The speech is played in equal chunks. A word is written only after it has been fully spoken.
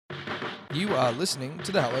You are listening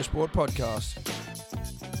to the Hello Sport Podcast.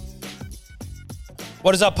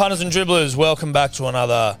 What is up, punters and dribblers? Welcome back to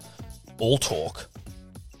another All Talk.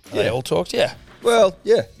 Are they All Talked? Yeah. Well,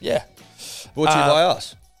 yeah. Yeah. Brought to you by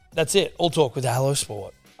us. That's it. All Talk with Hello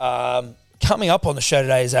Sport. Coming up on the show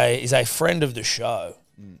today is a friend of the show.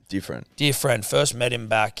 Different. Dear friend. First met him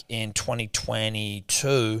back in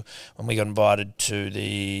 2022 when we got invited to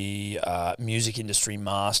the Music Industry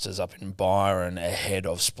Masters up in Byron ahead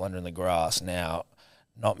of Splendour in the Grass. Now,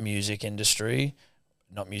 not music industry,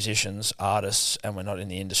 not musicians, artists, and we're not in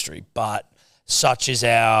the industry, but such is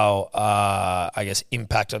our,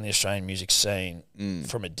 impact on the Australian music scene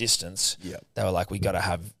from a distance. Yep. They were like, we got to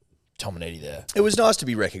have Tom and Eddie there. It was nice to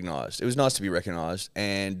be recognised.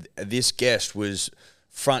 And this guest was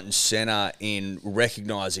front and centre in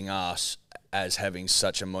recognising us as having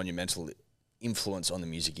such a monumental influence on the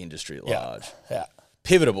music industry at large. Yeah.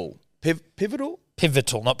 Pivotal? Pivotal,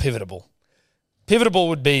 not pivotable. Pivotable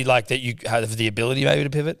would be like that you have the ability maybe to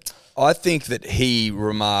pivot. I think that he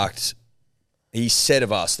said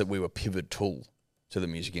of us that we were pivotal to the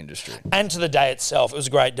music industry. And to the day itself. It was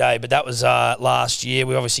a great day, but that was last year.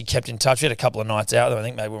 We obviously kept in touch. We had a couple of nights out there. I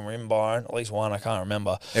think maybe when we were in Byron, at least one, I can't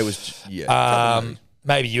remember. It was, yeah.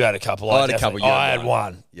 Maybe you had a couple. I had a couple. I had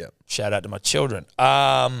one. Yeah. Shout out to my children.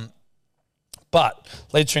 But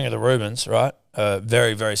lead singer of the Rubens, right? A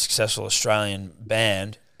very, very successful Australian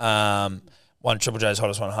band. Won Triple J's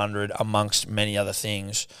Hottest 100 amongst many other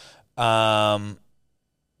things. But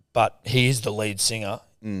he is the lead singer.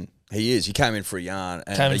 He is. He came in for a yarn.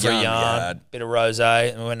 And bit of rosé,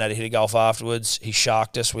 and we went out to hit a golf afterwards. He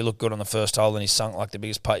sharked us. We looked good on the first hole, and he sunk like the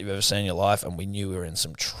biggest putt you've ever seen in your life, and we knew we were in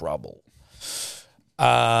some trouble.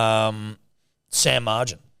 Sam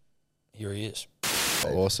Margin. Here he is.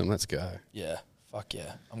 Awesome. Let's go. Yeah. Fuck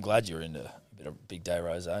yeah. I'm glad you're into a bit of big day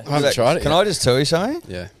rosé. I haven't tried it Can yet. I just tell you something?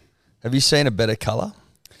 Yeah. Have you seen a better colour?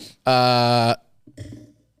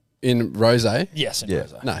 In rosé? Yes, in Yeah.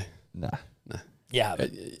 rosé. No. No. Yeah.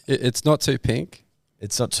 It's not too pink.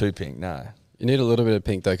 It's not too pink, no. You need a little bit of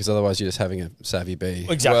pink, though, because otherwise you're just having a savvy bee.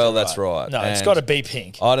 Exactly. Well, that's right. No, it's And got to be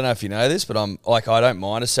pink. I don't know if you know this, but I don't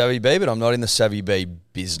mind a savvy bee, but I'm not in the savvy bee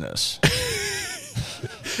business.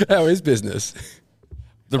 How is business?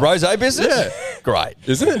 The rosé business? Yeah. Great.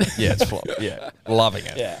 Is it? Yeah, it's flop. Yeah. Loving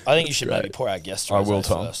it. Yeah. I think you should maybe pour our guest I rosé will,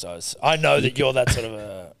 Tom. first. I know that you're that sort of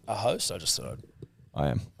a host. I just thought I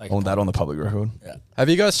am. Make I want that on the public record. Have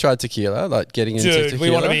you guys tried tequila? Like getting into Dude, tequila? we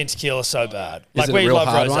want to be in tequila so bad. Is it a we real love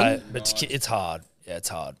hard rosé, one? but it's hard. Yeah, it's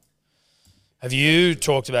hard. Have you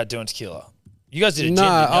talked about doing tequila? You guys did a gin, No,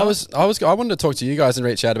 didn't you? I wanted to talk to you guys and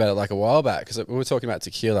reach out about it like a while back because we were talking about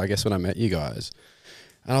tequila, I guess, when I met you guys.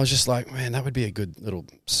 And I was just like, man, that would be a good little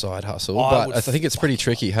side hustle. I think it's pretty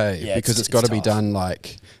tricky, hey, Yeah, because it's it's got to be tough. done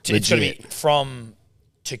like It's got to be legit. from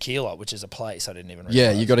Tequila, which is a place I didn't even realize.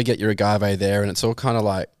 Yeah, you got to get your agave there, and it's all kind of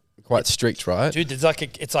like quite strict, right? Dude, it's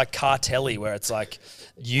like cartelly where it's like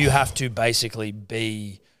you have to basically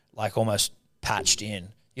be like almost patched in.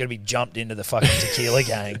 You got to be jumped into the fucking tequila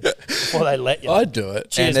gang before they let you. I'd do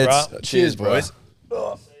it. Cheers, And bro. Cheers, boys.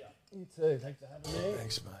 You too. Thanks for having me.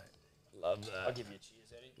 Thanks, mate. Love that. I'll give you a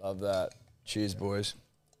cheers, Eddie. Love that. Cheers, boys.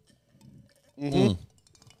 Yep.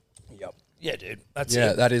 Yeah, dude. That's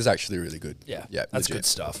Yeah, it. that is actually really good. Yeah, yeah, that's legit. good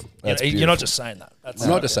stuff. That's You're not just saying that. That's I'm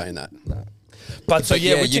not just saying that. But so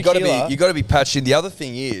yeah, with you got tequila, to be patched in. The other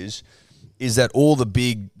thing is that all the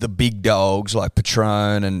big dogs like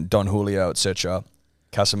Patron and Don Julio, etc.,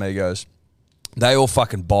 Casamigos, they all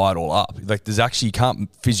fucking buy it all up. Like you can't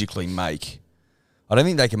physically make. I don't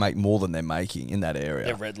think they can make more than they're making in that area.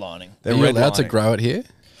 they're redlining. Are you allowed to grow it here?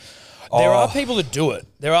 There are people that do it.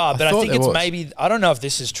 There are, but I thought think there it's was. maybe I don't know if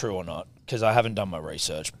this is true or not because I haven't done my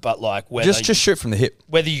research. But like whether Just shoot from the hip.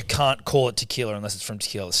 whether you can't call it tequila unless it's from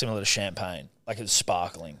tequila, similar to champagne, like it's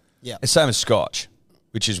sparkling. Yeah. It's same as Scotch,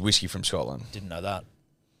 which is whiskey from Scotland. Didn't know that.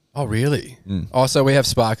 Oh, really? Oh, so we have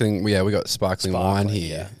sparkling. Yeah, we got sparkling wine Sparkling,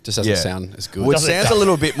 here. yeah. Just doesn't Yeah. sound as good. Well, it Does it- sounds a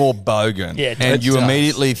little bit more bogan. Yeah, it and you does.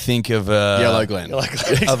 immediately think of Yellow Glen.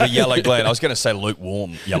 of a yellow Glen. I was going to say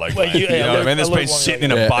lukewarm yellow Well, Glen. you- you know yeah, what I mean? That's a been lukewarm sitting in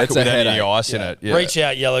yellow a Glen. bucket It's a without any headache. ice in it. Yeah. Reach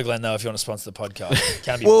out, Yellow Glen, though, if you want to sponsor the podcast.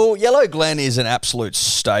 Can be. Well, Yellow Glen is an absolute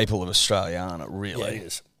staple of Australiana, yeah, really. it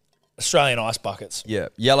is. Australian ice buckets, Yeah,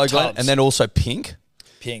 Yellow Glen, Tubs. and then also pink.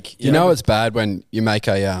 pink. You know it's bad when you make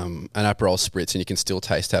an Aperol spritz and you can still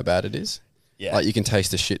taste how bad it is. Yeah. Like you can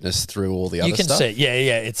taste the shitness through all the other You can stuff. see, yeah.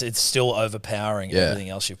 It's still overpowering Yeah. everything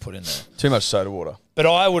else you've put in there. Too much soda water. But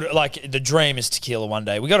I would like the dream is tequila one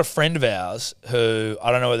day. We got a friend of ours who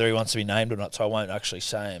I don't know whether he wants to be named or not, so I won't actually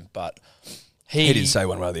say him. But He didn't say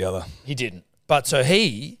one way or the other. He didn't. But so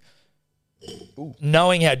he,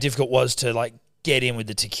 knowing how difficult it was to like get in with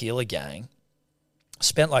the tequila gang.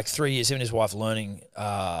 Spent like 3 years, him and his wife, learning. You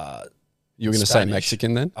were going to say Spanish.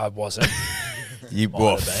 Mexican then? I wasn't. You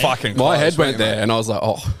were fucking My close, head went weren't you, there, mate? and I was like,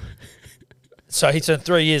 oh. So he spent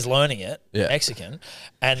 3 years learning it, Yeah. Mexican,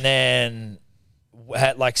 and then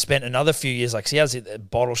had like spent another few years, like, so he has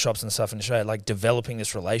bottle shops and stuff in Australia, like developing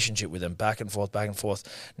this relationship with them back and forth, back and forth.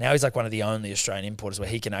 Now he's like one of the only Australian importers where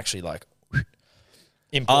he can actually like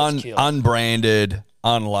import tequila. Unbranded,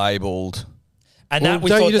 unlabeled. And Well, that we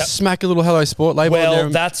don't thought you just smack a little Hello Sport label on there? well,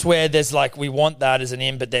 and- that's where there's like, we want that as an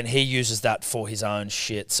in, but then he uses that for his own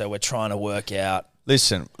shit. So we're trying to work out.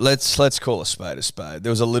 Listen, let's call a spade a spade.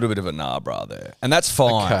 There was a little bit of a nah-brah there. And that's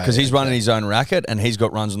fine, Okay, because he's running his own racket and he's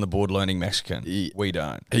got runs on the board learning Mexican. We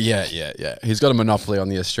don't. Yeah. He's got a monopoly on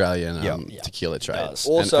the Australian Yeah. tequila trade. does.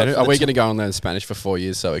 Also, And for are the we going to go and learn Spanish for 4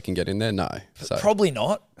 years so we can get in there? No. So, Probably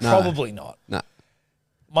not. No. Probably not. nah.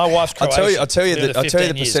 My wife's Croatian. I'll tell you Been the there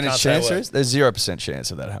 15 years, percentage can't say a chance there word. is. There's 0%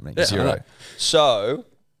 chance of that happening. Yeah, I Zero. know. So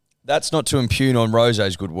that's not to impugn on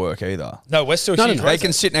Rose's good work either. No, we're still No, huge. no, They Roses.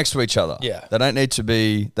 can sit next to each other. Yeah. They don't need to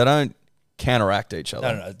be. They don't counteract each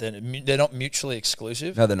other. No. They're not mutually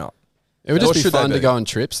exclusive. No, they're not. It would Or just be should they fun to be? go on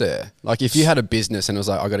trips there. Like if you had a business and it was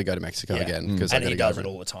like, I got to go to Mexico again because I And got he to go does over it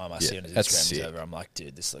all the time. I see on his that's Instagram sick. over. I'm like,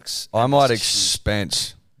 dude, this looks. I might this is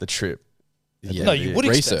expense the trip. Yeah. No, you would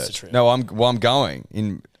expense the research. trip. No, I'm going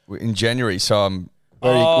in January, so I'm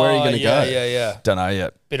Where are you going to yeah, go? Yeah. don't know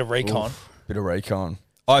yet. Bit of recon. Bit of recon.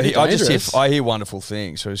 I dangerous. hear wonderful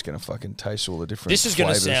things. So who's going to fucking taste all the different? This is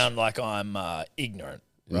going to flavours. sound like I'm ignorant,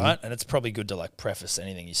 right? And it's probably good to like preface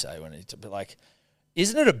anything you say when it's, but like,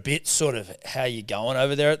 isn't it a bit sort of how you going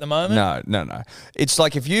over there at the moment? No. It's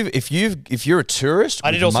like if you're a tourist I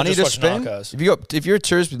with did also money just to watch spend. Narcos. If you're a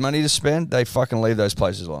tourist with money to spend, they fucking leave those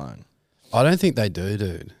places alone. I don't think they do,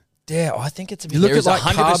 dude. Yeah, I think it's a bit. You look There at is like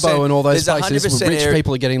 100% Carbo and all those there's places 100% where rich area-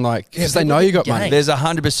 people are getting like, because they people know you got get money. gang. There's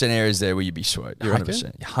 100% areas there where you'd be sweet. You reckon?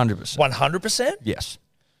 100%. 100%. 100%. Yes.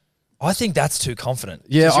 I think that's too confident.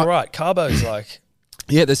 Yeah, 'Cause you're I- right. Carbo's like.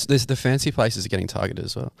 Yeah, there's the fancy places are getting targeted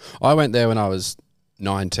as well. I went there when I was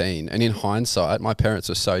 19, and in hindsight, my parents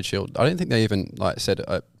were so chilled. I don't think they even like said,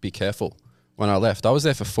 "Be careful." When I left, I was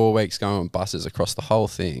there for 4 weeks, going on buses across the whole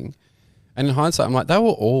thing. And in hindsight, I'm like, they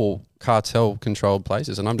were all cartel-controlled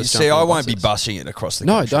places, and I'm You just see, jumping I on won't be buses. bussing it across the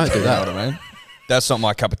No, country. don't do You that. know what I mean? That's not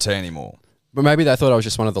my cup of tea anymore. But maybe they thought I was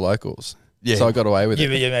just one of the locals. Yeah. So I got away with You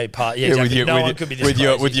it. made part. Yeah, exactly. No one could be this with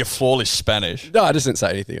crazy. your flawless Spanish. No, I just didn't say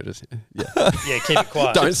anything. I just Yeah, keep it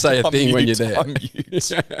quiet. don't say a I'm thing when you're mute, there. I'm mute.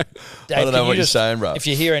 Dave, I don't know can what you you're saying, bro. If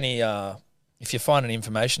you hear any, if you find any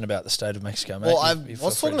information about the state of Mexico, mate. Well, I you feel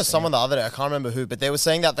was free talking to send someone it. the other day, I can't remember who, but they were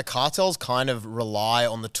saying that the cartels kind of rely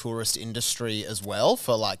on the tourist industry as well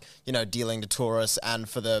for like, dealing to tourists and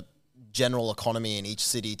for the general economy in each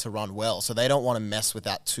city to run well. So they don't want to mess with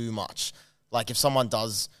that too much. Like if someone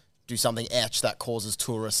does do something that causes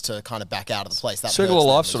tourists to kind of back out of the place, that Circle hurts of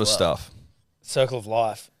them life as sort of well. stuff. Circle of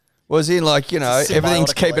life. Was in like, a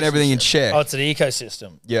everything's symbiotic keeping everything in check. relationship. Oh, it's an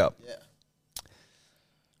ecosystem. Yeah.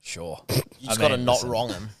 Sure. You just got to not listen, wrong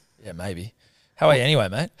them. Yeah, maybe. How are you anyway,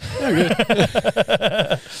 mate? Did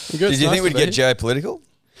you think we'd get geopolitical?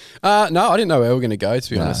 No, I didn't know where we were going to go, to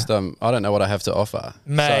be honest. I don't know what I have to offer.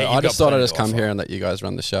 Mate, so you've I got just thought I'd plenty just to come offer. here and let you guys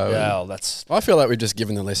run the show. and Well, that's I feel like we've just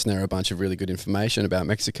given the listener a bunch of really good information about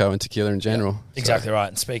Mexico and tequila in general. exactly right.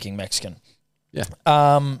 And speaking Mexican. Yeah.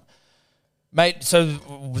 Mate, so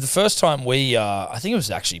the first time we, I think it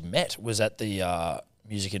was actually met, was at the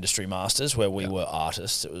Music Industry Masters where we were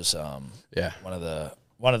artists. It was Yeah. one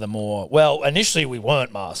of the more, well, initially we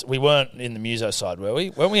weren't masters. We weren't in the muso side, were we?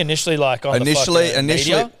 Weren't we initially like on Initially, the fucking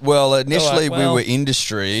media? initially we well- were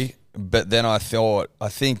industry, but then I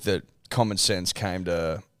think that common sense came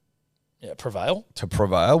to Yeah, prevail.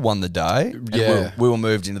 prevail, won the day. And Yeah. we were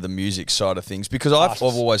moved into the music side of things because I've Artists.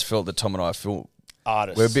 always felt that Tom and I feel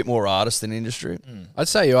Artists. we're a bit more artists than industry. I'd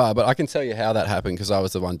say you are, but I can tell you how that happened because I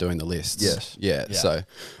was the one doing the lists. Yes. Yeah. Yeah. So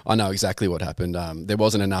I know exactly what happened. There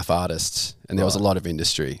wasn't enough artists and there was a lot of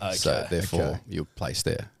industry. So Okay. therefore you're placed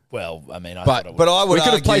there. Well, I mean, I But- thought it But was I would We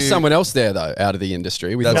could have placed argue- someone else there though, out of the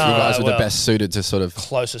industry. We thought you That's- guys were well- the best suited to sort of.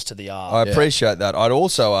 closest to the art. I appreciate that. I'd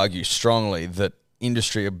also argue strongly that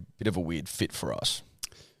industry a bit of a weird fit for us.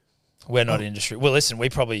 We're not industry. Well, listen, we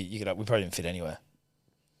probably didn't fit anywhere,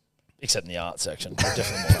 except in the art section. We're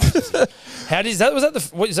definitely more artists. How did that?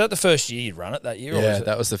 Was that the first year you'd run it that year? Or Yeah, was it,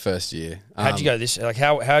 that was the first year. how'd you go this? Like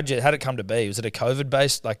how'd it come to be? Was it a COVID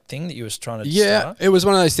based like thing that you was trying to? Yeah, start? it was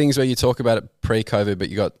one of those things where you talk about it pre-COVID, but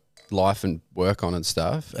you got life and work on and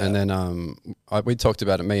stuff. And then we talked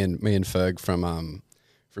about it. Me and Ferg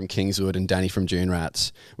from Kingswood and Danny from June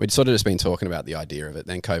Rats. We'd sort of just been talking about the idea of it.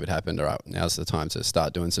 Then COVID happened. All right, now's the time to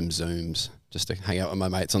start doing some Zooms, just to hang out with my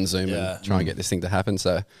mates on Zoom and try and get this thing to happen.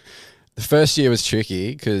 So the first year was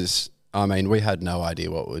tricky because, I mean, we had no idea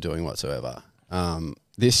what we were doing whatsoever.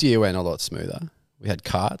 This year went a lot smoother. We had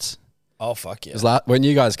carts. Oh, fuck yeah. It was when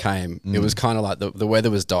you guys came, it was kind of like the weather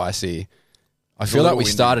was dicey. I feel like we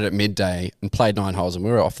started at midday and played 9 holes and we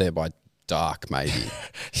were off there by dark, maybe.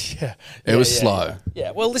 It was slow.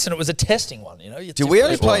 Yeah. Well, listen, it was a testing one, you know. Did we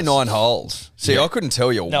only play 9 holes? See, I couldn't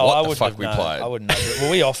tell you what the fuck we played. I wouldn't know.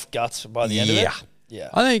 Were we off guts by the end of it? Yeah.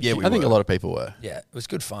 I think a lot of people were. Yeah, it was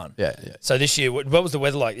good fun. Yeah. So this year, what was the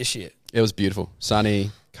weather like this year? It was beautiful.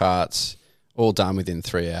 Sunny, carts, all done within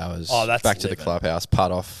 3 hours. Oh, that's back to the clubhouse,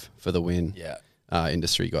 putt off for the win. Yeah.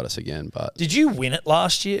 Industry got us again, but did you win it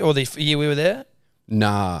last year or the year we were there?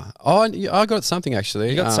 Nah. Oh, I got something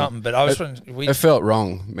actually. You got something, but I was it felt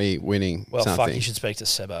wrong, me winning something. Fuck, you should speak to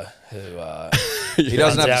Sebo, who he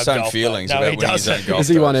doesn't have the same feelings about winning his own golf. Has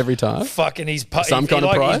he won every time? Fucking, he's some kind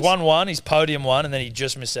of prize? He's won one, he's podium one, and then he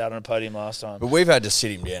just missed out on a podium last time. But we've had to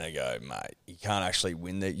sit him down and go, mate, you can't actually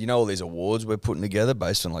win that. You know all these awards we're putting together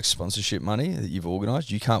based on like sponsorship money that you've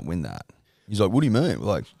organised? You can't win that. He's like, what do you mean? We're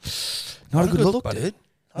like, not a good look, dude.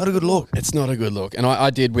 Not a good look. It's not a good look. And I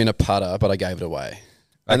did win a putter, but I gave it away.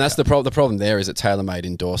 And that's the problem. The problem there is that TaylorMade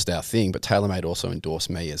endorsed our thing, but TaylorMade also endorsed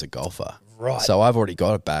me as a golfer. Right. So I've already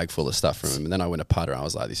got a bag full of stuff from him. And then I win a putter. I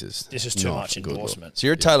was like, this is too much endorsement. So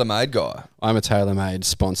you're a TaylorMade guy. I'm a TaylorMade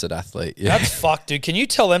sponsored athlete. Yeah. That's fucked, dude. Can you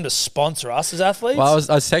tell them to sponsor us as athletes? Well, I was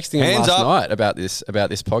texting him last night about this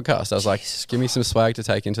podcast. I was like, give me some swag to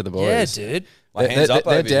take into the boys. Yeah, dude.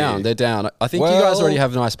 They're down. They're down. I think you guys already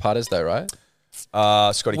have nice putters though, right?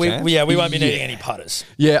 Scotty Cam? We won't be needing any putters.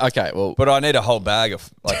 Yeah, okay. Well, but I need a whole bag of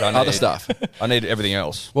other stuff. I need everything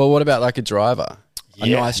else. Well, what about like a driver? A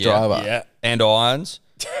nice driver. Yeah. And irons.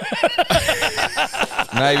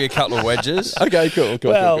 Maybe a couple of wedges. Okay, cool.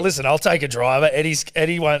 Well, listen, I'll take a driver.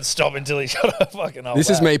 Eddie won't stop until he's got a fucking old This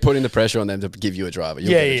is bag. me putting the pressure on them to give you a driver.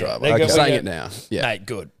 You'll get a driver. I'm saying it now. Yeah. Mate,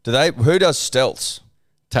 good. Who does stealths?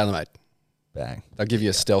 TaylorMade. Bang. I'll give you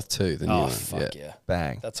a Stealth 2, the new one. Fuck yeah.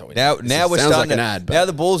 Bang. That's all we now do. Now we're sounds starting like an ad, but- now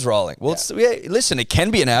the ball's rolling. Well, listen, it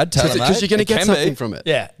can be an ad, TaylorMade. Because you're going to get something from it.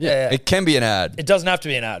 Yeah. It can be an ad. It doesn't have to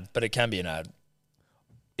be an ad, but it can be an ad.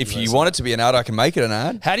 If you want it to be an ad, I can make it an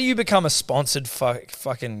ad. How do you become a sponsored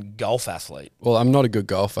fucking golf athlete? Well, I'm not a good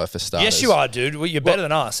golfer for starters. Yes, you are, dude. Well, you're better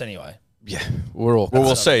than us anyway. Yeah, we're all. Well,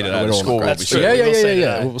 we'll see today. The score will be That's true. set.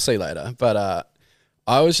 Yeah. We'll see later. But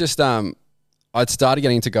I was just I'd started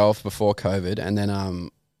getting into golf before COVID, and then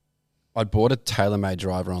I bought a TaylorMade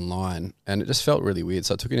driver online, and it just felt really weird.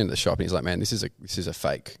 So I took it into the shop, and he's like, "Man, this is a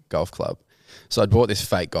fake golf club." So I bought this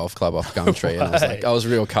fake golf club off Gumtree, and I was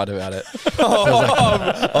real cut about it.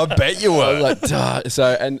 I bet you were. I was like, duh.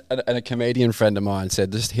 So and a comedian friend of mine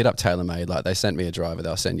said, just hit up TaylorMade. Like, they sent me a driver,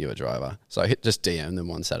 they'll send you a driver. So I just DM them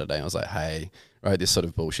one Saturday. I was like, hey, wrote this sort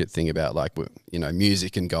of bullshit thing about like,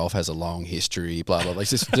 music and golf has a long history, blah blah blah.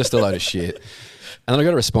 It's just a load of shit. And then I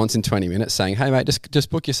got a response in 20 minutes saying, hey mate, just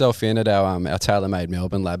book yourself in at our TaylorMade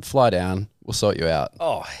Melbourne lab. Fly down, we'll sort you out.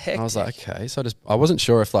 Oh heck! And I was like, okay. So I wasn't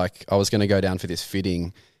sure if like I was going to go down for this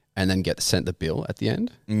fitting and then get sent the bill at the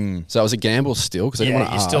end. So it was a gamble still because I didn't want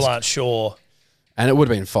to ask. You still aren't sure. And it would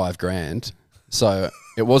have been $5,000. So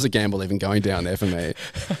it was a gamble even going down there for me.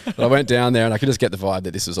 But I went down there and I could just get the vibe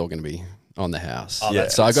that this was all going to be on the house. Oh, yeah.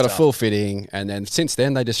 So I got a full fitting, and then since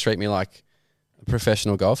then they just treat me like a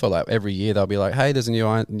professional golfer. Like every year they'll be like, hey, there's a new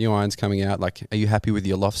irons coming out. Like, are you happy with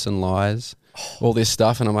your lofts and lies? All this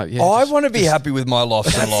stuff. And I'm like, yeah. I want to be happy with my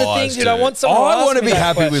lofts and That's the lies. thing, dude. I want someone to ask want to me be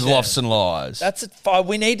that happy with question. lofts and lies. That's it.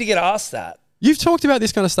 We need to get asked that. You've talked about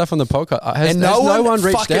this kind of stuff on the podcast. Has no one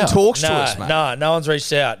reached fucking out? talks to us, mate. No one's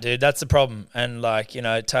reached out, dude. That's the problem. And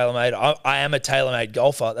TaylorMade, I am a TaylorMade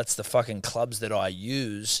golfer. That's the fucking clubs that I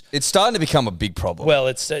use. It's starting to become a big problem. Well,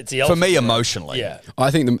 it's the for elephant me in the room. emotionally. Yeah.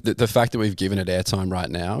 I think the fact that we've given it airtime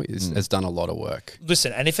right now has done a lot of work.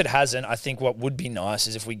 Listen, and if it hasn't, I think what would be nice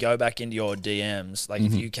is if we go back into your DMs, like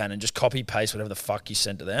if you can, and just copy paste whatever the fuck you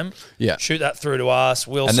sent to them. Yeah. Shoot that through to us.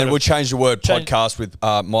 And then we'll change the word podcast with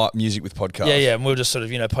music with podcast. Yeah, and we'll just sort of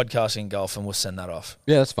podcasting golf, and we'll send that off.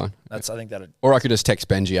 Yeah, that's fine. I think that. Or I could just text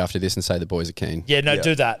Benji after this and say the boys are keen. Yeah, no,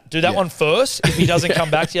 do that. Do that one first. If he doesn't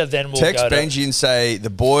come back to you, then we'll text go Benji and say the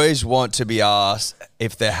boys want to be asked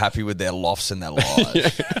if they're happy with their lofts and their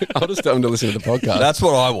lies. I'll just tell them to listen to the podcast. That's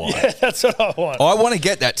what I want. Yeah, that's what I want. I want to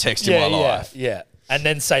get that text in my life. Yeah. And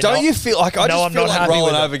then say, Don't you feel like I no, just I'm feel not like happy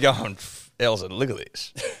rolling with it. over going, Elsa, look at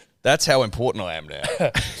this. That's how important I am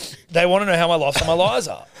now. They want to know how my lofts and my lies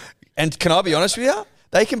are. And can I be honest with you?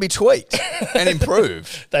 They can be tweaked and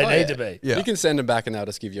improved. They need to be. Yeah. You can send them back and they'll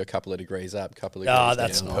just give you a couple of degrees up, couple of Ah, degrees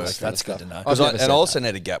that's down, all that nice. kind of That's good stuff. to know. I've never said And I also that.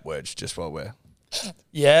 need a gap wedge just while we're.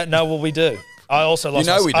 Yeah, no, well, we do. I also lost.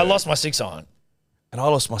 know we I do. lost my 6-iron. And I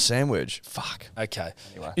lost my sandwich. Fuck. Okay.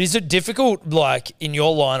 Anyway. Is it difficult, like in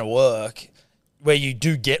your line of work, where you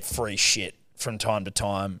do get free shit from time to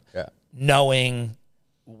time, Yeah. knowing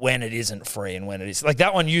when it isn't free and when it is? Like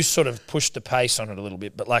that one, you sort of pushed the pace on it a little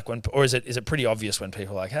bit, but like when, or is it pretty obvious when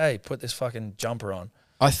people are like, hey, put this fucking jumper on?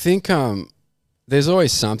 I think there's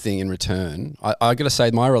always something in return. I got to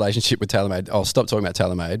say, my relationship with TaylorMade, I'll stop talking about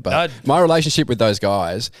TaylorMade, but No. my relationship with those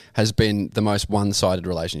guys has been the most one-sided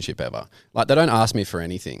relationship ever. Like, they don't ask me for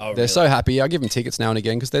anything. Oh, They're really? so happy. I give them tickets now and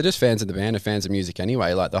again because they're just fans of the band and fans of music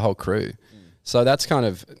anyway, like the whole crew. So that's kind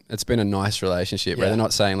of, it's been a nice relationship where Yeah. they're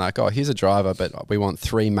not saying like, oh, here's a driver, but we want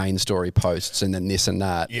 3 main story posts and then this and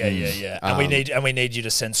that. Yeah. And we need you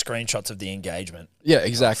to send screenshots of the engagement. Yeah,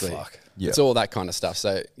 exactly. Oh, fuck. Yeah. It's all that kind of stuff.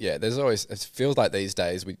 So yeah, there's always. It feels like these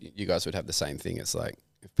days you guys would have the same thing. It's like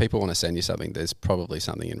if people want to send you something, there's probably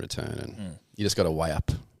something in return, and you just got to weigh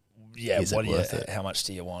up. Yeah, Is it what do you? worth it? How much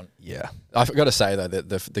do you want? Yeah. I've got to say though that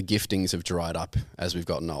the giftings have dried up as we've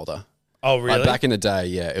gotten older. Oh, really? Like back in the day,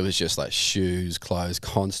 yeah, it was just like shoes, clothes,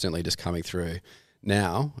 constantly just coming through.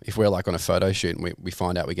 Now, if we're like on a photo shoot and we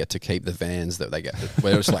find out we get to keep the Vans that they get,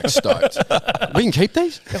 we're just like stoked. We can keep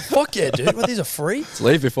these? Yeah, fuck yeah, dude. Well, these are free.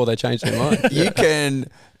 Leave before they change their mind. You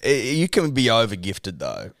can be over gifted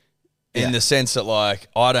though, in the sense that like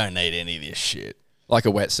I don't need any of this shit. Like a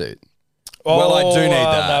wetsuit. Well, I do need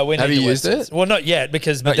that. No, we Have need you the used wetsuits. it? Well, not yet,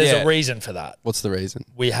 because Not there's yet. a reason for that. What's the reason?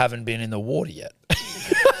 We haven't been in the water yet.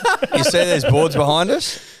 You see there's boards behind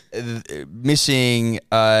us? Missing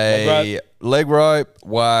a leg rope,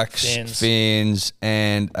 wax, fins,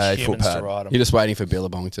 and a foot Humans to pad. ride 'em. You're just waiting for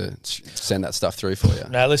Billabong to send that stuff through for you.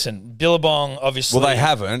 Now listen, Billabong obviously. Well, they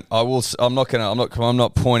haven't. I'm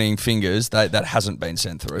not pointing fingers. That hasn't been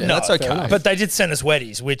sent through. No, That's fair okay. enough. But they did send us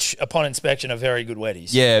weddies, which upon inspection are very good weddies.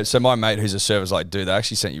 Yeah, so my mate who's a server's like, dude, they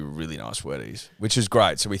actually sent you really nice weddies, which is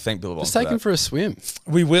great. So we thank Billabong Just for take that. them for a swim.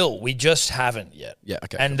 We will. We just haven't yet. Yeah,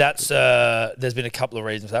 okay. And that's there's been a couple of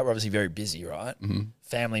reasons for that. We're obviously very busy, right? Mm-hmm.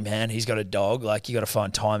 Family man, he's got a dog. Like you got to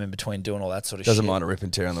find time in between doing all that sort of shit. Doesn't mind a rip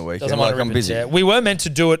and tear on the weekend. Doesn't mind I'm ripping busy. tear. We were meant to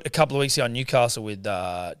do it a couple of weeks ago in Newcastle with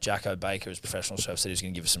Jacko Baker, who's a professional chef, said he was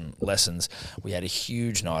going to give us some lessons. We had a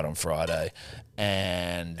huge night on Friday,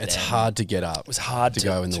 and It's then hard to get up. It was hard to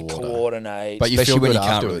go in the water. coordinate. But you Especially feel when good you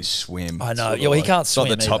can't really afterwards. swim. I know. Sort of Yeah, well, he like- can't it's not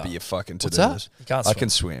swim the top either. of your fucking What's to-do that? list. He can't I swim. can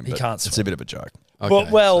swim. He but can't It's swim. a bit of a joke.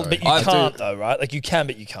 Okay, well, sorry. but you I have to- can't though, right? Like you can,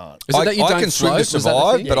 but you can't. Is it that you I don't can swim to float? Was that the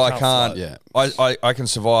survive, thing? but Yeah, I you can't can't. float. I can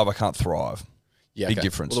survive. I can't thrive. Yeah, Big okay.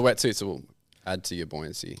 difference. Well, the wetsuits will add to your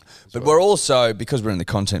buoyancy. But we're also, because we're in the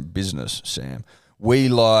content business, Sam,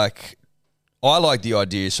 I like the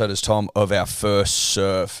idea, so does Tom, of our first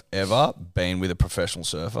surf ever being with a professional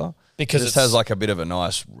surfer. Because it just it's- has like a bit of a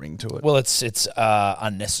nice ring to it. Well, it's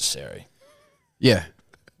unnecessary. Yeah.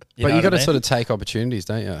 You But know you got what I to mean? sort of take opportunities,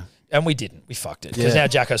 don't you? And we didn't. We fucked it. Because Yeah. now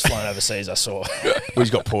Jacko's flying overseas, I saw. We've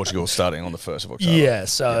got Portugal starting on the 1st of October. Yeah,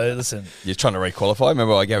 so listen. You're trying to requalify?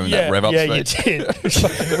 Remember I gave him that rev up yeah, speech? you did.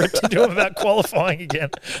 Fucking ripped into him about qualifying again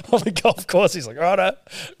on the golf course. He's like, righto.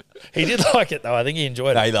 He did like it, though. I think he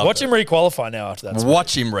enjoyed No, he it. loved Watch it. him re-qualify now after that. speech.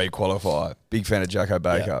 Watch him re-qualify. Big fan of Jacko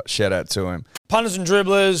Baker. Yeah. Shout out to him. Punters and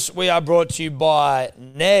dribblers, we are brought to you by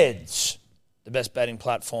Neds, the best betting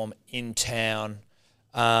platform in town.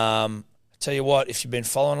 Tell you what, if you've been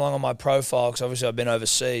following along on my profile, because obviously I've been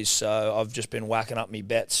overseas, so I've just been whacking up me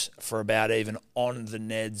bets for about even on the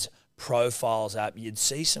Neds profiles app. You'd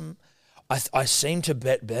see some. I seem to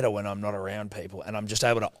bet better when I'm not around people, and I'm just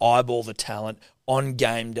able to eyeball the talent on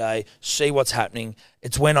game day, see what's happening.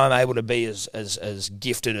 It's when I'm able to be as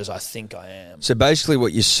gifted as I think I am. So basically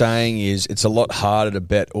what you're saying is it's a lot harder to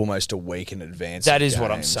bet almost a week in advance. That of is what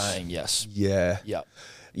I'm games. saying. Yes. Yeah. Yep.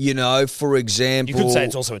 You know, for example... You could say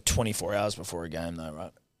it's also at 24 hours before a game, though,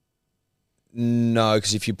 right? No,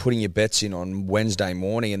 because if you're putting your bets in on Wednesday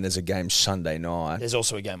morning and there's a game Sunday night... There's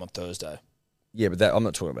also a game on Thursday. Yeah, but I'm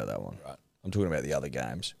not talking about that one. Right. I'm talking about the other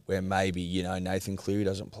games where maybe, Nathan Cleary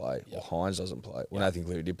doesn't play or Hines doesn't play. Well, Nathan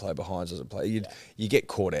Cleary did play, but Hines doesn't play. You get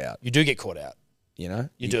caught out, You do get caught out. you know?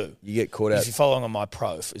 You do. You get caught out. If you follow along on my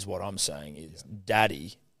prof, is what I'm saying is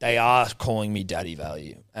Daddy. They are calling me Daddy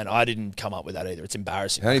value, and I didn't come up with that either. It's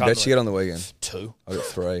embarrassing. How many I can't bets you get on the weekend? believe- 2. I got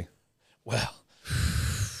 3. Well,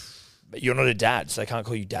 but you're not a dad, so they can't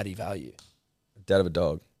call you Daddy value. Dad of a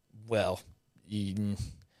dog. Well,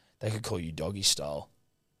 they could call you Doggy style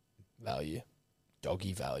value,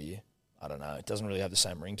 Doggy value. I don't know. It doesn't really have the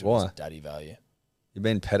same ring to it Why? as Daddy value. You've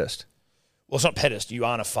been pedest. Well, it's not pedest. You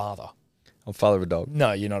aren't a father. I'm father of a dog.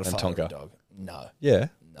 No, you're not a And father Tonka. of a dog. No. Yeah.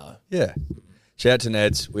 No. Yeah. Shout out to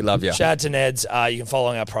Neds. We love you. Shout out to Neds. You can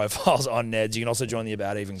follow our profiles on Neds. You can also join the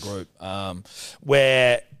About Even group,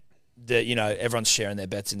 where everyone's sharing their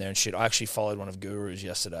bets in there and shit. I actually followed one of Guru's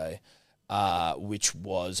yesterday, which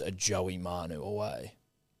was a Joey Manu away.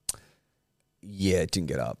 Yeah, it didn't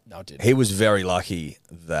get up. No, it didn't. He was very lucky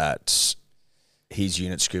that his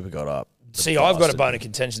unit scooper got up. See, I've got a bone of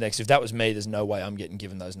contention next. If that was me, there's no way I'm getting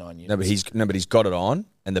given those 9 units. No, but he's got it on,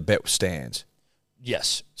 and the bet stands.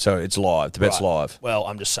 Yes. So it's live. The bet's Right. live. Well,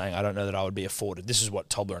 I'm just saying I don't know that I would be afforded. This is what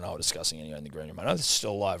Tobler and I were discussing anyway in the green room. I know this is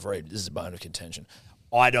still a live read. This is a bone of contention.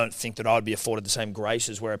 I don't think that I would be afforded the same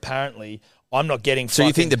graces where apparently I'm not getting So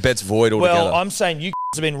you think the bet's void altogether? Well, I'm saying you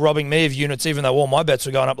have been robbing me of units even though all my bets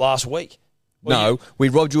were going up last week. Well, No, we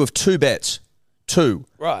robbed you of 2 bets. 2.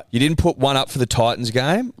 Right. You didn't put one up for the Titans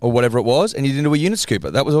game or whatever it was, and you didn't do a unit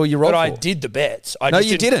scooper. That was all you robbed But I for. did the bets. No,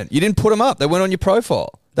 you didn't. You didn't put them up. They weren't on your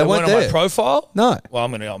profile. They weren't on there. my profile? No. Well,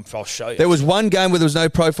 I'll show you. There was one game where there was no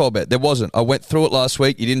profile bet. There wasn't. I went through it last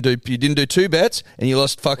week. You didn't do 2 bets, and you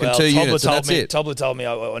lost fucking 2 units. And that's it. Tobler told me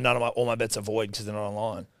all my bets are void because they're not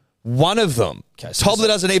online. One of them. Okay, so Tobler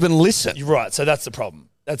doesn't even listen. You're right. So that's the problem.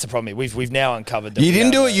 That's the problem. We've now uncovered that You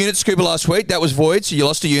didn't do a unit scooper last week. That was void, so you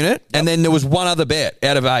lost a unit. And then there was one other bet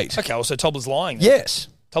out of 8. Okay, well, so Tobler's lying then. Yes.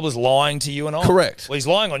 Tobler's lying to you and I. Correct. Well, he's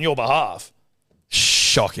lying on your behalf.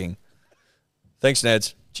 Shocking. Thanks,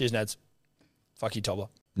 Neds. Cheers, Neds. Fuck you, Tobler.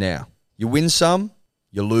 Now, you win some,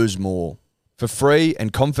 you lose more. For free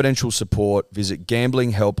and confidential support, visit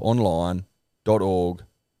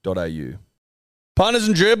gamblinghelponline.org.au. Punters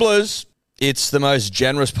and dribblers, it's the most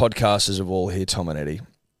generous podcasters of all here, Tom and Eddie.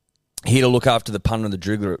 Here to look after the punter and the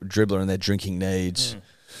dribbler and their drinking needs.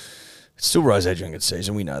 It's still rosé drinking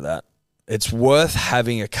season, we know that. It's worth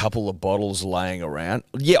having a couple of bottles laying around.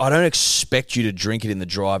 Yeah, I don't expect you to drink it in the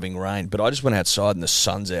driving rain, but I just went outside and the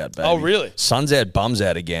sun's out, baby. Oh, really? Sun's out, bum's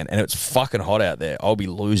out again, and it's fucking hot out there. I'll be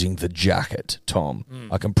losing the jacket, Tom.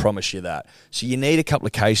 I can promise you that. So you need a couple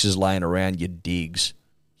of cases laying around your digs.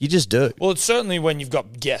 You just do. Well, it's certainly when you've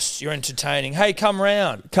got guests, you're entertaining. Hey, come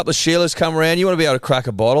round. A couple of Sheilas come around. You want to be able to crack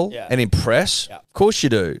a bottle Yeah. and impress? Yeah. Of course you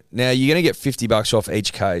do. Now, you're going to get $50 off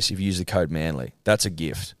each case if you use the code MANLY. That's a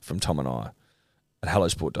gift from Tom and I at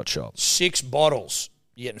hellosport.shop. 6 bottles.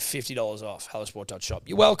 You're getting $50 off. Hellosport.shop.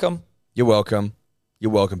 You're welcome. You're welcome. You're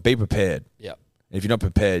welcome. Be prepared. Yeah. And if you're not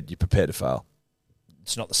prepared, you're prepared to fail.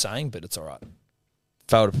 It's not the saying, but it's all right.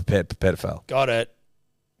 Fail to prepare, prepare to fail. Got it.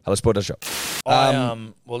 Hellosport.shop.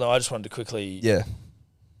 Well, no, I just wanted to quickly, Yeah.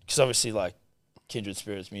 because obviously, like, kindred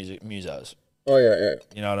spirits, musos. Oh, yeah.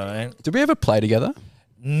 You know what I mean? Did we ever play together?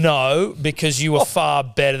 No, because you were far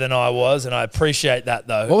better than I was, and I appreciate that,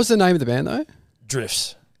 though. What was the name of the band, though?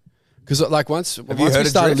 Drifts. Because like once you we heard of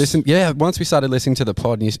started Drifts? listening, once we started listening to the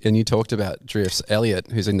pod and you talked about Drifts, Elliot,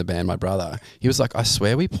 who's in the band, my brother, he was like, I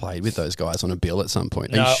swear we played with those guys on a bill at some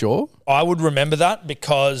point. Are No, you sure? I would remember that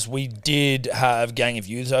because we did have Gang of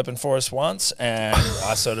Youths open for us once, and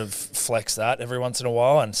I sort of flex that every once in a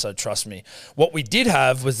while, and so trust me. What we did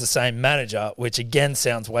have was the same manager, which again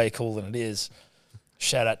sounds way cooler than it is.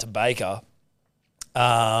 Shout out to Baker.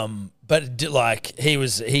 But like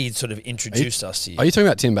he sort of introduced us to you. Are you talking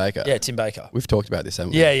about Tim Baker? Yeah, Tim Baker. We've talked about this,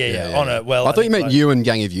 haven't we? Yeah. On it. Well, I thought you meant like- you and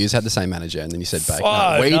Gang of Yous had the same manager, and then you said Baker.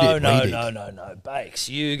 Oh, we no, did. no, Bakes.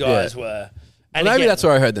 You guys were. Well, And maybe again, that's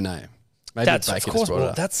where I heard the name. Maybe that's Baker of just course. brought it Well,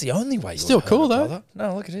 up. that's the only way. You Still would've cool, heard it, though. brother.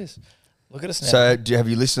 No, look at this. Look at us now. So, have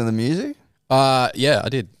you listened to the music? Yeah, I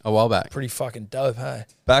did a while back. Pretty fucking dope, hey.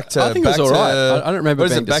 Back to. I think it was back all to- right. I don't remember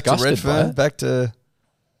what is being it? Back to disgusted by Redfern. it. Back to.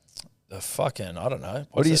 The fucking, I don't know.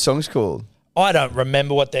 What are your songs called? I don't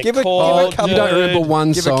remember what they're Give a called. couple. You don't remember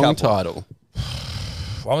one Give a song couple. title?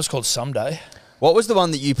 One was called Someday. What was the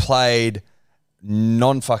one that you played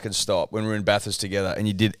non-fucking stop when we were in Bathurst together and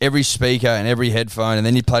you did every speaker and every headphone and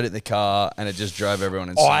then you played it in the car and it just drove everyone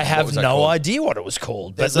insane? I What have was that no called? idea what it was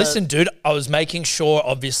called. But There's listen, dude, I was making sure,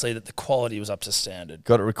 obviously, that the quality was up to standard.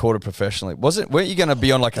 Got it recorded professionally. Weren't you going to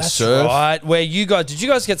be on like a That's surf? right. Where did you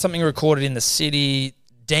guys get something recorded in the city?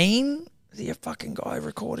 Dean? Is he a fucking guy who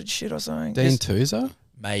recorded shit or something? Dean Touza?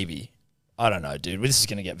 Maybe. I don't know, dude. This is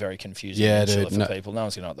going to get very confusing Yeah, eventually dude, for no- people. No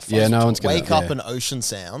one's going to know what the fuck. Yeah, no one's going to. Wake Up and Ocean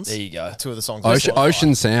Sounds. There you go. 2 of the songs.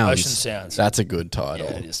 Ocean Sounds. Ocean Sounds. That's a good title.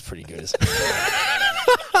 Yeah, it is pretty good. Isn't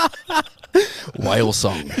it? Whale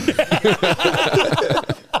song.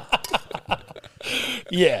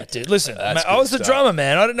 Yeah, dude. Listen, man, I good was the stuff. drummer,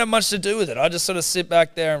 man. I didn't have much to do with it. I just sort of sit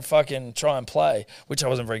back there and fucking try and play, which I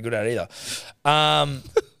wasn't very good at either.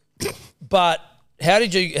 But how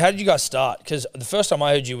did you guys start? Because the first time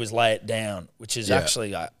I heard you was "Lay It Down," which is Yeah.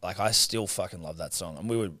 actually like I still fucking love that song, and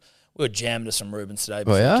We were jammed to some Rubens today Oh,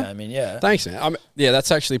 before yeah? we came in. Yeah. Thanks, man.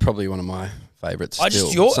 That's actually probably one of my favourites.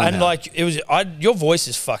 Your voice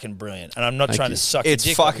is fucking brilliant, and I'm not trying you. to suck It's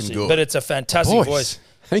your dick, fucking obviously, good. but it's a fantastic voice.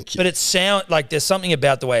 Thank you. But it sound like there's something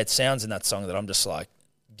about the way it sounds in that song that I'm just like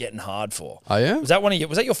getting hard for. Oh yeah. Was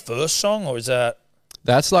that your first song, or is that?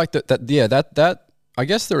 That's like that. I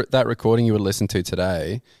guess that recording you would listen to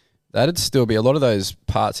today, that'd still be a lot of those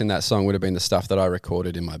parts in that song would have been the stuff that I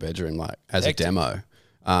recorded in my bedroom, like as a demo.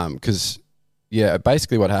 Because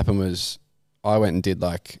basically what happened was I went and did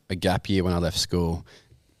like a gap year when I left school,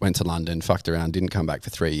 went to London, fucked around, didn't come back for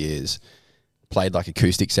 3 years, played like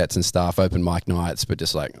acoustic sets and stuff, open mic nights, but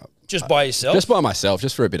just By yourself? Just by myself,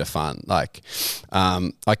 just for a bit of fun. Like,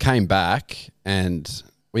 I came back and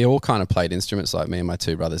we all kind of played instruments, like me and my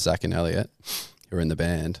two brothers, Zach and Elliot, who were in the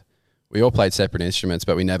band. We all played separate instruments,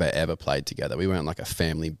 but we never ever played together. We weren't like a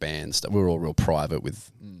family band stuff. We were all real private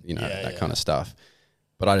with, that kind of stuff.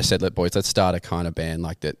 But I just said, look, boys, let's start a kind of band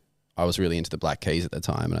like that. I was really into the Black Keys at the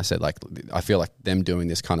time, and I said, like, I feel like them doing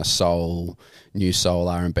this kind of new soul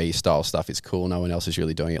R&B style stuff is cool. No one else is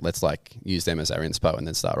really doing it. Let's like use them as our inspo and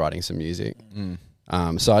then start writing some music.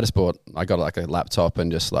 So I got like a laptop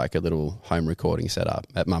and just like a little home recording set up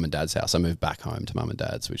at mum and dad's house. I moved back home to mum and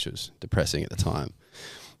dad's, which was depressing at the time.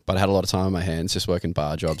 But I had a lot of time on my hands just working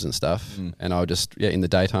bar jobs and stuff. And I would just, in the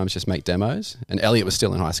daytimes, just make demos. And Elliot was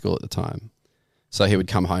still in high school at the time. So he would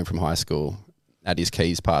come home from high school, add his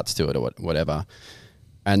keys parts to it or whatever.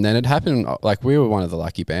 And then it happened, like we were one of the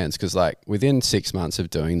lucky bands because like within 6 months of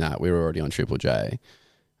doing that, we were already on Triple J.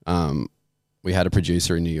 We had a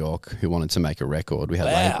producer in New York who wanted to make a record. We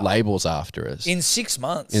had labels after us. In 6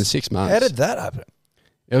 months? In 6 months. How did that happen?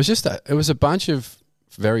 It was a bunch of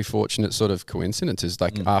very fortunate sort of coincidences.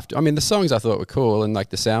 Like the songs I thought were cool and like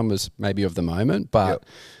the sound was maybe of the moment, but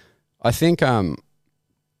I think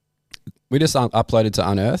we just uploaded to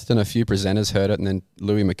Unearthed and a few presenters heard it, and then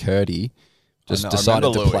Louis McCurdy just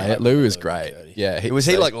decided to play it. Louis was great. Yeah. Was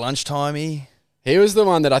he like lunchtimey? He was the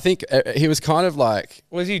one that I think he was kind of like...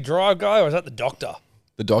 Was he drive guy or was that the doctor?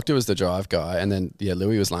 The doctor was the drive guy, and then,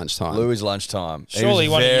 Louis was lunchtime. Louis was lunchtime. Surely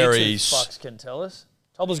one of you two fucks can tell us.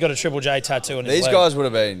 Tobler's got a Triple J tattoo on his These leg. guys would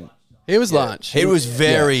have been... He was lunch. He was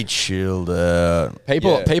very chilled out.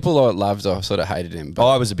 People loved or sort of hated him. But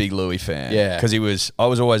I was a big Louis fan. Yeah. Because I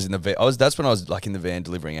was always in the van. That's when I was like in the van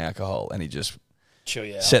delivering alcohol, and he just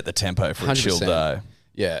set the tempo for a chill 100%. day.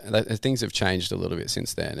 Yeah, things have changed a little bit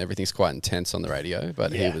since then. Everything's quite intense on the radio,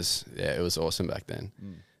 but it was awesome back then.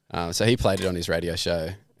 So he played it on his radio show,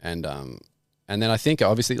 and then I think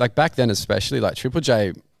obviously like back then especially like Triple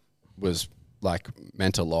J was like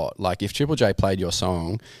meant a lot. Like if Triple J played your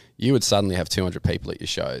song, you would suddenly have 200 people at your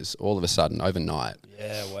shows all of a sudden overnight.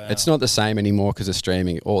 Yeah, wow. It's not the same anymore because of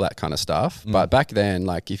streaming, all that kind of stuff. But back then,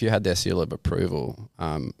 like if you had their seal of approval,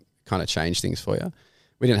 kind of changed things for you.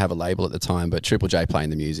 We didn't have a label at the time, but Triple J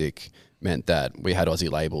playing the music meant that we had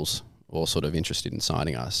Aussie labels all sort of interested in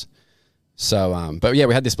signing us. So, but yeah,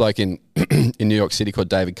 we had this bloke in New York City called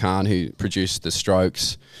David Kahn who produced The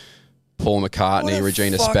Strokes, Paul McCartney,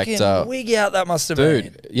 Regina Spektor. Wig out that must have been.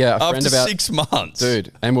 Dude, yeah, a friend After about 6 months.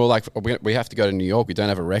 Dude, and we're like, we have to go to New York. We don't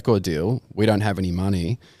have a record deal. We don't have any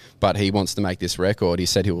money, but he wants to make this record. He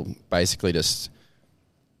said he'll basically just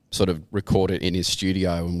sort of record it in his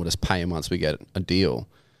studio and we'll just pay him once we get a deal.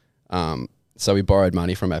 So we borrowed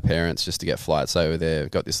money from our parents just to get flights over there.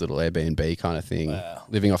 Got this little Airbnb kind of thing,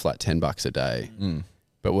 living off like $10 a day,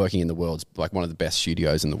 but working in the world's like one of the best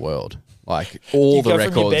studios in the world. Like all You the go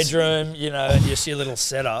records. from your bedroom, and you see a little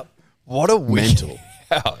setup. What a Mental.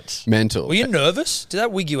 Mental. Were you nervous? Did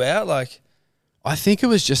that wig you out? Like, I think it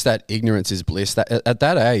was just that ignorance is bliss. That at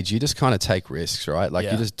that age, you just kind of take risks, right?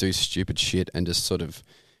 Like you just do stupid shit and just sort of,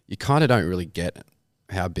 you kind of don't really get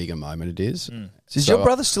how big a moment it is. Is your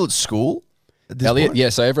brother still at school? Elliot, yeah,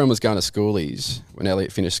 so everyone was going to schoolies when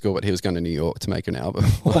Elliot finished school, but he was going to New York to make an album.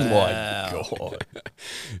 Oh my God.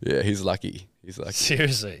 Yeah, he's lucky. He's lucky.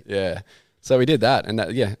 seriously. Yeah. So we did that, and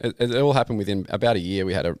that, it all happened within about a year.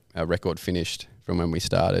 We had a record finished from when we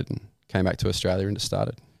started and came back to Australia and just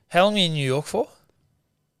started. How long were you in New York for?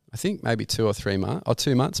 I think maybe 2 or 3 months, or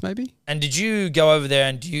 2 months maybe. And did you go over there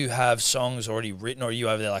and do you have songs already written, or are you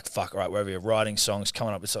over there like, fuck, right, wherever you're writing songs,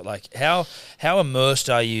 coming up with something? Like, how immersed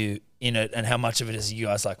are you in it, and how much of it is you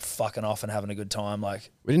guys like fucking off and having a good time? Like,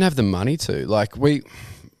 we didn't have the money to. Like,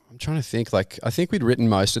 I'm trying to think. Like, I think we'd written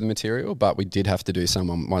most of the material, but we did have to do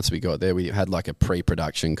some. Once we got there, we had like a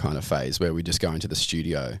pre-production kind of phase where we just go into the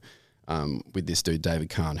studio with this dude, David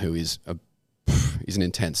Kahn, who is he's an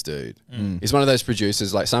intense dude. He's one of those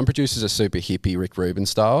producers, like some producers are super hippie Rick Rubens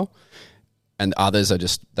style, and others are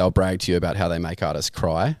just, they'll brag to you about how they make artists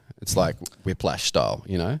cry It's like Whiplash style,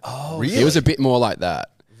 you know? Oh, Really? It was a bit more like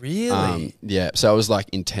that. really? Yeah, so it was like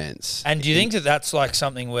intense. And do you think that that's like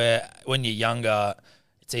something where when you're younger,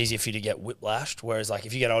 it's easier for you to get whiplashed, whereas like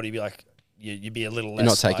if you get older, you'd be like, you'd be a little less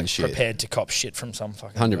not taking like, shit. prepared to cop shit from some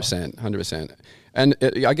fucking 100%. And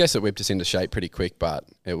I guess it whipped us into shape pretty quick, but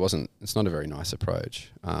it's not a very nice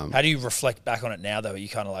approach. How do you reflect back on it now, though? Are you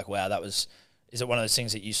kind of like, wow, is it one of those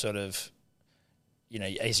things that you sort of, you know,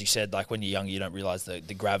 as you said, like when you're younger, you don't realize the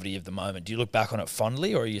gravity of the moment. Do you look back on it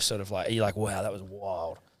fondly, or are you sort of like, are you like, wow, that was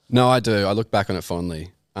wild? No, I do. I look back on it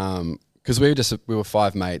fondly. Because we were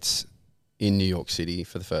 5 mates in New York City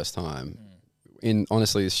for the first time. In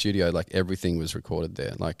honestly, the studio, like everything was recorded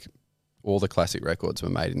there. Like all the classic records were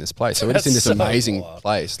made in this place. So we're just in this That's so amazing wild.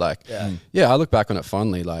 place. Like, yeah, I look back on it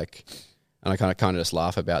fondly. Like, and I kind of just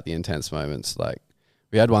laugh about the intense moments. Like,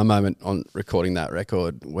 we had one moment on recording that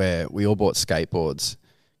record where we all bought skateboards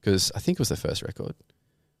because I think it was the first record.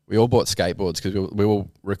 We all bought skateboards because we were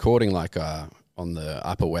recording like on the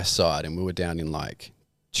Upper West Side, and we were down in like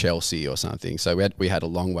Chelsea or something. So we had a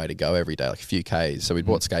long way to go every day, like a few Ks. So we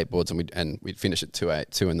bought skateboards and we'd finish at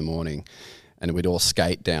 2 in the morning, and we'd all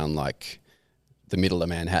skate down like the middle of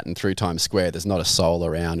Manhattan through Times Square. There's not a soul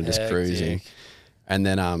around and just cruising. And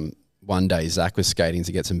then one day Zach was skating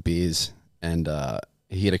to get some beers, and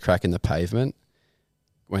he hit a crack in the pavement,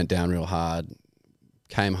 went down real hard,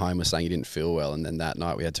 came home, was saying he didn't feel well, and then that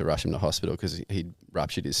night we had to rush him to hospital because he'd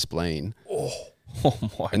ruptured his spleen. Oh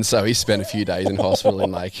my! And so he spent a few days in hospital,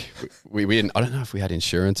 and like we didn't. I don't know if we had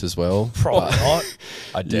insurance as well. Probably not.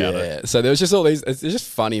 I doubt it. So there was just all these. It's just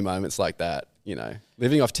funny moments like that, you know.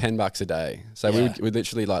 Living off $10 a day. So we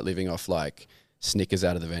literally like living off like Snickers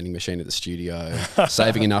out of the vending machine at the studio,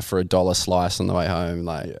 saving enough for $1 slice on the way home.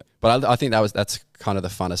 Like, but I think that's kind of the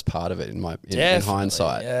funnest part of it in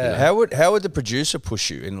hindsight. Yeah. You know? How would the producer push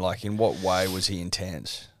you in what way was he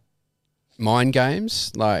intense? Mind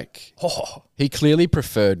games, like he clearly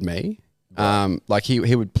preferred me. Like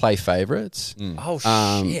he would play favorites. Oh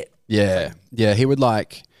shit! Yeah, he would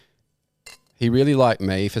like. He really liked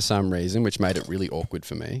me for some reason, which made it really awkward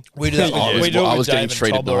for me. We do that. I was getting Dave and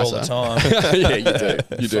treated Tobler nicer all the time. Yeah,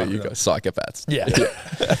 you do. You guys psychopaths. Yeah.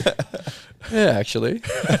 Yeah, actually.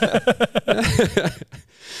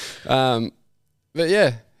 But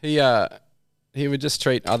yeah, he would just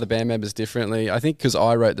treat other band members differently. I think because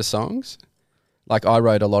I wrote the songs. Like I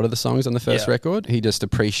wrote a lot of the songs on the first record. He just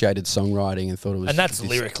appreciated songwriting and thought it was... And that's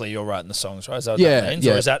lyrically you're writing the songs, right? Is that what that means?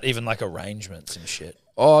 Or is that even like arrangements and shit?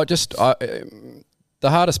 Oh, the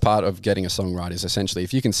hardest part of getting a song right is essentially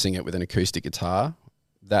if you can sing it with an acoustic guitar,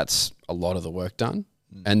 that's a lot of the work done.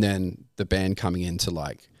 And then the band coming in to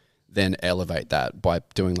like then elevate that by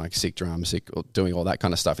doing like sick drums, or doing all that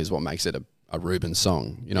kind of stuff is what makes it a Rubens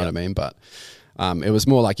song. You know what I mean? But it was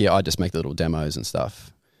more like, I just make little demos and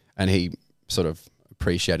stuff. And he sort of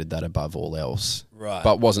appreciated that above all else, right?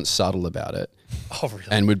 But wasn't subtle about it. Oh, really?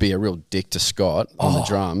 And would be a real dick to Scott on the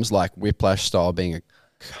drums, like Whiplash style, being a.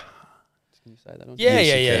 Can you say that?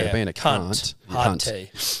 Yeah. Being a cunt. Hard T.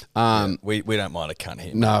 We don't mind a cunt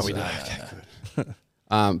here. No, we don't. Okay,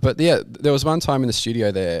 good. But yeah, there was one time in the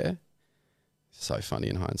studio there. So funny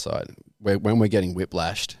in hindsight, when we're getting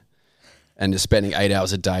whiplashed. And just spending 8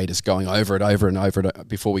 hours a day just going over it over and over it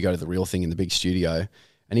before we go to the real thing in the big studio.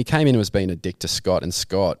 And he came in and was being a dick to Scott, and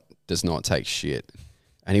Scott does not take shit.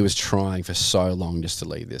 And he was trying for so long just to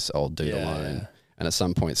leave this old dude alone. And at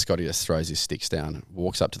some point, Scotty just throws his sticks down,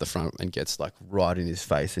 walks up to the front and gets like right in his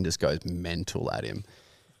face and just goes mental at him.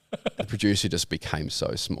 The producer just became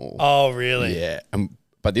so small. Oh, really? Yeah.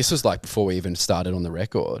 But this was like before we even started on the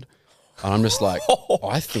record. And I'm just like,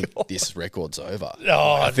 I think this record's over.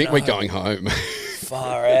 Oh, I think we're going home.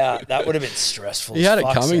 Far out. That would have been stressful. He had it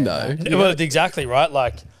coming though. Well, exactly right.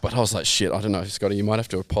 Like, but I was like, shit, I don't know, Scotty, you might have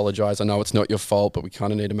to apologise. I know it's not your fault, but we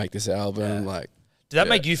kind of need to make this album. Like, did that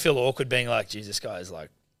make you feel awkward being like, geez, this guy's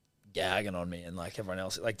like gagging on me, and like everyone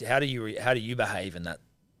else? Like, how do you behave in that?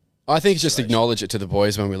 I think just acknowledge it to the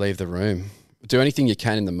boys when we leave the room. Do anything you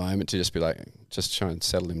can in the moment to just be like, just try and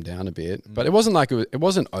settle him down a bit. But it wasn't like it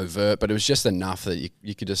wasn't overt, but it was just enough that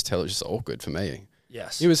you could just tell it was just awkward for me.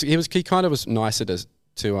 Yes, he kind of was nicer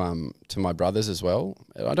to my brothers as well.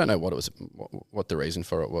 I don't know what the reason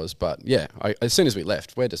for it was, but yeah, as soon as we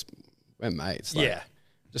left, we're mates. Like,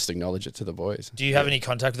 just acknowledge it to the boys. Do you have any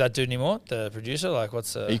contact with that dude anymore, the producer? Like,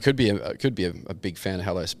 what's he could be a big fan of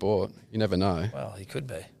Hello Sport. You never know. Well, he could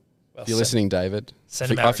be. Well, if you're listening, David,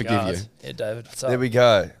 send him I forgive regards. you. Yeah, David, what's up? There we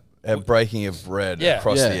go. A breaking of bread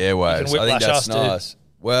across the airwaves. You can I think whiplash that's us, dude. nice.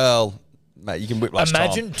 Well, mate, you can whiplash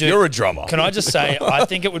Imagine, Tom. dude, You're a drummer. Can I just say, I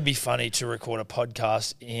think it would be funny to record a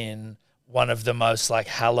podcast in one of the most like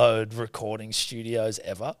hallowed recording studios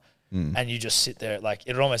ever. and you just sit there. Like,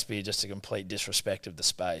 it'd almost be just a complete disrespect of the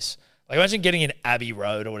space. Like, imagine getting in Abbey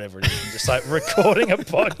Road or whatever it is and just, like, recording a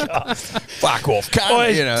podcast. Fuck off, cunt.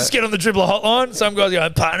 Boys, You know. just get on the dribbler hotline. Some guys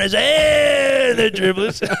going, partners, hey, they're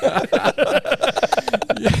dribblers.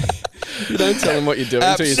 You don't tell them what you're doing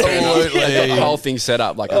until you turn up. Absolutely. The whole thing set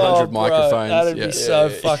up, like 100 microphones. That'd be so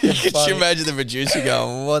fucking Could funny. you imagine the producer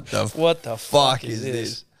going, what the Fuck is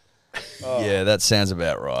this? Yeah, that sounds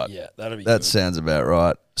about right. Yeah, that'd be That good. sounds about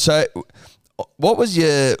right. So, what was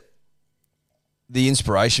the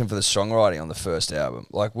inspiration for the songwriting on the first album?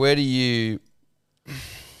 Like, where do you...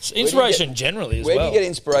 Inspiration generally as Where well. do you get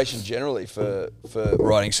inspiration generally for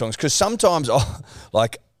writing songs? Because sometimes,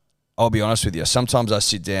 I'll be honest with you, sometimes I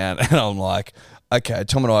sit down and I'm like, okay,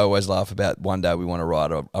 Tom and I always laugh about one day we want to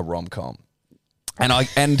write a rom-com. And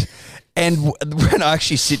when I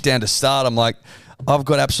actually sit down to start, I'm like, I've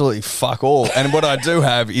got absolutely fuck all. And what I do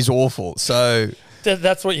have is awful. So...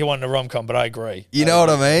 That's what you want in a rom-com, but I agree. You know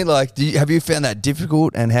what I mean? Like, have you found that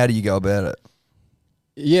difficult, and how do you go about it?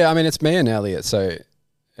 Yeah, I mean, it's me and Elliot. So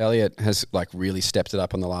Elliot has like really stepped it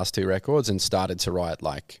up on the last 2 records and started to write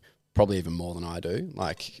like probably even more than I do.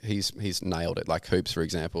 Like he's nailed it. Like Hoops, for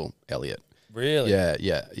example, Elliot. Really?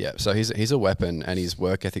 Yeah. So he's a weapon, and his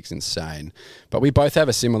work ethic's insane. But we both have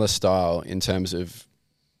a similar style in terms of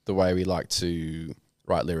the way we like to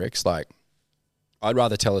write lyrics. Like, I'd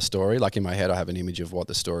rather tell a story. Like, in my head, I have an image of what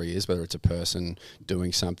the story is, whether it's a person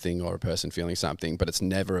doing something or a person feeling something, but it's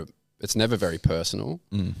never very personal.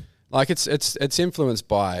 Like, it's influenced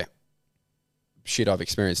by shit I've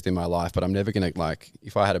experienced in my life, but I'm never going to, like,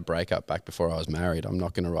 if I had a breakup back before I was married, I'm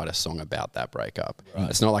not going to write a song about that breakup. Right.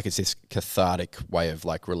 It's not like it's this cathartic way of,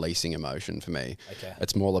 like, releasing emotion for me. Okay.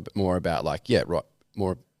 It's more about, like,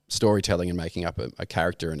 more storytelling and making up a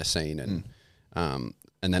character and a scene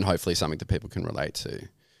and then hopefully something that people can relate to,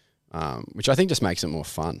 which I think just makes it more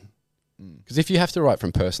fun. Because if you have to write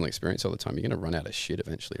from personal experience all the time, you're going to run out of shit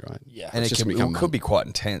eventually, right? Yeah. And it could be quite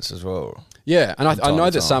intense as well. Yeah, and I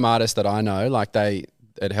know that some artists that I know, like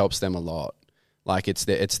it helps them a lot. Like it's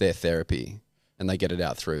their therapy, and they get it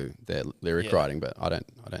out through their lyric writing. But I don't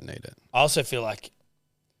need it. I also feel like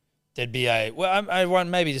there'd be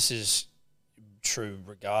maybe this is true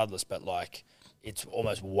regardless, but like it's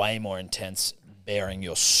almost way more intense bearing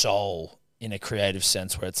your soul in a creative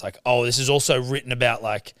sense, where it's like, oh, this is also written about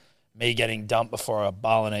like me getting dumped before a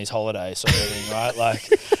Balinese holiday sort of thing, right? Like,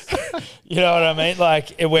 you know what I mean?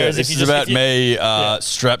 Like, whereas this if you is just... about me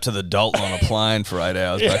strapped to the Dalton on a plane for 8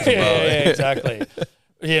 hours back in Bali. Yeah, exactly.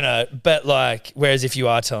 You know, but like, whereas if you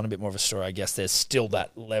are telling a bit more of a story, I guess there's still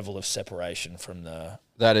that level of separation from the...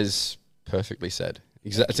 That is perfectly said.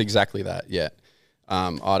 It's exactly that, yeah.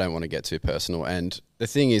 I don't want to get too personal. And the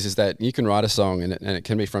thing is that you can write a song and it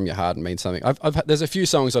can be from your heart and mean something. There's a few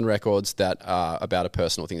songs on records that are about a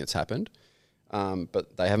personal thing that's happened,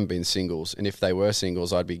 but they haven't been singles. And if they were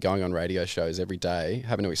singles, I'd be going on radio shows every day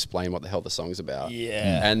having to explain what the hell the song's about.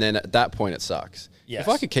 Yeah. And then at that point, it sucks. Yes. If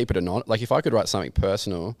I could keep it like if I could write something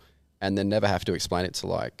personal and then never have to explain it to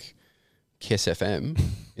like Kiss FM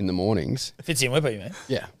in the mornings. Fits in with you, man.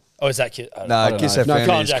 Yeah. Oh, is that kid? No, Kiss FM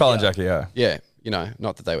Colin is Jackie, Colin Jackie, yeah. Yeah. You know,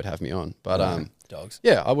 not that they would have me on, but Dogs.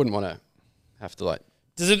 yeah, I wouldn't want to have to like.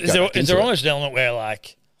 Is there almost an element where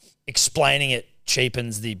like explaining it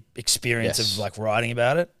cheapens the experience Yes. of like writing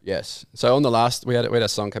about it? Yes. So on the last, we had a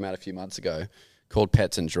song come out a few months ago called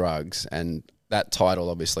 "Pets and Drugs," and that title,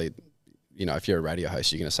 obviously, you know, if you're a radio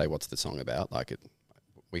host, you're going to say, "What's the song about?" Like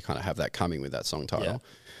we kind of have that coming with that song title. Yeah.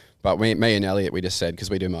 But me and Elliot, we just said, because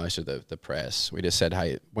we do most of the press, we just said,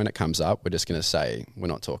 hey, when it comes up, we're just going to say we're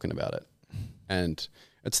not talking about it. And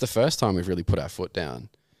it's the first time we've really put our foot down.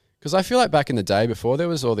 Because I feel like back in the day, before there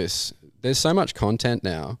was all this, there's so much content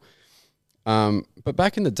now. But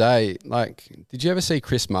back in the day, like, did you ever see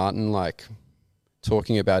Chris Martin, like,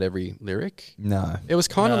 talking about every lyric? No. It was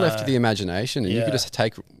kind of No. left to the imagination, and you Yeah. could just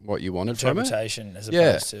take what you wanted from it. Interpretation as Yeah.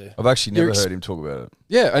 opposed to... I've actually never You're heard him talk about it.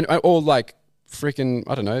 Yeah, and or like freaking,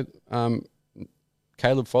 I don't know,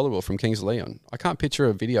 Caleb Followill from Kings of Leon. I can't picture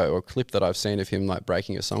a video or a clip that I've seen of him like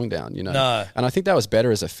breaking a song down, you know? No. And I think that was better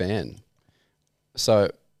as a fan. So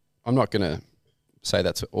I'm not going to say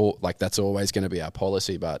that's always going to be our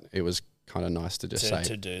policy, but it was kind of nice to just say,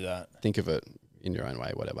 to do that. think of it in your own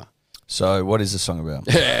way, whatever. So what is the song about?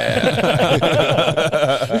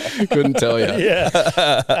 Couldn't tell you.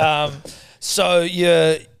 Yeah. So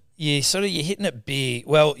you're hitting it big.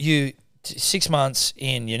 Well, 6 months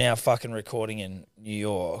in, you're now fucking recording in New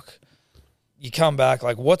York. You come back,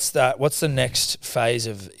 like, what's the next phase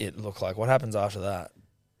of it look like? What happens after that?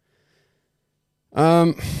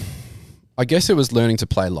 I guess it was learning to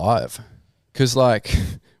play live, because like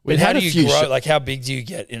But We'd how had do a you few grow? sho- Like, how big do you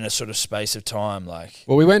get in a sort of space of time? Like,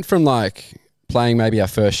 Well, we went from like playing maybe our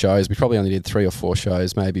first shows. We probably only did 3 or 4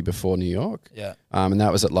 shows maybe before New York. yeah. And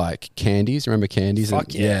that was at like Candies. Remember Candies?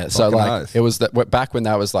 Fuck yeah. So Fucking like oath. it was back when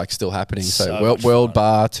that was like still happening. So, So World, much World fun.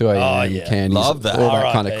 Bar, 2 a.m. Oh, yeah. Candies, Love that. all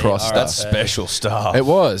that kind of RIP, cross RIP. That's stuff. special stuff. It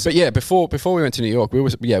was, but yeah, before we went to New York, we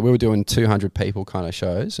were doing 200 people kind of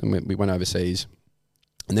shows, and we went overseas.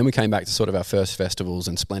 And then we came back to sort of our first festivals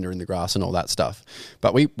and Splendor in the Grass and all that stuff.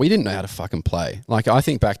 But we didn't know how to fucking play. Like, I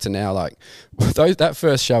think back to now, like, that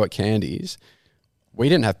first show at Candies, we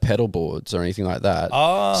didn't have pedal boards or anything like that.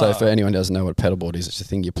 Ah. So for anyone who doesn't know what a pedal board is, it's a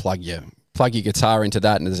thing you plug your guitar into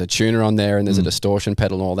that, and there's a tuner on there, and there's a distortion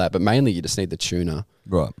pedal and all that. But mainly you just need the tuner.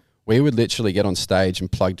 Right. We would literally get on stage and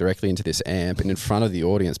plug directly into this amp, and in front of the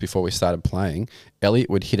audience before we started playing, Elliot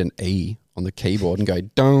would hit an E on the keyboard and go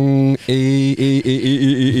dong E E E E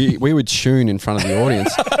E E. We would tune in front of the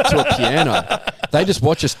audience to a piano. They just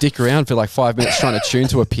watch us dick around for like 5 minutes trying to tune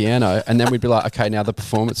to a piano, and then we'd be like, okay, now the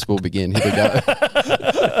performance will begin. Here we go.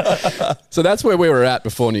 So that's where we were at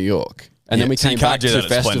before New York, and then we So came you can't back do to that at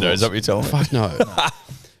festivals. Splendor, is that what you're telling me? Fuck no.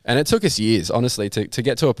 And it took us years, honestly, to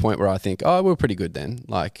get to a point where I think, we were pretty good then.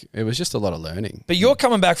 Like, it was just a lot of learning. But you're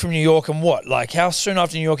coming back from New York, and what? Like, how soon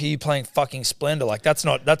after New York are you playing fucking Splendor? Like, that's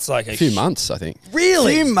like A few months, I think.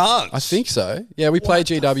 Really? Few months. I think so. Yeah, we played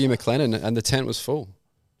GW McLennan, and the tent was full.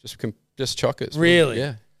 Just chockers. Really?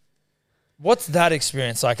 Yeah. What's that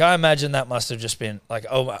experience like? I imagine that must have just been like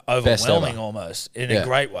overwhelming almost in a Yeah.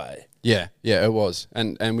 great way. Yeah, it was.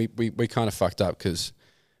 And we kind of fucked up because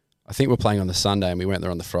I think we're playing on the Sunday and we went there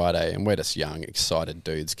on the Friday, and we're just young, excited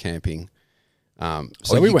dudes camping.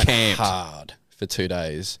 So we you went camped. hard for 2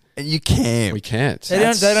 days. And you can't. We camped. They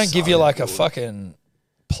don't give you like a fucking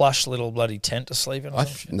plush little bloody tent to sleep in or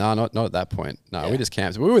some shit? No, not at that point. No, Yeah. we just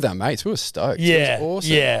camped. We were with our mates. We were stoked. Yeah. It was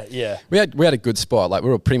awesome. Yeah. We had a good spot. Like, we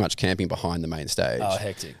were pretty much camping behind the main stage. Oh,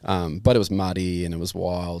 hectic. But it was muddy and it was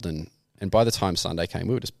wild, and by the time Sunday came,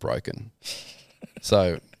 we were just broken.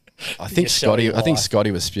 So I think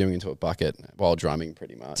Scotty was spewing into a bucket while drumming,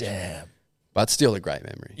 pretty much. Damn. But still a great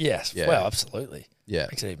memory. Yes. Yeah. Well, absolutely. Yeah.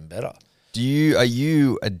 Makes it even better. Are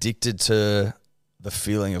you addicted to the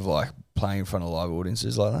feeling of like playing in front of live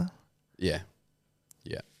audiences like that? Yeah.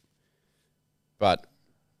 But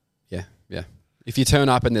yeah. If you turn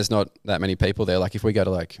up and there's not that many people there, like if we go to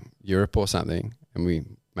like Europe or something and we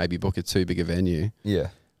maybe book a too big a venue, Yeah.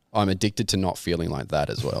 I'm addicted to not feeling like that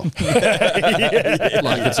as well. Like,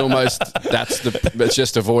 it's almost it's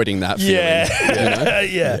just avoiding that feeling. Yeah. You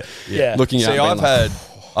know? Yeah. Looking See, at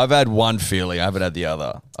I've had one feeling. I haven't had the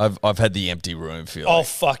other. I've had the empty room feeling. Oh,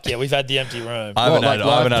 fuck yeah. We've had the empty room. I haven't What, like had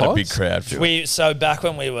live a big pods? crowd feeling. So back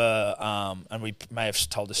when we were, and we may have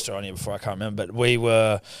told this story on here before, I can't remember, but we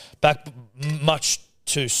were back much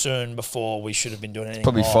too soon before we should have been doing anything.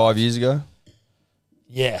 Probably live. 5 years ago.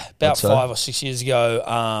 Yeah, about I'd say. 5 or 6 years ago,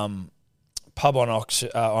 pub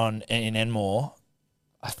in Enmore.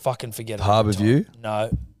 I fucking forget it. Harbour every time. View?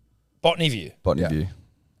 No, Botany View. Botany Yeah. View.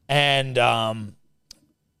 And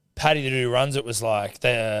Paddy, the dude who runs it, was like,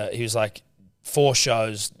 he was like, 4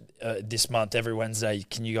 shows this month, every Wednesday.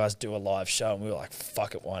 Can you guys do a live show? And we were like,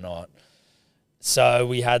 fuck it, why not? So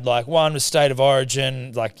we had like one with State of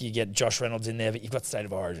Origin, like you get Josh Reynolds in there, but you've got State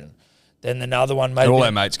of Origin. Then another one, maybe And all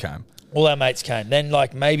our mates came. all our mates came. Then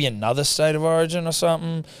like maybe another State of Origin or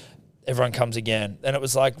something. Everyone comes again. Then it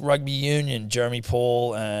was like Rugby Union, Jeremy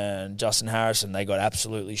Paul and Justin Harrison. They got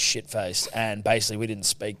absolutely shit-faced. And basically we didn't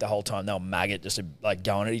speak the whole time. They were maggot, just like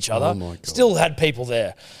going at each other. Oh, my God. Still had people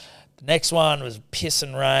there. The next one was piss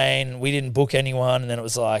and rain. We didn't book anyone. And then it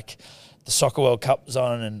was like the Soccer World Cup was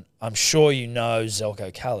on. And I'm sure you know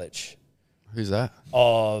Zelko Kalic Who's that?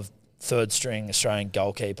 of third string Australian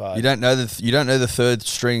goalkeeper. You don't know the third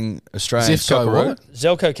string Australian Zivko soccer what? route?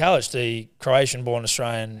 Zelko Kalic, the Croatian-born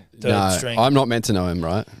Australian third No, string. I'm not meant to know him,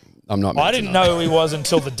 right? I'm not. Meant I to didn't know who he was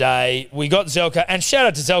until the day we got Zelko. And shout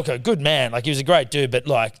out to Zelko, good man. Like, he was a great dude, but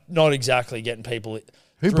like not exactly getting people.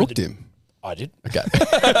 Who through booked the- him? I did. Okay.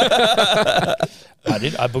 I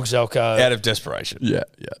did. I booked Zelko. Out of desperation. yeah.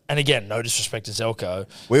 And again, no disrespect to Zelko.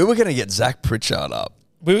 We were going to get Zach Pritchard up.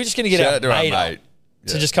 We were just going to get Shout our out to our mate, mate. up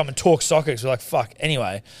to just come and talk soccer because we're like, fuck.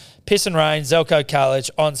 Anyway, piss and rain, Zelko Kalic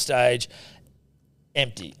on stage,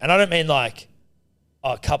 empty. And I don't mean like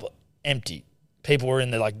a couple, empty. People were in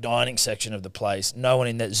the like dining section of the place. No one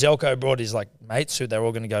in there. Zelko brought his like mates who they were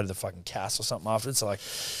all going to go to the fucking Cass or something afterwards. So like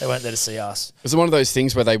they weren't there to see us. Was it one of those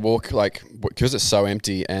things where they walk, like, because it's so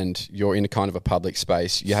empty and you're in a kind of a public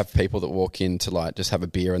space, you have people that walk in to like just have a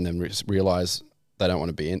beer and then realise they don't want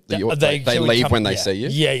to be in. They They leave when they see you.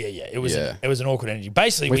 Yeah. It was an awkward energy.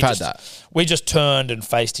 Basically, We've had that. We just turned and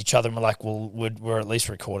faced each other and we're like, well, we're at least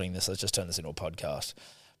recording this. Let's just turn this into a podcast.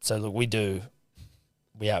 So look, we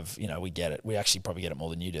have, we get it. We actually probably get it more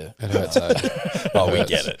than you do. It hurts. We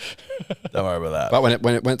get it. Don't worry about that. But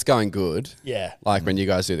when it's going good, Yeah. like when you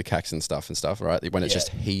guys do the cacks and stuff, right? When it's just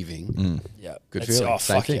heaving, Yeah. Good It's- feeling. Oh,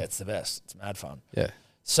 Same fuck thing. yeah. It's the best. It's mad fun. yeah.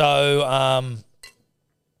 So,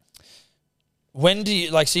 when do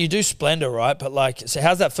you so you do Splendor, right? But so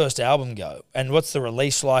how's that first album go? And what's the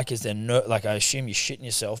release like? Is there I assume you're shitting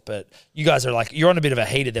yourself, but you guys are you're on a bit of a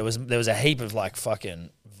heater. There was a heap of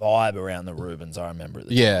fucking vibe around the Rubens. I remember at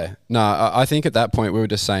the time. Yeah. No, I think at that point we were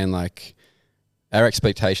just saying our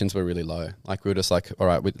expectations were really low. Like we were just like, all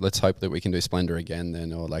right, let's hope that we can do Splendor again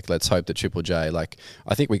then, or let's hope that Triple J.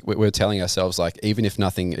 I think we were telling ourselves even if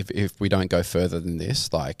nothing, if we don't go further than this,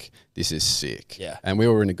 this is sick. Yeah. And we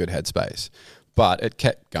were in a good headspace, but it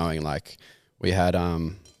kept going. We had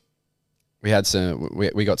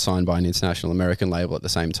we got signed by an international American label at the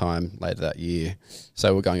same time later that year,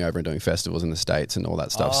 so we're going over and doing festivals in the States and all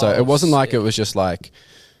that stuff. So it wasn't it was just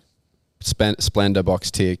Splendor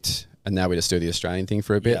box ticked, and now we just do the Australian thing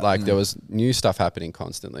for a bit. There was new stuff happening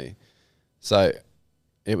constantly. So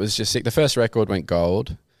it was just sick. The first record went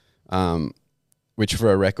gold, which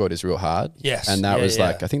for a record is real hard. Yes. And that was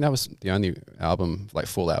I think that was the only album,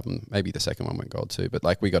 full album. Maybe the second one went gold too. But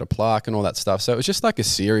we got a plaque and all that stuff. So it was just a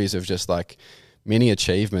series of just mini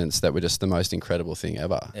achievements that were just the most incredible thing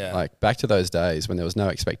ever. Yeah. Back to those days when there was no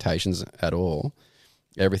expectations at all.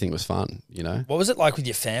 Everything was fun, What was it like with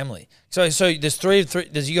your family? So there's three.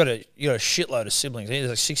 You got a shitload of siblings.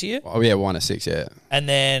 There's 6 of you. Oh yeah, 1 of 6, yeah. And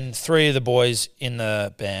then 3 of the boys in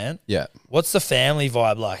the band. Yeah. What's the family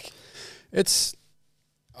vibe like?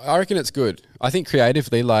 I reckon it's good. I think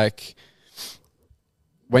creatively,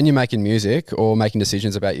 when you're making music or making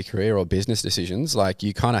decisions about your career or business decisions,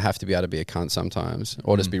 you kind of have to be able to be a cunt sometimes,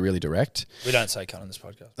 or just be really direct. We don't say cunt on this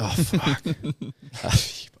podcast. Oh fuck,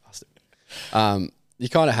 you bastard. You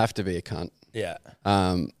kind of have to be a cunt. Yeah.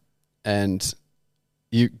 And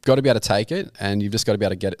you've got to be able to take it, and you've just got to be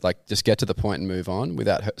able to get it, just get to the point and move on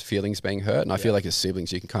without feelings being hurt. And I feel as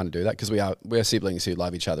siblings, you can kind of do that because we're siblings who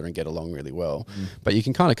love each other and get along really well. But you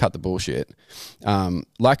can kind of cut the bullshit.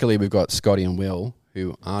 Luckily, we've got Scotty and Will,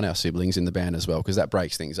 who aren't our siblings, in the band as well, because that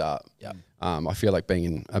breaks things up. Yeah. I feel like being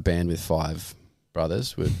in a band with 5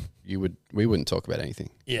 brothers we wouldn't talk about anything.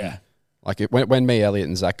 Yeah. When me, Elliot,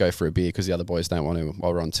 and Zach go for a beer because the other boys don't want to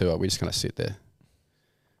while we're on tour, we just kind of sit there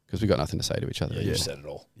because we got nothing to say to each other. Yeah, you've said it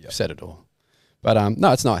all. You've said it all. But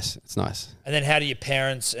no, it's nice. It's nice. And then how do your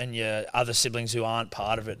parents and your other siblings who aren't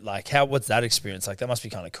part of it, what's that experience like? That must be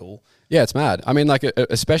kind of cool. Yeah, it's mad. I mean,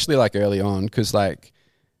 especially early on, because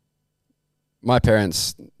my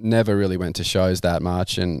parents never really went to shows that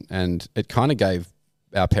much, and it kind of gave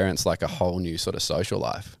our parents a whole new sort of social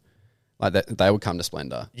life. They would come to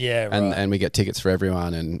Splendor. Yeah, right. And we get tickets for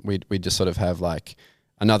everyone, and we just sort of have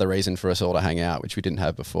another reason for us all to hang out, which we didn't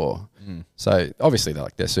have before. So obviously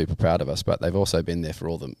they're super proud of us, but they've also been there for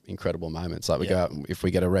all the incredible moments. We go out, if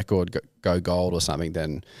we get a record go gold or something,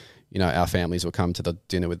 then our families will come to the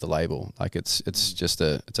dinner with the label. It's just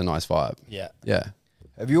it's a nice vibe. Yeah. Yeah.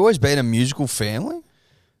 Have you always been a musical family?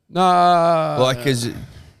 No.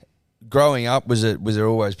 Growing up, was there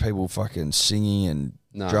always people fucking singing and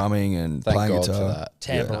No. drumming and Thank playing God guitar? for that.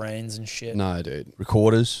 Tambourines and shit. No, dude.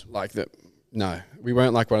 Recorders? No, we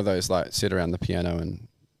weren't one of those sit around the piano and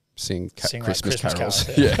sing Christmas carols.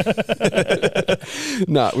 Yeah.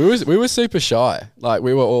 No, we were super shy.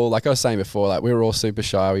 We were all, I was saying before, we were all super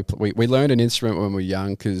shy. We learned an instrument when we were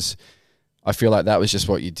young because I feel that was just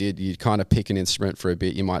what you did. You'd kind of pick an instrument for a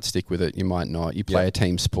bit. You might stick with it. You might not. You play a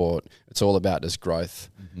team sport. It's all about just growth,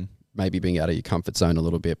 maybe being out of your comfort zone a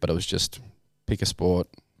little bit, but it was just pick a sport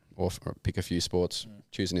or pick a few sports,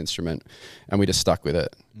 choose an instrument, and we just stuck with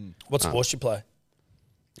it. What sports you play?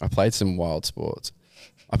 I played some wild sports.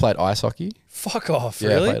 I played ice hockey. Fuck off, Yeah,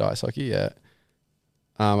 really? I played ice hockey, yeah.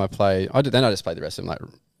 Then I just played the rest of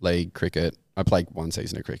them, league, cricket. I played 1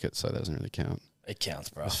 season of cricket, so that doesn't really count. It counts,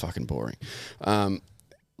 bro. It was fucking boring.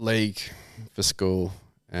 League for school,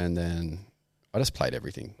 and then I just played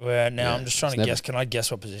everything. Well, now Yeah, I'm just trying to it's guess. Can I guess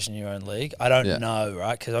what position you were in league? I don't know,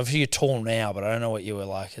 right? Because obviously you're tall now, but I don't know what you were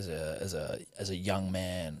like as a young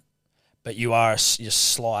man. But you're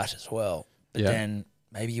slight as well. But then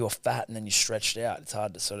maybe you were fat and then you stretched out. It's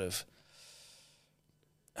hard to sort of.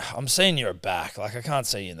 I'm seeing you're a back. I can't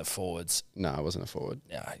see you in the forwards. No, I wasn't a forward.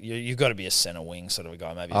 Yeah, you've got to be a centre wing sort of a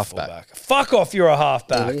guy, maybe Half a fullback. Fuck off, you're a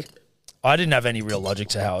halfback. Really? I didn't have any real logic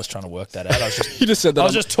to how I was trying to work that out. I was just You just said that. I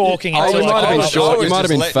was just talking. Oh, until you I might have came been up short. with- You might have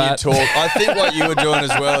been letting fat. you talk. I think what you were doing as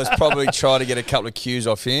well is probably try to get a couple of cues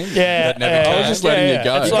off him. Yeah, that never yeah, came. I was just letting you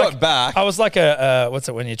go. It's You like- got back I was like a what's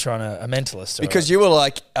it when you're trying to a mentalist? Or because you were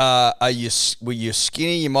like, were you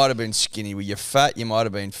skinny? You might have been skinny. Were you fat? You might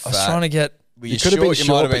have been fat. I was trying to get. Were you, You could have been short?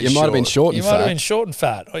 short, but you might have been short You and might have fat. been short and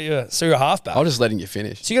fat. Oh, yeah. So you're a halfback. I was just letting you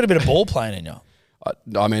finish. So you got a bit of ball playing in you.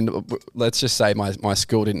 I mean, let's just say my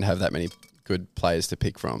school didn't have that many good players to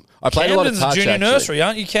pick from. I played a lot of Camden's touch, junior actually. nursery,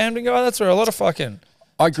 aren't you, Camden guy? That's where a lot of fucking.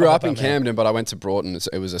 I grew up in about, man? Camden, but I went to Broughton.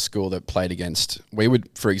 It was a school that played against. We would,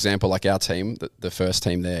 for example, like our team, the first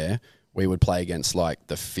team there, we would play against like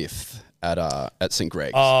the fifth at St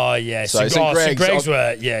Greg's. Oh yeah, So St. St. Greg's Greg's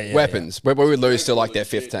were yeah. weapons. We would lose to like their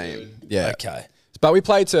fifth team. Yeah. Okay. But we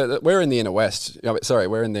played to. We're in the inner west. Sorry,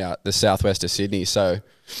 we're in the southwest of Sydney. So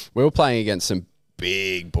we were playing against some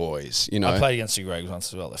big boys. You know. I played against St. Greg's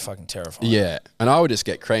once as well. They're fucking terrifying. Yeah, and I would just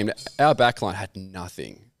get creamed. Our backline had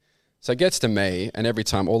nothing, so it gets to me, and every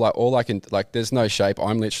time all I can like, there's no shape.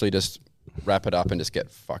 I'm literally just wrap it up and just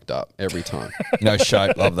get fucked up every time. No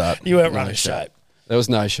shape. Love that. You weren't running shape. There was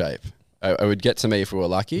no shape. It would get to me if we were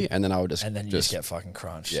lucky, and then I would just And then you just get fucking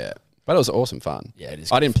crunched. yeah. But it was awesome fun. Yeah, it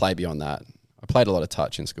is I good didn't play beyond that. I played a lot of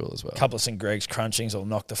touch in school as well. A couple of St. Greg's crunchings will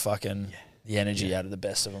knock the energy out of the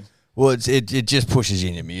best of them. Well, it just pushes you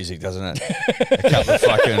into music, doesn't it?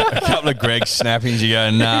 a couple of Greg snappings. You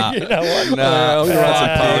go, nah, You know what? nah. I'm gonna write some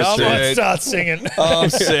I poetry. might start singing. I'm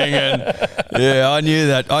singing. Yeah, I knew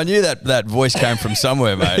that. I knew that voice came from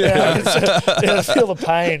somewhere, mate. I feel the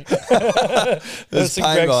pain. There's St.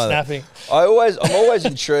 pain Greg's behind it. snapping. I'm always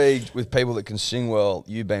intrigued with people that can sing well.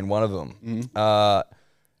 You being one of them.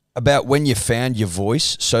 About when you found your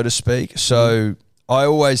voice, so to speak. So I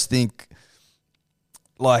always think,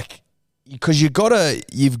 like, because you've got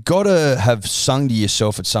to have sung to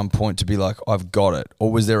yourself at some point to be like, I've got it.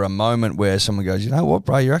 Or was there a moment where someone goes, you know what,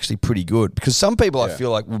 bro, you're actually pretty good? Because some people I Yeah.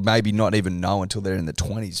 feel like would maybe not even know until they're in their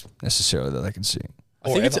 20s necessarily that they can sing.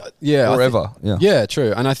 I think it's Or ever. Yeah. Yeah,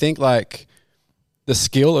 true. And I think like the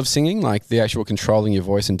skill of singing, like the actual controlling your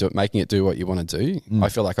voice and making it do what you want to do, I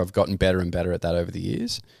feel like I've gotten better and better at that over the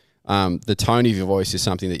years. The tone of your voice is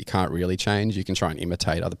something that you can't really change. You can try and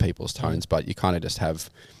imitate other people's tones, but you kind of just have,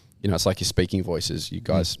 it's like your speaking voices. You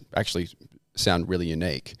guys actually sound really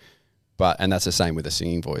unique. And that's the same with a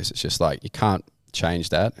singing voice. It's just like you can't change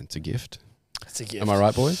that. It's a gift. It's a gift. Am I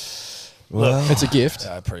right, boys? Well, It's a gift.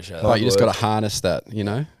 Yeah, I appreciate that. Like you just got to harness that,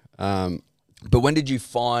 but when did you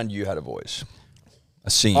find you had a voice? A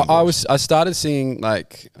singing voice? I started singing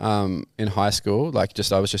like in high school. Like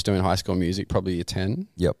I was just doing high school music, probably year 10.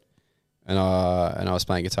 Yep. And I was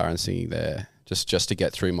playing guitar and singing there just to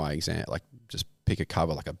get through my exam. Like just pick a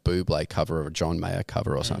cover, like a Bublé cover or a John Mayer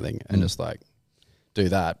cover or something, and just like do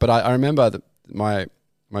that. But I remember that my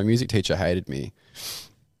music teacher hated me.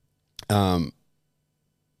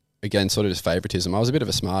 Again, sort of just favoritism. I was a bit of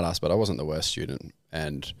a smart ass, but I wasn't the worst student,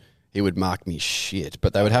 and he would mark me shit.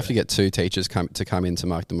 But they would have to get two teachers to come in to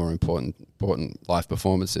mark the more important life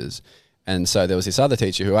performances. And so there was this other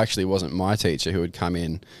teacher who actually wasn't my teacher who would come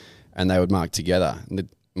in, and they would mark together. And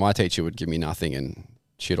my teacher would give me nothing and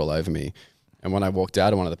shit all over me. And when I walked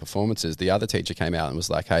out of one of the performances, the other teacher came out and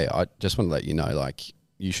was like, "Hey, I just want to let you know, like,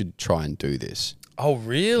 you should try and do this." Oh,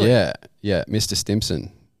 really? Yeah, Mr.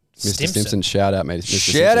 Stimson. Mr. Stimson, shout out, Mr.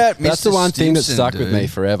 Shout out, That's Mr. the one thing that Stimson, stuck with me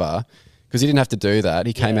dude. forever, because he didn't have to do that.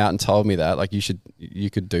 He came out and told me that, like, you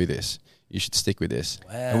could do this. You should stick with this.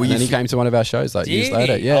 Wow. And then he came to one of our shows like years Did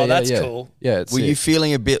later. he? Yeah, Oh, yeah, that's yeah. cool. Yeah, it's Were you sick.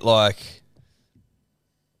 feeling a bit like,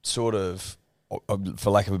 sort of,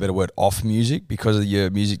 for lack of a better word, off music because of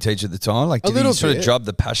your music teacher at the time? Like, A did he little sort of bit. drub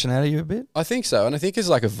the passion out of you a bit? I think so. And I think as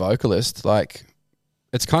like a vocalist, like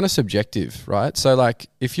it's kind of subjective, right? So like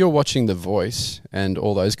if you're watching The Voice and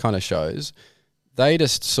all those kind of shows, they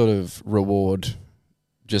just sort of reward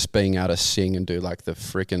just being able to sing and do like the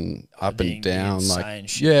freaking up being and down, insane like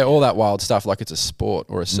shit, yeah, all that wild stuff, like it's a sport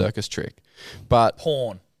or a circus trick. But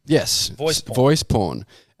Porn. yes, Voice porn. voice porn.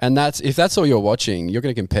 And if that's all you're watching, you're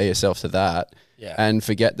going to compare yourself to that Yeah. and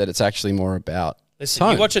forget that it's actually more about Listen,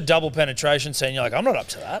 tone. you watch a double penetration scene, you're like, I'm not up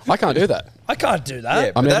to that. I can't do that. I can't do that.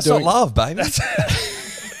 Yeah, but never that's not doing- love, baby.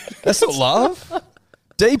 That's not love.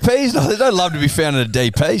 DP's there's no love to be found in a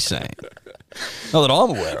DP scene. Not that I'm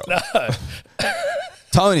aware of. No.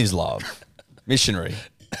 Tone is love. Missionary.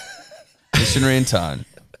 Missionary and tone.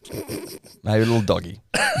 Maybe a little doggy.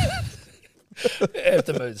 If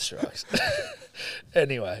the mood strikes.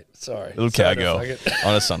 Anyway, sorry. Little Sorry to cowgirl fuck it.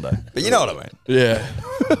 on a Sunday. But you know what I mean. Yeah.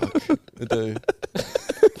 I do.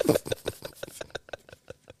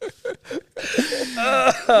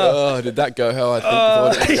 Oh, did that go how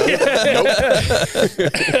I think it would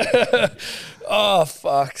go? Nope. Oh,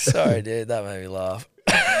 fuck. Sorry, dude. That made me laugh.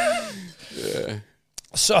 Yeah.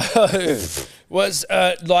 So, did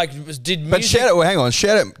music... But shout out, hang on,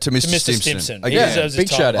 shout out to Mr. Mr. Simpson. He Again, deserves big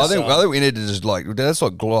his shout time. out. I think we need to just let's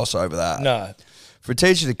not gloss over that. No. For a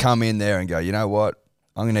teacher to come in there and go, you know what,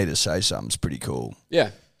 I'm gonna need to say something's pretty cool. Yeah,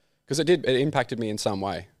 because it impacted me in some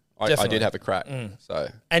way. I Definitely. did have a crack. So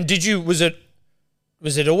And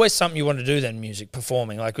was it always something you wanted to do then, music,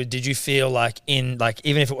 performing? Like, did you feel like even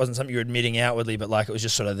if it wasn't something you were admitting outwardly, but like it was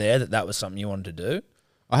just sort of there that was something you wanted to do?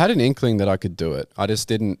 I had an inkling that I could do it. I just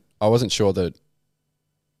didn't. I wasn't sure that.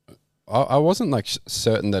 I wasn't like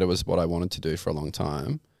certain that it was what I wanted to do for a long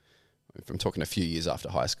time. If I'm talking a few years after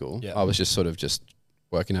high school, Yeah. I was just sort of just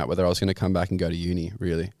working out whether I was going to come back and go to uni,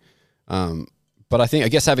 really. But I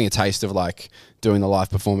guess having a taste of like doing the live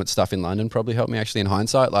performance stuff in London probably helped me actually in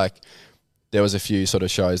hindsight. Like there was a few sort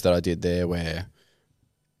of shows that I did there where,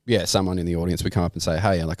 yeah, someone in the audience would come up and say,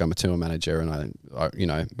 hey, like I'm a tour manager and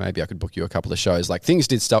I maybe I could book you a couple of shows. Like things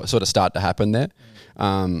did sort of start to happen there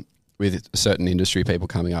with certain industry people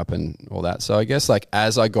coming up and all that. So I guess like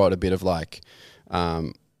as I got a bit of like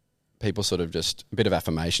people sort of just a bit of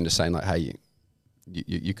affirmation just saying like, hey,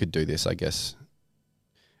 you could do this, I guess.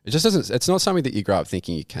 It just doesn't, it's not something that you grow up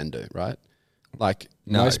thinking you can do, right? Like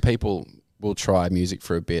most people will try music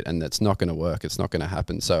for a bit and it's not going to work. It's not going to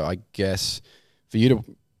happen. So I guess for you to,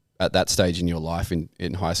 at that stage in your life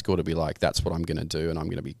in high school to be like, that's what I'm going to do and I'm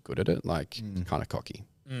going to be good at it, like kind of cocky.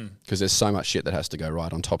 Because there's so much shit that has to go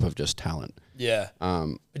right on top of just talent. Yeah.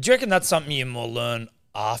 But do you reckon that's something you more learn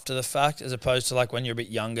after the fact as opposed to like when you're a bit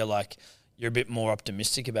younger, like you're a bit more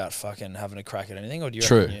optimistic about fucking having a crack at anything? Or do you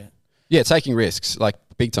reckon Yeah, taking risks, like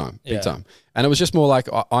big time. And it was just more like,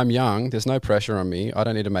 I'm young, there's no pressure on me. I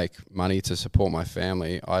don't need to make money to support my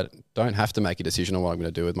family. I don't have to make a decision on what I'm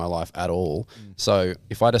going to do with my life at all. So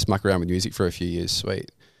if I just muck around with music for a few years, sweet.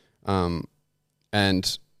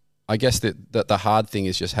 And I guess that the hard thing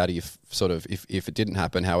is just how do you sort of, if it didn't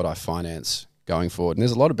happen, how would I finance going forward? And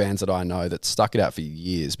there's a lot of bands that I know that stuck it out for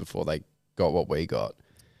years before they got what we got.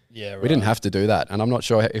 Yeah, right. We didn't have to do that. And I'm not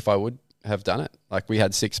sure if I would have done it. Like we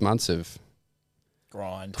had 6 months of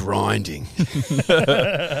grinding.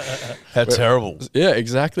 How terrible. Yeah,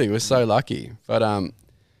 exactly. We're so lucky. But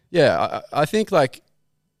I think like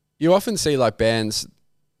you often see like bands,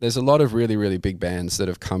 there's a lot of really, really big bands that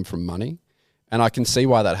have come from money. And I can see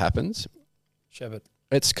why that happens. Shepherd.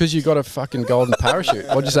 It's because you got a fucking golden parachute.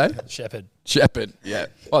 What'd you say? Shepherd. Yeah.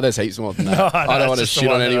 Oh, there's heaps more than that. I don't want to shit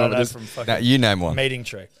on anyone. Now, you name one. Meeting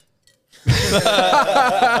tree.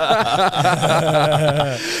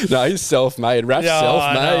 No, he's self-made. Rap's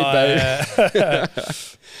self-made, baby.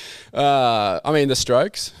 I mean, the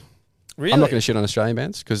Strokes. Really? I'm not going to shit on Australian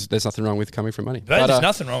bands because there's nothing wrong with coming from money. There's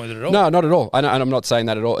nothing wrong with it at all. No, not at all. And I'm not saying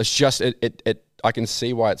that at all. It's just I can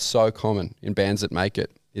see why it's so common in bands that make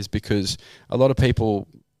it is because a lot of people...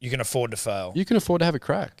 You can afford to fail. You can afford to have a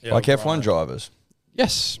crack. Yeah, like F1 drivers.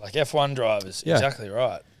 Yes. Like F1 drivers. Yeah. Exactly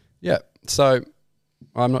right. Yeah. So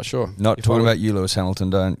I'm not sure. Not talking about you, Lewis Hamilton.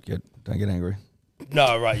 Don't get angry.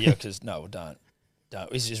 No, right, yeah, because don't.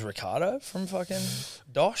 Is Ricardo from fucking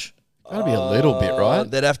Dosh? That'd be a little bit, right?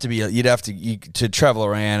 There'd have to be. You'd have to travel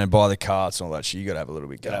around and buy the carts and all that shit. You got to have a little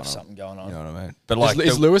bit going on. Something going on. You know what I mean? But like,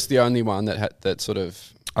 is Lewis the only one that sort of?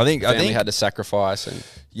 I think had to sacrifice and.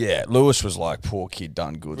 Yeah, Lewis was like poor kid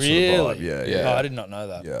done good. Really? Sort of vibe. Yeah. Oh, I did not know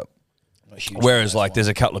that. Yeah. I'm a huge Whereas fan of like F1. there's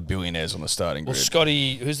a couple of billionaires on the starting Well, grid.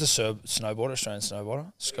 Scotty, who's the snowboarder, Australian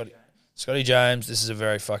snowboarder? Scotty James. This is a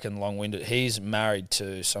very fucking long-winded. He's married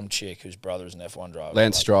to some chick whose brother is an F1 driver.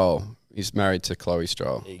 Lance Stroll. He's married to Chloe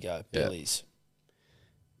Stroll. There you go, Yeah. Billy's.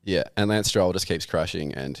 Yeah, and Lance Stroll just keeps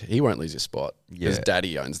crashing, and he won't lose his spot because Yeah.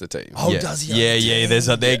 Daddy owns the team. Oh, does he? Yeah.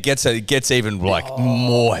 It gets even like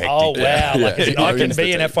more hectic. Oh wow! Like, Yeah. I can Owns be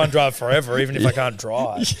the an team. F1 driver forever, even if I can't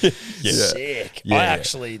drive. Sick. Yeah, I yeah.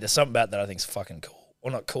 actually, there's something about that I think's fucking cool.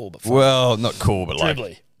 Well, not cool, but fun. Well, not cool, but like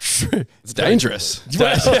dribbly. It's dangerous.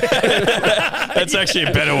 that's actually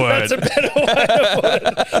a better word. That's a better way to put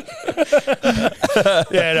it.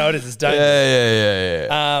 Yeah, no, it is. It's dangerous.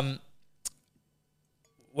 Yeah.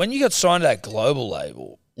 When you got signed to that global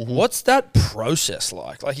label, what's that process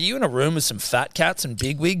like? Like, are you in a room with some fat cats and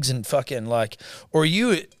bigwigs and fucking like, or are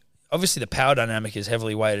you? Obviously, the power dynamic is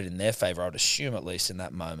heavily weighted in their favor. I would assume, at least in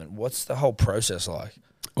that moment. What's the whole process like?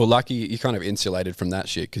 Well, lucky you're kind of insulated from that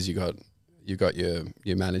shit because you got your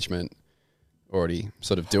management already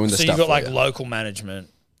sort of doing the So stuff. you've got for like you. local management,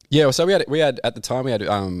 Yeah, so we had at the time we had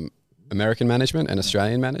American management and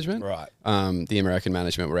Australian management. right? The American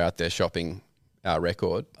management were out there shopping our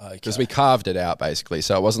record because we carved it out basically.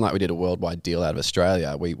 So it wasn't like we did a worldwide deal out of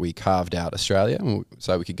Australia. We carved out Australia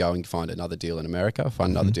so we could go and find another deal in America,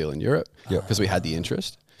 find another deal in Europe because we had the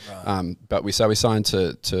interest. Right. But we signed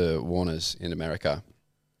to Warner's in America.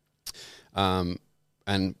 And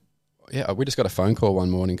yeah, we just got a phone call one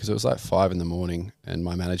morning because it was like 5 a.m. and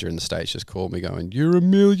my manager in the States just called me going, "You're a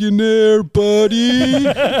millionaire, buddy."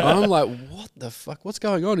 I'm like, what the fuck? What's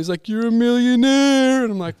going on? He's like, "You're a millionaire."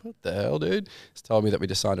 And I'm like, what the hell, dude? He's told me that we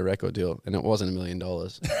just signed a record deal and it wasn't $1 million.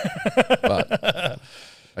 but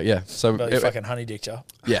yeah. So Really fucking honey dicked you.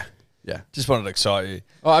 Yeah. Yeah. Just wanted to excite you.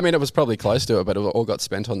 Oh, I mean, it was probably close to it, but it all got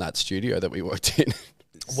spent on that studio that we worked in.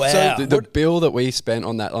 Wow. So the bill that we spent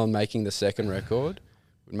on making the second record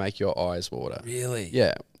would make your eyes water. Really?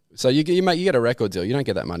 Yeah. So you get a record deal. You don't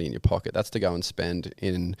get that money in your pocket. That's to go and spend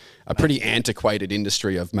in a pretty antiquated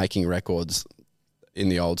industry of making records in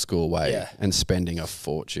the old school way and spending a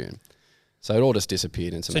fortune. So it all just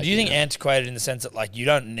disappeared into. So do you think antiquated in the sense that like you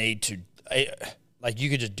don't need to, like you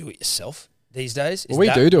could just do it yourself these days? Well,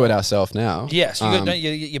 we do it ourselves now. Yes, you got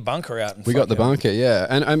your bunker out. And we got the bunker, yeah.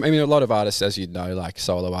 And I mean, a lot of artists, as you know, like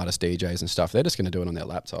solo artists, DJs and stuff, they're just going to do it on their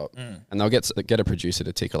laptop, and they'll get a producer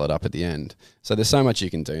to tickle it up at the end. So there's so much you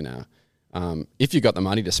can do now. If you got the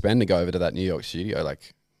money to spend to go over to that New York studio,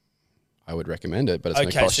 like I would recommend it, but it's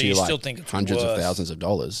going to cost you like hundreds of thousands of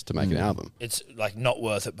dollars to make an album. It's like not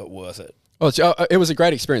worth it, but worth it. Well, it was a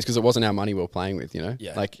great experience because it wasn't our money we were playing with, you know?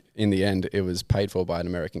 Yeah. Like, in the end, it was paid for by an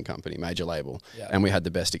American company, major label, and we had the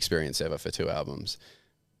best experience ever for 2 albums.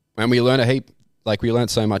 And we learned we learned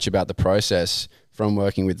so much about the process from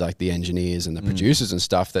working with, like, the engineers and the producers and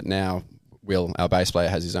stuff that now our bass player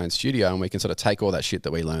has his own studio and we can sort of take all that shit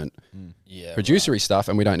that we learned, producery stuff,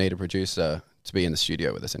 and we don't need a producer to be in the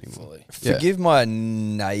studio with us anymore. Fully. Forgive my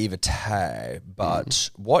naivete, but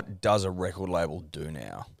what does a record label do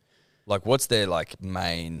now? Like, what's their, like,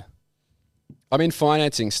 main... I mean,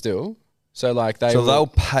 financing still. So, like, they'll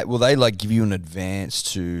pay... Will they, like, give you an advance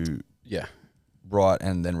to... Yeah. Write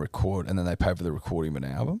and then record, and then they pay for the recording of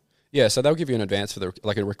an album? Yeah, so they'll give you an advance for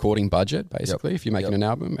a recording budget, basically, if you're making an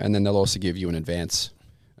album. And then they'll also give you an advance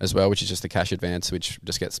as well, which is just the cash advance, which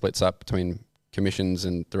just gets splits up between commissions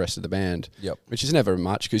and the rest of the band. Yep. Which is never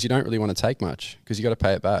much because you don't really want to take much because you got to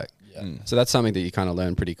pay it back. Yeah. So that's something that you kind of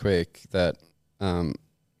learn pretty quick that...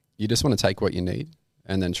 you just want to take what you need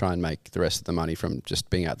and then try and make the rest of the money from just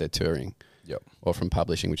being out there touring or from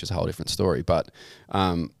publishing, which is a whole different story. But,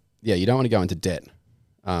 you don't want to go into debt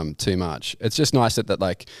too much. It's just nice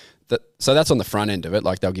so that's on the front end of it.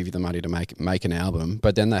 Like they'll give you the money to make an album,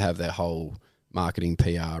 but then they have their whole marketing,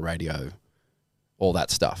 PR, radio, all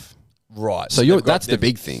that stuff. Right. So that's the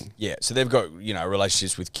big thing. Yeah. So they've got,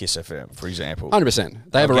 relationships with Kiss FM, for example.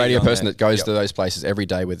 100%. They have a radio person that goes to those places every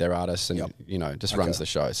day with their artists and, just runs the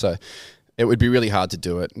show. So it would be really hard to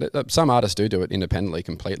do it. Some artists do it independently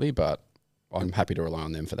completely, but I'm happy to rely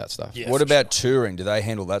on them for that stuff. Yeah, what about touring? Do they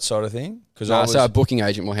handle that sort of thing? So our booking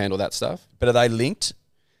agent will handle that stuff. But are they linked?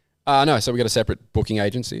 No. So we got a separate booking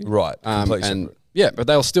agency. Right. Completely separate. Yeah, but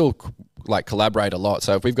they'll still collaborate a lot.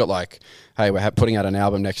 So if we've got hey, we're putting out an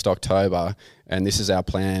album next October, and this is our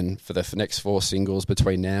plan for the next 4 singles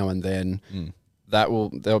between now and then,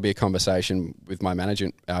 there'll be a conversation with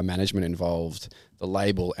our management involved, the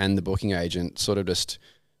label and the booking agent, sort of just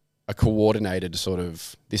a coordinated sort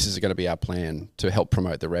of, this is going to be our plan to help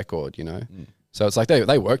promote the record, So it's like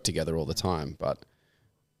they work together all the time, but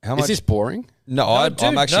is this boring? No,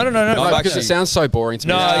 I'm actually... No, because it sounds so boring to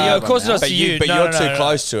me. No, yeah, of course it does to you. But you're too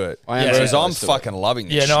close to it. I am. Whereas I'm fucking loving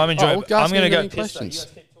this. Yeah, no, I'm enjoying it. I'm going to go... questions.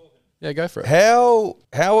 Yeah, go for it.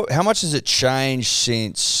 How much has it changed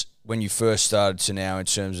since when you first started to now in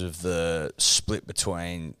terms of the split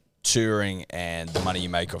between touring and the money you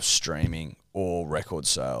make off streaming or record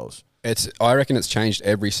sales? I reckon it's changed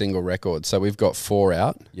every single record. So we've got 4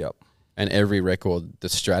 out. Yep. And every record, the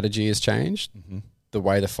strategy has changed. Mm-hmm. The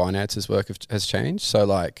way the finances work has changed.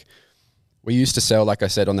 So we used to sell, like I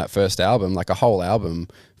said, on that first album, like a whole album,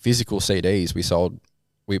 physical CDs. We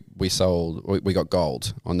got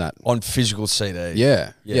gold on that. On physical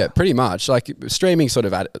CDs? Yeah, pretty much. Like streaming sort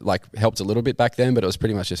of helped a little bit back then, but it was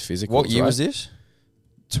pretty much just physical. What year was this?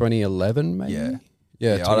 2011 maybe?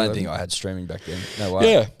 Yeah. I don't think I had streaming back then. No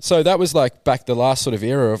way. Yeah. So that was back the last sort of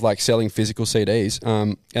era of selling physical CDs.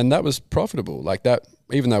 And that was profitable. Like that,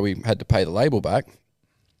 even though we had to pay the label back,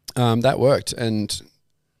 that worked. And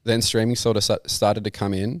then streaming sort of started to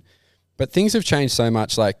come in. But things have changed so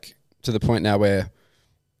much, to the point now where,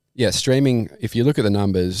 streaming, if you look at the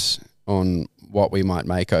numbers on what we might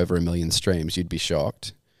make over 1 million streams, you'd be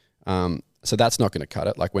shocked. So that's not going to cut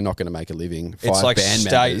it. Like, we're not going to make a living. It's like band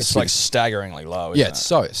members. it's like staggeringly low. Yeah,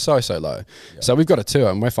 Isn't it's so low. Yeah. So we've got a tour,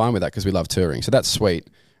 and we're fine with that because we love touring. So that's sweet.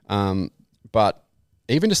 But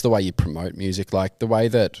even just the way you promote music, like the way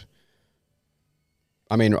that,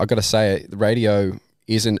 I mean, I've got to say it, the radio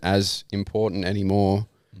isn't as important anymore.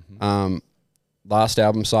 Last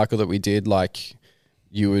album cycle that we did, like,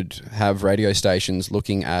 you would have radio stations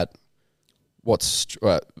looking at what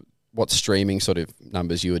streaming sort of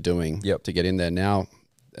numbers you were doing to get in there. Now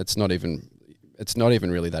it's not even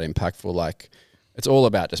really that impactful. Like, it's all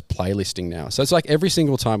about just playlisting now. So it's like every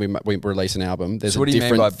single time we release an album, there's a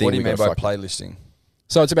different thing. What do you mean by playlisting?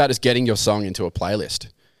 So it's about just getting your song into a playlist.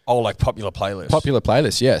 Oh, like popular playlists. Popular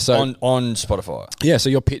playlists, yeah. So on Spotify. Yeah, so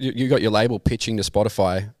you got your label pitching to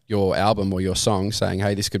Spotify your album or your song, saying,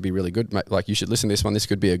 "Hey, this could be really good. Like, you should listen to this one. This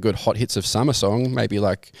could be a good hot hits of summer song." Maybe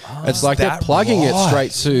like it's like they're plugging it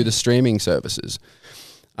straight to the streaming services,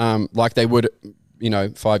 like they would,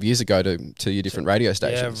 5 years ago to your different radio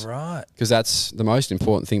stations. Yeah, right. Because that's the most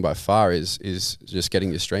important thing by far is just getting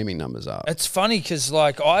your streaming numbers up. It's funny because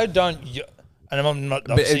like I don't. And I'm not.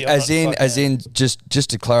 But as in, just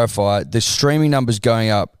to clarify, the streaming numbers going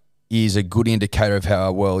up is a good indicator of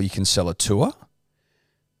how well you can sell a tour.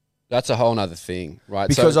 That's a whole nother thing, right?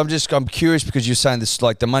 Because I'm curious because you're saying this,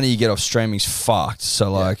 like, the money you get off streaming's fucked. So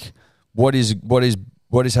like, what is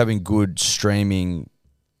having good streaming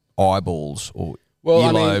eyeballs or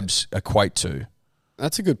earlobes equate to?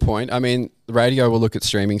 That's a good point. I mean, the radio will look at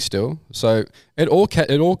streaming still. So it all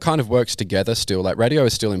kind of works together still. Like, radio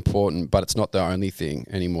is still important, but it's not the only thing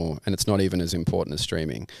anymore, and it's not even as important as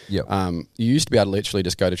streaming. Yep. You used to be able to literally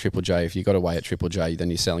just go to Triple J. If you got away at Triple J, then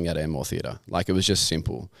you're selling out Enmore Theatre. Like, it was just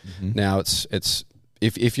simple. Now it's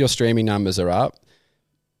if your streaming numbers are up,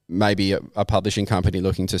 maybe a publishing company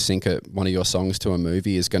looking to sync one of your songs to a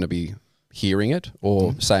movie is going to be hearing it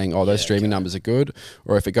or saying, "Oh, those streaming numbers are good,"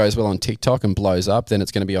 or if it goes well on TikTok and blows up, then it's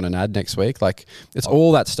going to be on an ad next week. Like, it's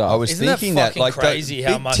all that stuff. I was thinking that, like, crazy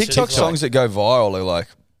how much TikTok songs that go viral are like,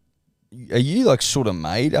 are you like sort of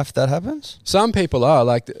made after that happens? Some people are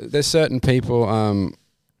like, there's certain people,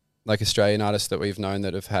 like Australian artists that we've known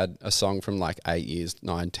that have had a song from like 8 years,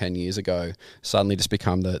 9, 10 years ago, suddenly just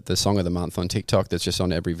become the song of the month on TikTok. That's just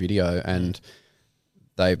on every video and.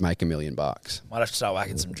 They make $1 million. Might have to start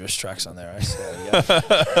whacking some Driss tracks on there.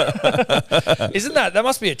 Isn't that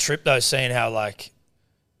must be a trip though, seeing how like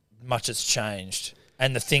much it's changed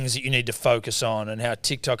and the things that you need to focus on and how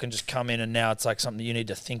TikTok can just come in and now it's like something you need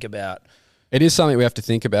to think about. It is something we have to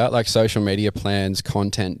think about, like social media plans,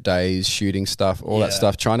 content days, shooting stuff, all that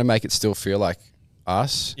stuff, trying to make it still feel like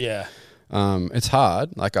us. Yeah. It's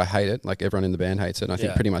hard. Like, I hate it. Like, everyone in the band hates it. And I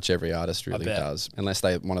think pretty much every artist really does, unless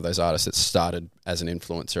they're one of those artists that started as an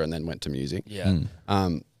influencer and then went to music. Yeah.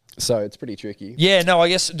 So it's pretty tricky. Yeah. No, I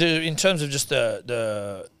guess in terms of just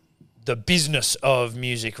the business of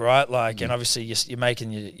music, right? Like, and obviously you're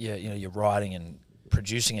making you're writing and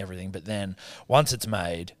producing everything, but then once it's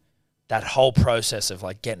made, that whole process of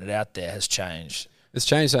like getting it out there has changed. It's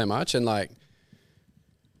changed so much, and like.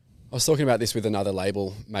 I was talking about this with another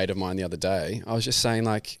label mate of mine the other day. I was just saying,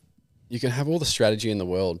 like, you can have all the strategy in the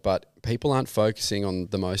world, but people aren't focusing on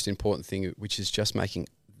the most important thing, which is just making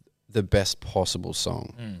the best possible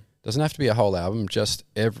song. Doesn't have to be a whole album, just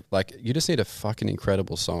you just need a fucking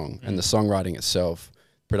incredible song and the songwriting itself,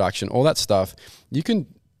 production, all that stuff. You can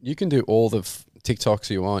do all the TikToks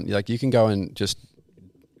you want. Like, you can go and just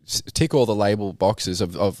tick all the label boxes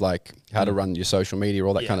of like how to run your social media,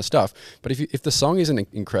 all that kind of stuff. But if the song isn't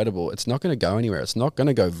incredible, it's not going to go anywhere. It's not going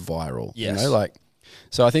to go viral. Yes. Like,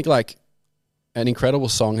 so I think like an incredible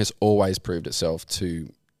song has always proved itself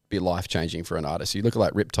to be life-changing for an artist. You look at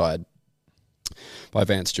like Riptide by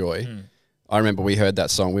Vance Joy. I remember we heard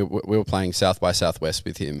that song. We were playing South by Southwest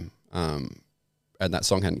with him, and that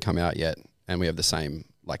song hadn't come out yet. And we have the same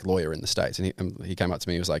like lawyer in the States, and he came up to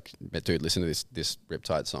me. He was like, "Dude, listen to this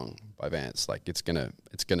Riptide song by Vance. Like, it's gonna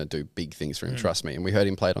do big things for him. Trust me." And we heard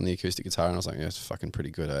him play it on the acoustic guitar, and I was like, "Yeah, it's fucking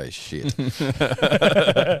pretty good, eh? Shit."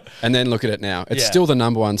 And then look at it now. It's still the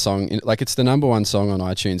number one song. It's the number one song on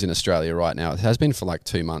iTunes in Australia right now. It has been for like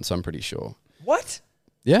 2 months. I'm pretty sure. What?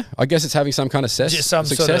 Yeah, I guess it's having some kind of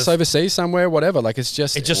success overseas somewhere, whatever. Like, it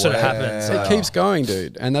just sort of happens. It keeps going,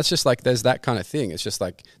 dude. And that's just like, there's that kind of thing. It's just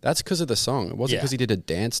like, that's because of the song. It wasn't because he did a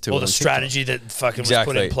dance to it. Or the strategy that fucking was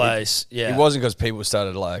put in place. It wasn't because people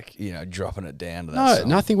started like, dropping it down to that song.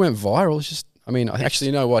 Nothing went viral. It's just, I mean, actually,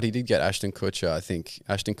 you know what? He did get Ashton Kutcher. I think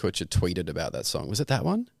Ashton Kutcher tweeted about that song. Was it that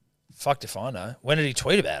one? Fucked if I know. When did he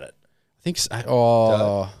tweet about it? I think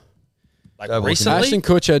like recently? Ashton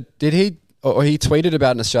Kutcher, did he... Or he tweeted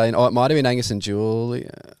about an Australian. Oh, it might have been Angus and Julia.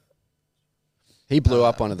 He blew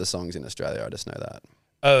up one of the songs in Australia. I just know that.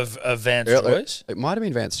 Of Vance Joyce? It might have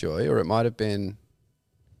been Vance Joy, or it might have been.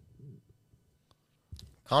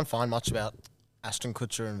 Can't find much about Ashton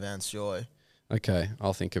Kutcher and Vance Joy. Okay,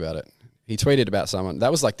 I'll think about it. He tweeted about someone.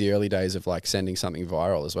 That was like the early days of like sending something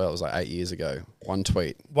viral as well. It was like 8 years ago. One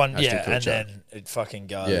tweet. And Kutcher. then it fucking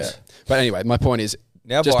goes. Yeah. But anyway, my point is,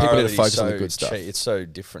 Now just people need to virality's focus on so the good stuff. cheap. It's so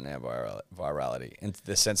different now, virality. In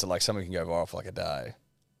the sense that like something can go viral for like a day.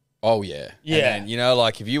 Oh, yeah. Yeah. And then, you know,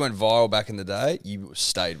 like if you went viral back in the day, you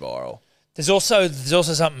stayed viral. There's also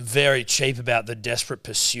something very cheap about the desperate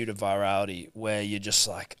pursuit of virality where you're just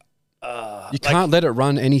like, You can't let it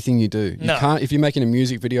run anything you do. You No. can't, if you're making a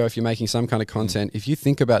music video, if you're making some kind of content, if you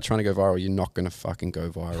think about trying to go viral, you're not going to fucking go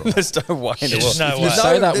viral. There's no way. in the There's world. no There's way.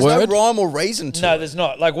 Say that there's word. no rhyme or reason to no, it. there's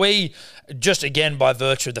not. Like we just, again, by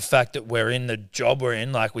virtue of the fact that we're in the job we're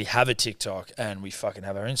in, like we have a TikTok and we fucking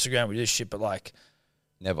have our Instagram, we do shit, but like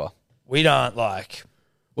Never. we don't like,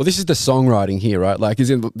 Well, this is the songwriting here, right? Like, this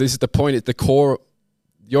is the point, at the core.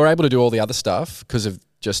 You're able to do all the other stuff because of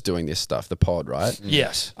just doing this stuff, the pod, right?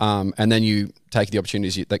 yes. And then you take the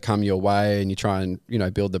opportunities that come your way and you try and,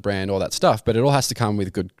 build the brand, all that stuff. But it all has to come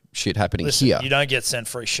with good shit happening Listen, here. you don't get sent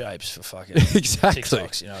free shapes for fucking Exactly.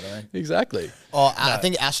 TikToks, you know what I mean? Exactly. Oh, I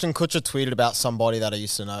think Ashton Kutcher tweeted about somebody that I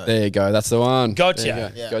used to know. There you go. That's the one. Gotcha. There you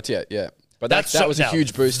go. Yeah. Gotcha, yeah. But that so- was a now,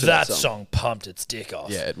 huge boost to that that song pumped its dick off.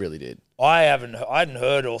 Yeah, it really did. I hadn't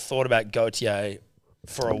heard or thought about Gautier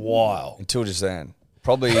for a while. Until just then.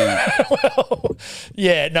 Probably.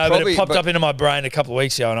 Yeah, no, but Probably- it popped but- up into my brain a couple of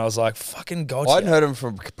weeks ago, and I was like, "Fucking Gautier." I hadn't heard him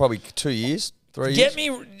for probably 2 years, 3 years.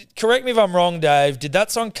 Correct me if I'm wrong, Dave. Did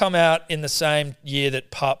that song come out in the same year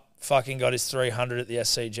that Pup fucking got his 300 at the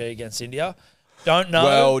SCG against India? Don't know.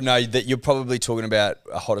 Well, no, that you're probably talking about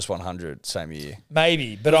a Hottest 100 same year.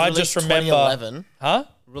 Maybe, but I just remember. 2011. Huh?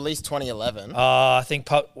 Released 2011. I think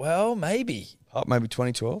Pup. Well, maybe. Oh, maybe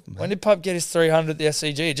 2012. When did Pup get his 300 at the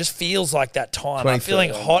SCG? It just feels like that time. I'm 2013,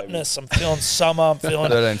 feeling hotness. I'm feeling summer. I'm feeling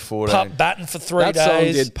 13, 14. Pup batting for 3 That song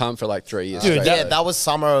days. did pump for like 3 years Dude, straight. yeah, that was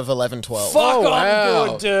summer of 11-12. Fuck, Oh, I'm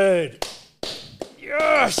wow. good, dude.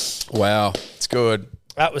 Yes. Wow. It's good.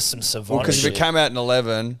 That was some savant Because if shit. it came out in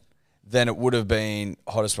 11, then it would have been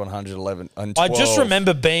Hottest 100, 11, and 12. I just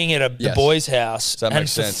remember being at the Yes. boys' house that and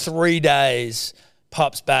makes for sense? 3 days,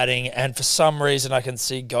 Pup's batting, and for some reason I can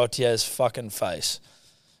see Gautier's fucking face.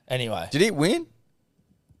 Anyway, Did he win?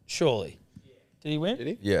 surely. Did he win? Did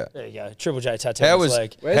he? Yeah. There you go. Triple J tattoo How on his was-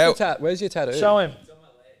 leg. Where's your tattoo? Show him.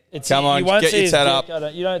 It's Come on, you won't get see your his tat dick. up.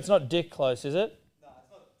 I don't- it's not dick close, is it?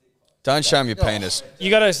 Don't show him your penis. You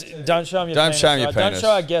gotta don't show him your Don't penis. show him your right? penis. Don't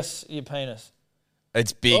show, I guess, your penis.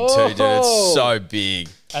 It's big too, dude. It's Oh. so big.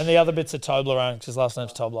 And the other bit's a Toblerone because his last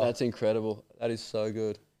name's Tobler. That's incredible. That is so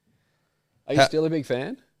good. Are you Ha- still a big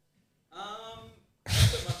fan?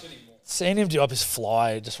 Seeing him do up his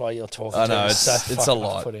fly just while you're talking I to know, him is so it's a fucking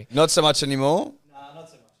lot. off-putting. Not so much anymore.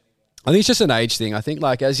 I think it's just an age thing. I think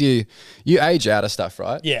like as you age out of stuff,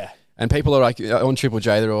 right? Yeah. And people are like on Triple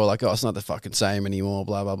J, they're all like, "Oh, it's not the fucking same anymore."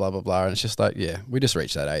 Blah blah blah blah blah. And it's just like, yeah, we just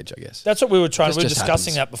reached that age, I guess. That's what we were trying. Just- We were just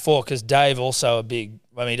discussing happens. that before because Dave also a big.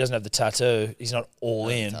 I mean, he doesn't have the tattoo. He's not all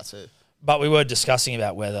in. Tattoo. But we were discussing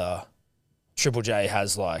about whether Triple J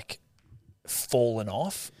has like fallen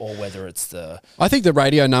off or whether it's the. I think the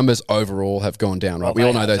radio numbers overall have gone down, right? Well, we all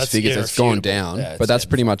they know have. those That's figures. It's gone irrefutable. down, Yeah, it's but that's getting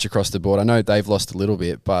pretty much across the board. I know they've lost a little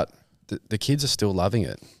bit, but the kids are still loving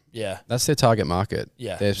it. Yeah. That's their target market.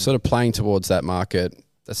 Yeah. They're sort of playing towards that market.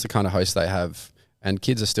 That's the kind of host they have, and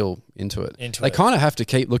kids are still into it. Into they it. kind of have to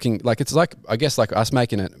keep looking. Like it's like, I guess, like us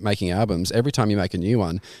making albums. Every time you make a new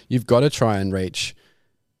one, you've got to try and reach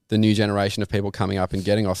the new generation of people coming up and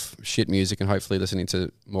getting off shit music and hopefully listening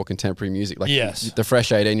to more contemporary music. Like Yes. the fresh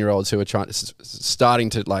 18-year-olds who are starting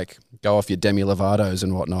to like go off your Demi Lovato's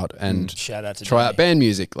and whatnot and Shout out to try Demi. out band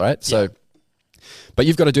music, right? So, but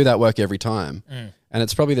you've got to do that work every time. And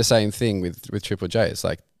it's probably the same thing with Triple J. It's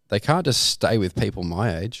like they can't just stay with people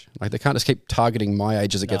my age. Like they can't just keep targeting my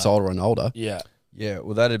age as it gets older and older. Yeah. Yeah,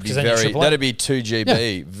 well, that'd be 'Cause then you're very. triple A. That'd be 2 GB. Yeah.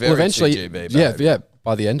 Very Well, eventually, 2 GB. yeah, babe. yeah.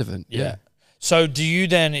 By the end of it, Yeah. So do you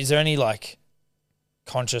then? Is there any like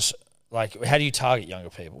conscious? Like, how do you target younger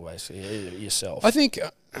people, basically, yourself? I think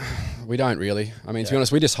we don't really. I mean, to be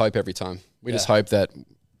honest, we just hope every time. We just hope that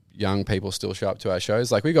young people still show up to our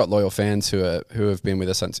shows. Like we got loyal fans who have been with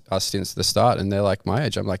us since the start, and they're like my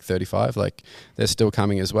age. I'm like 35. Like they're still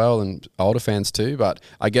coming as well, and older fans too. But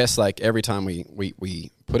I guess like every time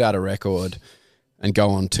we put out a record and go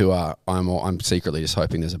on tour, I'm secretly just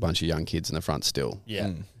hoping there's a bunch of young kids in the front still.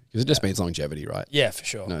 Yeah. Because it just means longevity, right? Yeah, for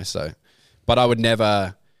sure. No, so, but I would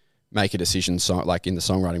never make a decision like in the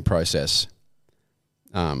songwriting process.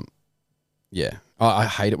 Yeah, I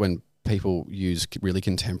hate it when people use really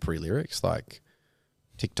contemporary lyrics like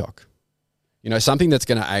TikTok. You know, something that's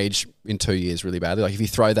going to age in 2 years really badly. Like if you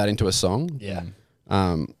throw that into a song,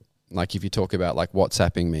 like if you talk about like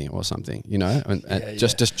WhatsApping me or something, you know, and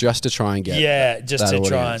just to try and get just that to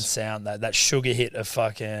try and audience. sound that sugar hit of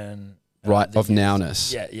fucking of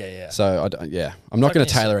nowness. Yeah. So I'm not going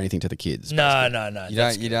to Fucking tailor anything to the kids. No.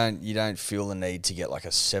 You don't feel the need to get like a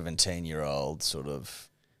 17-year-old sort of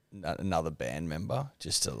another band member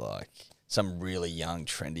just to like some really young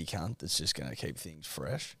trendy cunt that's just going to keep things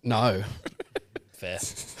fresh. No, fair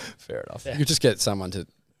enough. you could just get someone to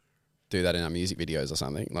do that in our music videos or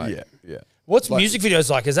something. Like, yeah. What's music videos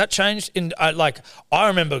like? Has that changed? I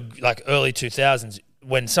remember like early 2000s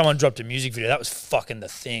when someone dropped a music video, that was fucking the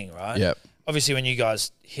thing, right? Yep. Obviously, when you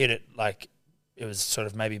guys hit it, like it was sort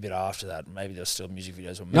of maybe a bit after that. Maybe there was still music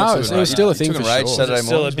videos. No, it was still a thing for sure. Was it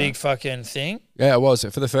still a big fucking thing? Yeah, it was.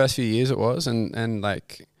 For the first few years it was. And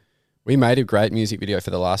like we made a great music video for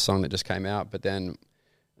the last song that just came out. But then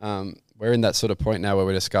we're in that sort of point now where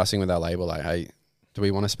we're discussing with our label, like, hey, do we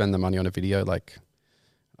want to spend the money on a video? Like,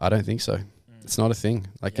 I don't think so. It's not a thing.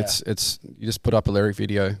 Like it's you just put up a lyric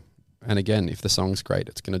video. And again, if the song's great,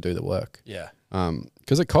 it's going to do the work. Yeah.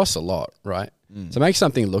 Because it costs a lot, right? To make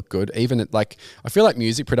something look good, even like I feel like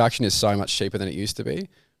music production is so much cheaper than it used to be.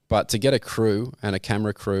 But to get a crew and a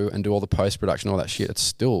camera crew and do all the post production, all that shit,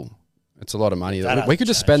 it's a lot of money. We could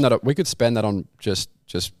just spend that. We could spend that on just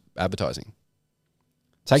advertising.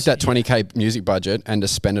 Take that 20K music budget and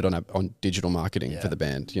just spend it on digital marketing for the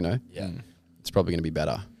band. You know, it's probably going to be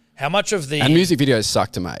better. How much of the and music videos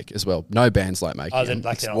suck to make as well. No bands like making them.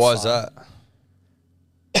 Why is that?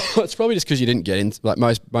 It's probably just because you didn't get in. Like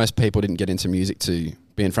most people didn't get into music to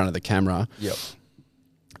be in front of the camera. Yep.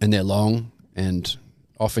 And they're long, and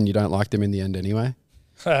often you don't like them in the end anyway.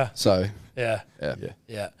 So yeah.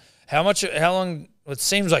 How long? It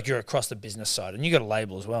seems like you're across the business side, and you got a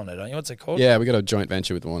label as well, now, don't you? What's it called? Yeah, we got a joint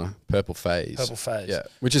venture with Warner, Purple Phase. Yeah,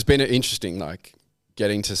 which has been interesting, like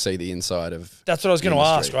getting to see the inside of. That's what I was going to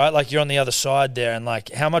ask, right? Like you're on the other side there, and like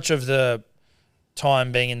how much of the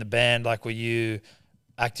time being in the band, like were you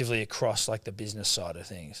actively across like the business side of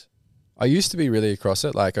things? I used to be really across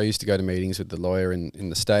it. Like I used to go to meetings with the lawyer in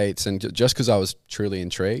the States, and just because I was truly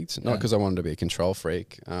intrigued, not because I wanted to be a control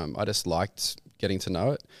freak. I just liked getting to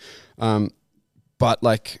know it. But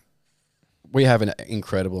like we have an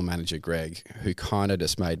incredible manager, Greg, who kind of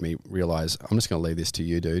just made me realize I'm just going to leave this to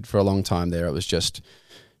you, dude. For a long time there, it was just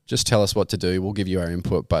tell us what to do. We'll give you our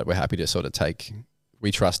input, but we're happy to sort of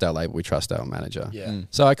we trust our label, we trust our manager. Yeah.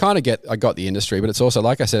 So I got the industry, but it's also,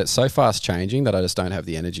 like I said, it's so fast changing that I just don't have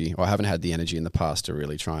the energy, or I haven't had the energy in the past to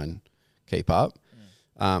really try and keep up.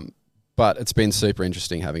 But it's been super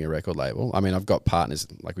interesting having a record label. I mean, I've got partners,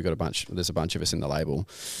 like there's a bunch of us in the label.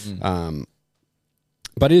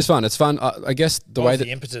 But it is fun. It's fun. I guess the way that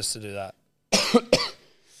the impetus to do that.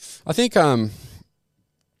 I think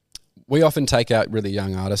we often take out really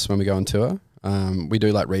young artists when we go on tour. We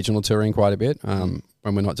do like regional touring quite a bit.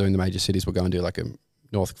 When we're not doing the major cities, we'll go and do like a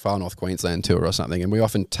far north Queensland tour or something. And we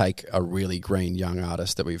often take a really green young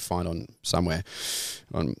artist that we find on somewhere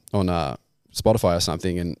on Spotify or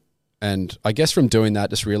something. And I guess from doing that,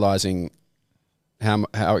 just realizing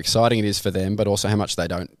how exciting it is for them, but also how much they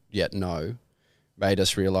don't yet know, made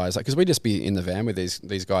us realize, like, because we'd just be in the van with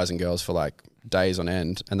these guys and girls for like days on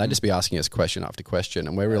end, and they'd just be asking us question after question,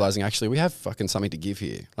 and we're realizing actually we have fucking something to give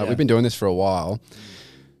here. Like we've been doing this for a while,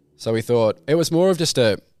 so we thought it was more of just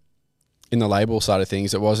in the label side of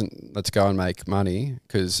things. It wasn't let's go and make money,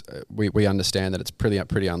 because we understand that it's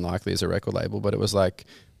pretty unlikely as a record label. But it was like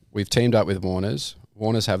we've teamed up with Warner's.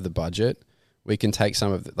 Warner's have the budget. We can take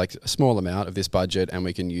some of like a small amount of this budget, and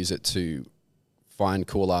we can use it to find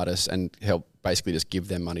cool artists and help basically just give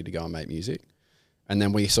them money to go and make music. And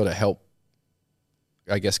then we sort of help,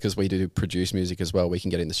 I guess, because we do produce music as well. We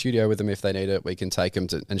can get in the studio with them if they need it. We can take them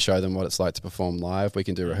and show them what it's like to perform live. We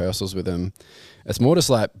can do rehearsals with them. It's more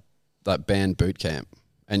just like band boot camp,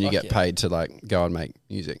 and you get paid to like go and make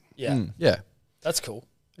music. Yeah. Yeah. That's cool.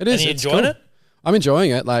 It is. And you It's enjoying cool. it? I'm enjoying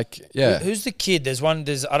it. Like, yeah. Who's the kid? I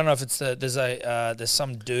don't know if it's there's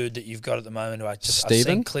some dude that you've got at the moment who I've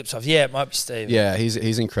seen clips of. Yeah, it might be Steven. Yeah,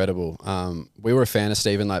 he's incredible. We were a fan of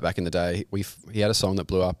Steven like back in the day. He had a song that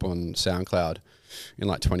blew up on SoundCloud in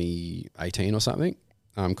like 2018 or something,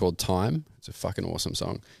 called Time. It's a fucking awesome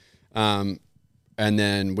song. And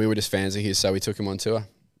then we were just fans of his, so we took him on tour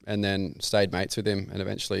and then stayed mates with him and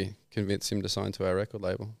eventually convinced him to sign to our record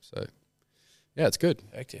label. So yeah, it's good.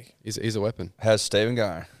 Hectic. He's a weapon. How's Steven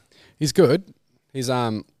going? He's good. He's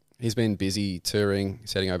been busy touring.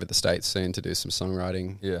 He's heading over to the States soon to do some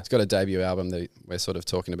songwriting. Yeah. He's got a debut album that we're sort of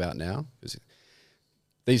talking about now.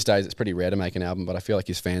 these days it's pretty rare to make an album, but I feel like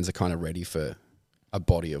his fans are kind of ready for a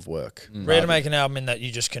body of work. Rare to make an album in that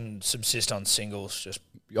you just can subsist on singles. Just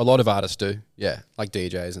A lot of artists do, like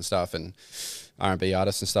DJs and stuff and R&B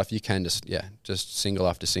artists and stuff. You can just single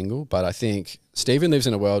after single. But I think Stephen lives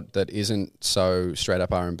in a world that isn't so straight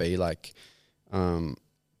up R&B. Like,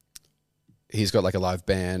 he's got like a live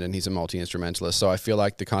band and he's a multi-instrumentalist. So I feel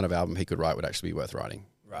like the kind of album he could write would actually be worth writing.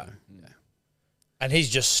 right. Yeah. And he's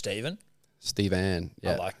just Steven. Steven,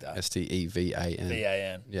 yeah. I like that. Stevan. V-A-N.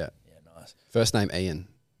 Yeah. Yeah, nice. First name Ian.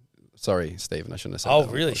 Sorry, Stephen, I shouldn't have said Oh,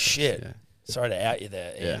 that. really? Shit. Yeah. Sorry to out you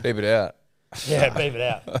there. Yeah. Ian. Beep it out. Yeah, beep it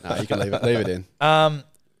out. No, you can leave it in.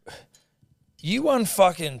 You won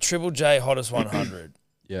fucking Triple J Hottest 100.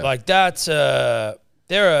 Yeah. Like that's It's a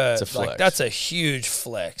flex. like that's a huge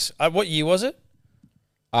flex. What year was it?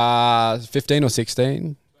 15 or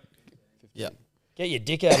 16. Yeah. Get your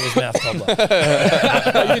dick out of his mouth, toddler. You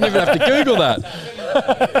didn't even have to Google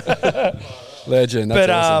that. Legend.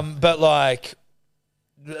 That's awesome. But like,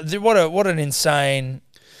 what an insane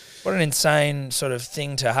sort of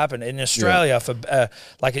thing to happen in Australia for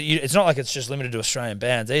like it's not like it's just limited to Australian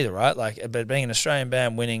bands either, right? Like, but being an Australian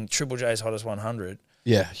band winning Triple J's Hottest 100.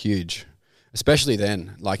 Yeah, huge. Especially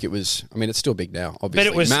then, like it was. I mean, it's still big now. Obviously,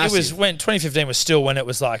 But it was Massive. when 2015 was still when it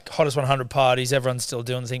was like Hottest 100 parties. Everyone's still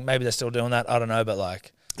doing the thing. Maybe they're still doing that. I don't know, but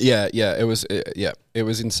like, Yeah, it was. It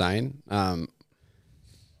was insane.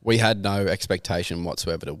 We had no expectation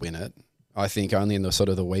whatsoever to win it. I think only in the sort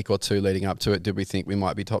of the week or two leading up to it did we think we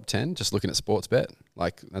might be top 10. Just looking at sports bet,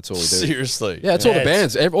 like that's all we do. Seriously. Yeah, it's all the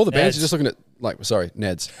bands. All the bands Neds. are just looking at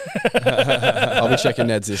Neds. I'll be checking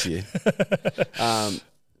Neds this year.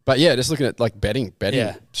 But yeah, just looking at like betting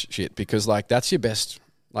Yeah. shit because like that's your best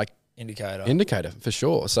like indicator. for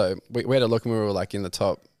sure. So we had a look and we were like in the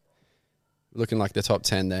top, looking like the top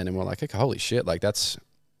 10 then, and we're like, okay, holy shit, like that's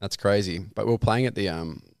crazy. But we were playing at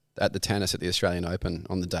the tennis at the Australian Open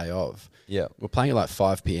on the day of. Yeah. We're playing at like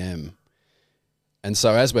 5 p.m. And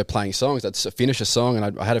so as we're playing songs, I'd finish a song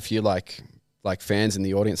and I had a few like fans in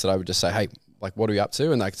the audience that I would just say, hey, like, what are we up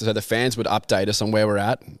to? And like, so the fans would update us on where we're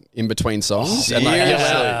at in between songs. And like,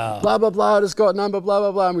 Wow. blah, blah, blah, just got number, blah,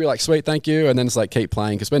 blah, blah. And we were like, sweet, thank you. And then it's like, keep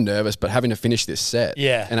playing because we're nervous, but having to finish this set.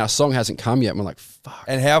 Yeah. And our song hasn't come yet. And we're like, fuck.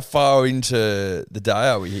 And how far into the day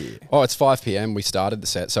are we here? Oh, it's 5 p.m. We started the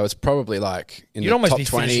set. So it's probably like in You'd the almost top be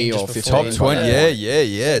 20 finishing or just 15. before Top 20, yeah.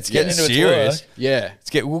 It's getting into its serious. work. Yeah.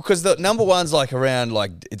 Because the number one's like around,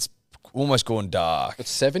 like, it's almost gone dark.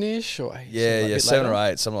 It's 7-ish or 8. Yeah, 7 or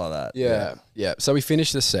 8, something like that. Yeah. So we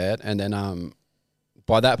finished the set, and then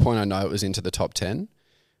by that point, I know it was into the top 10.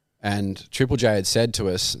 And Triple J had said to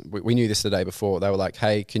us, we knew this the day before. They were like,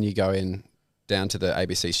 "Hey, can you go in down to the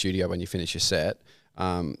ABC studio when you finish your set,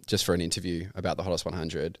 just for an interview about the Hottest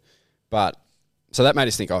 100?" But so that made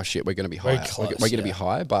us think, "Oh shit, we're going to be high. Very close, we're going to be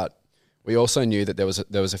high." But we also knew that there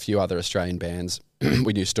was a few other Australian bands.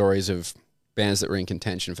 We knew stories of bands that were in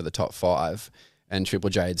contention for the top 5, and Triple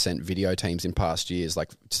J had sent video teams in past years, like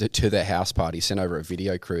to their house party, sent over a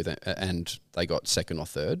video crew, and they got second or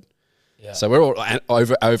third. Yeah. So we're all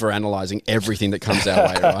over analyzing everything that comes our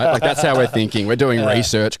way, right? Like that's how we're thinking. We're doing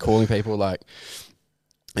research, calling people. Like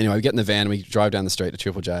anyway, we get in the van, we drive down the street to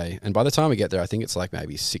Triple J, and by the time we get there, I think it's like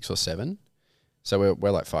maybe 6 or 7. So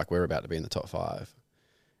we're like, fuck, we're about to be in the top 5.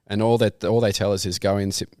 And all they tell us is go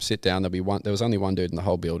in, sit down. There was only one dude in the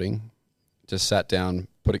whole building. Just sat down,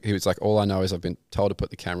 he was like, all I know is I've been told to put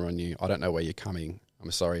the camera on you. I don't know where you're coming.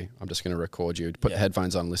 I'm sorry. I'm just going to record you. Put the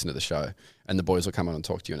headphones on, listen to the show, and the boys will come on and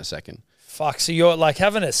talk to you in a second. Fuck. So you're like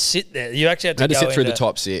having to sit there. You actually I had to go sit through the into-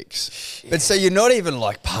 top 6. But so you're not even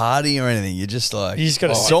like partying or anything. You're just like, You just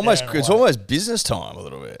gotta sit it's there and it's watch. almost business time a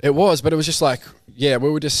little bit. It was, but it was just like, yeah, we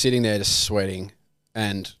were just sitting there just sweating.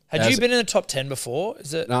 And Had you been in the top 10 before?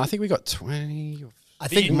 Is it? No, I think we got 20. I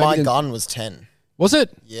think Maybe my then- gun was 10. Was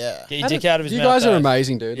it? Yeah. Get your dick out of his You mouth. guys are Dave.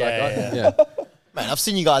 amazing, dude. Yeah. Man, I've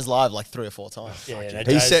seen you guys live like 3 or 4 times. Yeah, no, He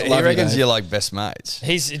Dave's- said he Love you, reckons Dave. you're like best mates.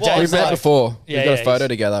 He's Well, Dave's We've met like- before. Yeah, We've got yeah, a photo he's-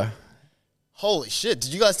 together. Holy shit.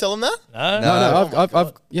 Did you guys tell him that? No. No,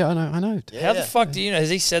 I've yeah, I know. How the fuck do you know?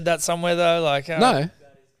 Has he said that somewhere though? Like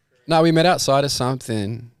No, we met outside of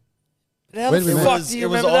something. How Where the did we meet? fuck do you it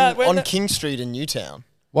was remember that? When on the- King Street in Newtown.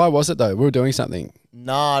 Why was it though? We were doing something.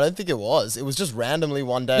 Nah, I don't think it was. It was just randomly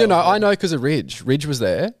one day. You know, I know because of Ridge. Ridge was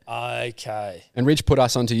there, Okay. and Ridge put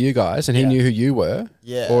us onto you guys, and he Yeah. knew who you were.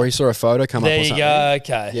 Yeah. Or he saw a photo come There up or you something. go.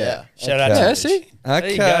 Okay. Yeah. Shout out Okay. to Yeah, Rich. see?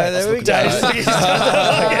 Okay, you go. there we go. Dave's fucking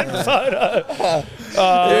photo.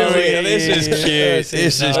 Oh, Here we go. This is cute. This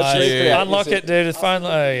is nice. cute. Unlock it, dude. It's fine.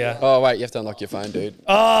 Oh, yeah. Oh wait, you have to unlock your phone, dude.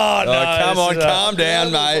 Oh, no. Oh, come this on, is calm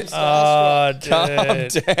down, mate. Oh, Calm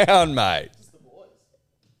dude. down, mate.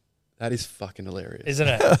 That is fucking hilarious. Isn't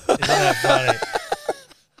it? Isn't that funny?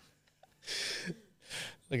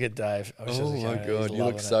 Look at Dave. I wish I Oh was my He's God, you loving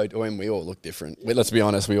look it. so... When we all look different. Let's be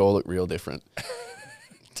honest, we all look real different.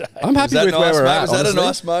 Dave. I'm happy Was that with where nice, we're mate? at, Was that a honestly.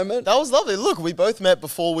 nice moment? That was lovely. Look, we both met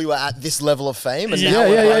before we were at this level of fame, and Yeah. now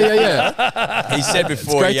Yeah. He said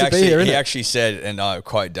before, great to be here, isn't he it? actually said, and I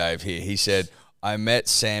quote Dave here, he said, I met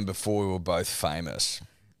Sam before we were both famous.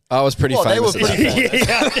 I was pretty Well, they famous. were at pretty that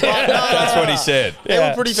point. famous. That's what he said. They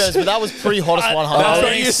were pretty famous, but that was pre-hottest 100. That's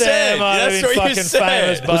what think you Sam said. might have That's been what you fucking said.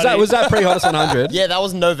 famous, buddy. Was that pre-hottest 100? Yeah, that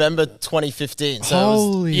was November 2015. So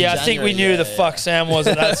Holy Yeah, I think we January, knew yeah, the fuck Sam was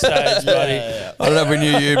at that stage, buddy. yeah. I don't know if we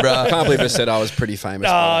knew you, bro. I can't believe I said I was pretty famous.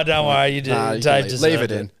 Oh, by that don't point. worry, you did. Nah, you Dave can deserved leave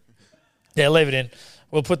it in. Yeah, leave it in.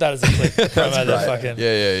 We'll put that as a clip. Promo the fucking.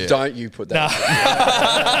 Yeah. Don't you put that.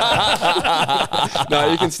 Nah.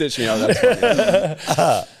 No, you can stitch me up. That's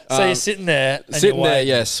funny. So you're sitting there, and Sitting you're there, waiting.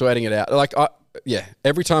 yeah, sweating it out. Like,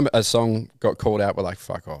 every time a song got called out, we're like,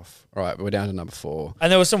 fuck off. All right, we're down to number 4.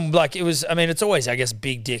 And there was some like it was. I mean, it's always I guess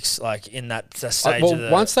big dicks like in that stage. of the,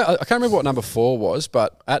 Once I can't remember what number 4 was,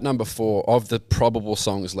 but at number 4 of the probable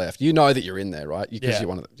songs left, you know that you're in there, right? Because Yeah. you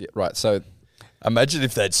want to, right? So Imagine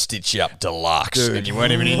if they'd stitch you up deluxe and you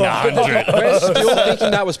weren't even in the 100. we're still thinking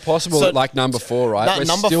that was possible at like number 4, right? That We're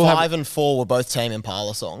number still 5 and 4 were both Tame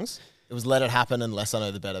Impala songs. It was Let It Happen and Less I Know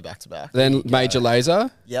the Better back to back. Then Major Lazer.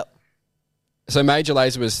 Yep. So Major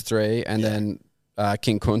Lazer was 3, and then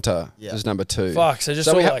King Kunta was number 2. fuck. So just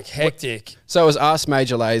So all we ha- like hectic. So it was us,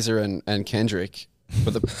 Major Lazer, and Kendrick for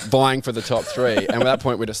the vying for the top 3, and at that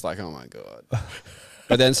point we're just like, oh my God.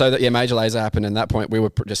 But then Major Lazer happened, and at that point we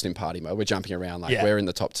were just in party mode. We're jumping around like Yeah. we're in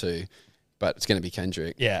the top 2, but it's going to be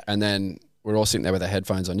Kendrick. Yeah. And then we're all sitting there with our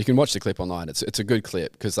headphones on. You can watch the clip online. It's a good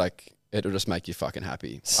clip because like it'll just make you fucking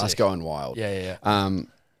happy. Us Sick. going wild. Yeah.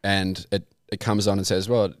 And it comes on and says,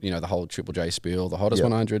 well, you know, the whole Triple J spiel, the hottest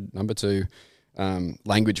 100, number 2,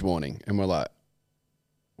 language warning, and we're like,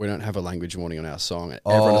 we don't have a language warning on our song. And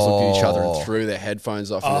everyone just looked at each other and threw their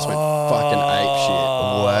headphones off and just went fucking ape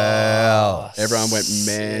shit. Wow. Everyone went Sick.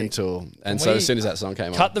 mental. And Can so we as soon as that song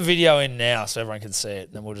came Cut on, the video in now so everyone can see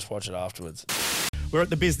it. Then we'll just watch it afterwards. We're at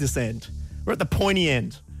the business end. We're at the pointy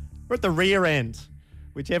end. We're at the rear end.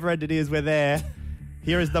 Whichever end it is, we're there.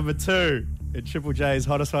 Here is number 2 in Triple J's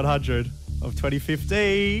Hottest 100 of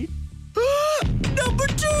 2015. Number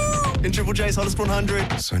 2 in Triple J's Hottest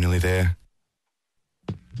 100. So nearly there.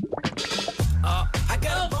 I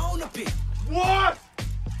got a bone to pick. What?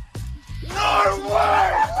 No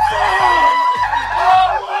way!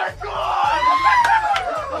 Oh my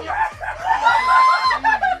God!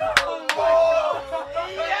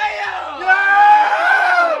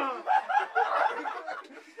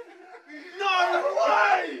 No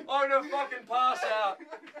way! I'm gonna fucking pass out.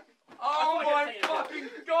 Oh my fucking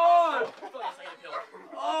God!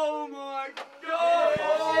 Oh my God!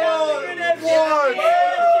 Oh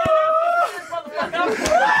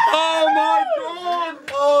my God!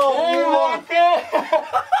 Oh my God!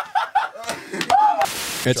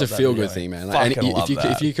 it's a feel good thing, man. Like, Fucking love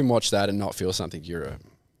that. if you can watch that and not feel something, you're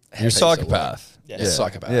a Psychopath. Yeah,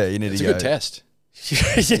 psychopath. Yeah, you need it's to a go. good test.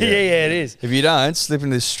 yeah, it is. If you don't, slip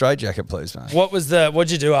into this straitjacket, please, mate.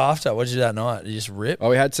 What'd you do after? What'd you do that night? Did you just rip? Oh,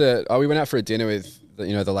 we went out for a dinner with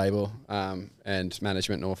the label and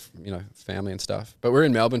management and family and stuff. But we're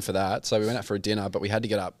in Melbourne for that, so we went out for a dinner. But we had to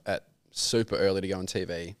get up at super early to go on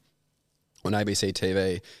TV, on ABC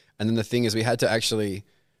TV. And then the thing is, we had to actually,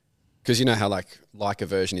 because you know how like a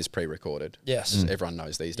version is pre-recorded. Yes. Everyone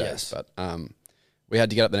knows these days. Yes. But we had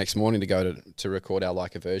to get up the next morning to go to record our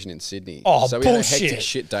like a version in Sydney. Oh, so we had a bullshit. hectic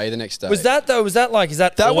shit day the next day. Was that That was always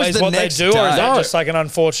the what they next do, or is day. that No. just like an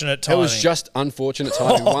unfortunate It timing? was just unfortunate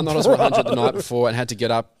timing. We won the Hottest 100 the night before and had to get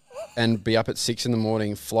up and be up at 6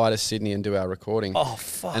 a.m, fly to Sydney and do our recording. Oh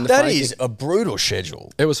fuck! And the That funny is thing- a brutal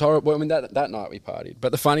schedule. it was horrible. Well, I mean, that night we partied.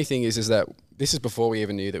 But the funny thing is that this is before we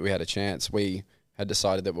even knew that we had a chance. We had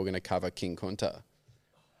decided that we are going to cover King Kunta.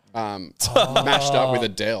 Mashed up with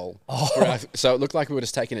Adele. So it looked like we were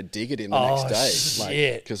just taking a dig at him the Oh, next day.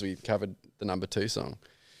 shit. Because we covered the number 2 song.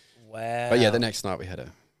 Wow. But yeah, the next night we had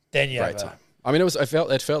a then you great have a- time. I mean,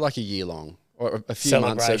 it felt like a year long, or a few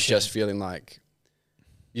months of Celebration. just feeling like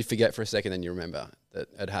you forget for a second, then you remember that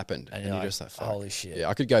it happened, and you're you're like, just like, Fuck. holy shit. Yeah,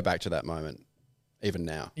 I could go back to that moment, even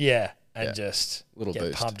now. Yeah, and Yeah. just Little get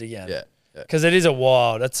boost. pumped again. Yeah. Because it is a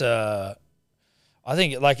wild. That's a. I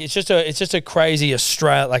think like it's just a crazy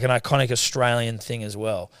like an iconic Australian thing as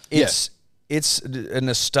well. It's a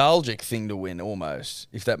nostalgic thing to win almost,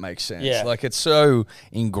 if that makes sense. Yeah. Like it's so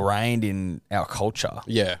ingrained in our culture.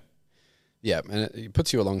 Yeah, and it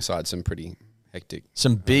puts you alongside some pretty hectic.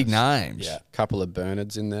 Some big names. Yeah. Couple of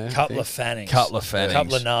Bernards in there. I Couple think. of Fannings. Couple of Fannings.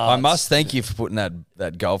 Couple of Nards. I must thank you for putting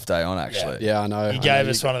that golf day on, actually. Yeah, I know. You gave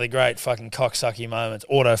us one of the great fucking cocksucky moments,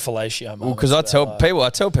 autofellatio moments. Well, because I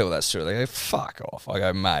tell people that story. They go, fuck off. I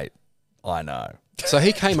go, mate, I know. So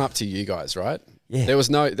he came up to you guys, right? Yeah. There was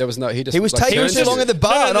no. He just He was taking turned too to long you. at the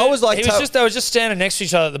bar, and I was like, they were just standing next to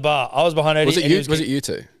each other at the bar. I was behind Eddie. Was it and he you? Was it you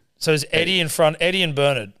two? So it was Eddie in front, Eddie and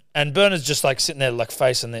Bernard. And Bernard's just like sitting there, like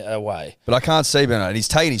facing the away. but I can't see Bernard. He's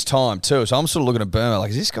taking his time too, so I'm sort of looking at Bernard like,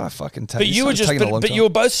 is this guy fucking taking? But you were just, taking a long but time. you were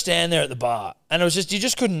both standing there at the bar, and it was just you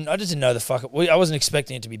just couldn't. I just didn't know the fuck. I wasn't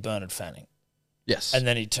expecting it to be Bernard Fanning. Yes. And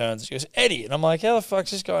then he turns, he goes, Eddie, and I'm like, how the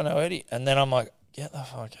fuck's this guy know Eddie? And then I'm like, get the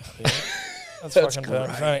fuck out of here. That's fucking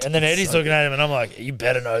Bernard Fanning. And then Eddie's looking at him, and I'm like, you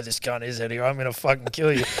better know who this cunt is, Eddie, or I'm gonna fucking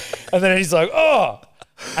kill you. And then Eddie's like, oh,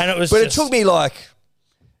 and it was. But just,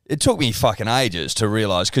 it took me fucking ages to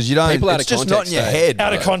realise because you don't. People out it's of just not in context, your eh? head.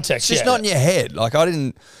 Out of bro. context, It's just yeah, not in your head. Like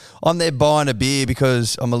I'm there buying a beer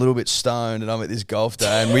because I'm a little bit stoned and I'm at this golf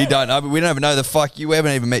day and we don't even know the fuck you. We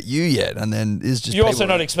haven't even met you yet, and then it's just. You're also people-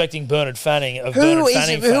 not expecting Bernard Fanning of Who Bernard is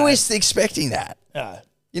Fanning. who fame. is expecting that? No.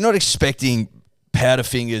 You're not expecting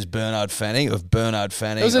Powderfingers Bernard Fanning of Bernard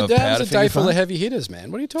Fanning It was a of day Powderfinger full of fame? heavy hitters,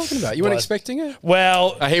 man. What are you talking about? You weren't Well, expecting it?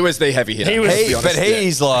 Well, He was the heavy hitter. He was- let's be honest, But yeah.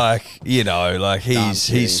 he's like, I'm kidding.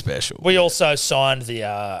 he's special. we also signed the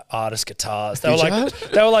artist guitars. They were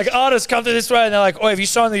Did like, artists come through this way, and they're like, oh, have you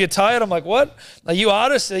signed the guitar yet? I'm like, what? Like, you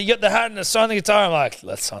artists? You get the hat and sign the guitar. I'm like,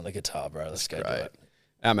 let's sign the guitar, bro. Let's go do Right. it.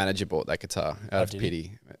 Our manager bought that guitar out of did he?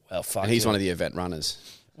 pity. Well, fuck. And he's him. one of the event runners.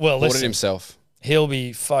 Well, Bought it listen, himself. he'll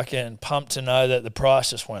be fucking pumped to know that the price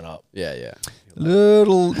just went up. Yeah, yeah. There's a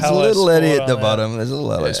Hello, little Eddie sport at the on bottom. There's a little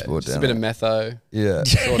LA Yeah, sport just down a bit there. of metho. Yeah.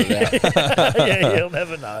 Sort it out. Yeah, he'll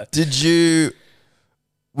never know. Did you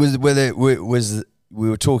we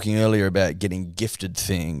were talking earlier about getting gifted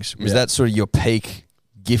things. Was Yeah. that sort of your peak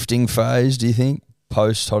gifting phase, do you think?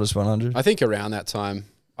 Post Hottest 100? I think around that time.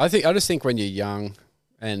 I just think when you're young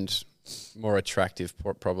and more attractive,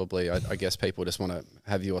 probably, I guess people just want to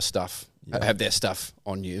have your stuff, have their stuff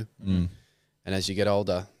on you. Mm. And as you get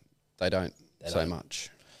older, they don't so much,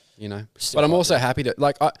 you know. Still But I'm like also happy to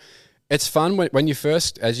it's fun when you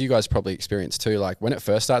first, as you guys probably experience too. Like when it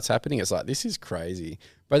first starts happening, it's like this is crazy.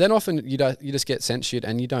 But then often you just get sent shit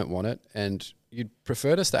and you don't want it, and you'd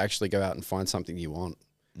prefer just to actually go out and find something you want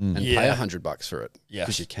and pay Yeah. $100 for it Yes.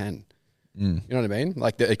 because you can. You know what I mean?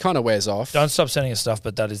 Like it kind of wears off. Don't stop sending us stuff,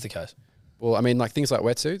 but that is the case. Well, I mean, like things like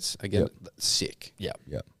wetsuits, again, sick. Yeah.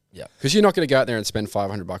 Yeah. Because you're not going to go out there and spend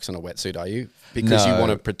 $500 on a wetsuit, are you? Because you No.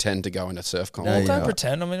 want to pretend to go in a surf comp. No, Well, you're don't not.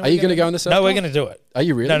 pretend. I mean, Are you going to go in the surf No, we're comp? going to do it. Are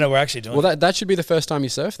you really? No, we're actually doing Well, it. that should be the first time you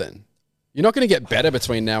surf then. You're not going to get better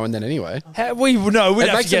between now and then anyway. We'd It have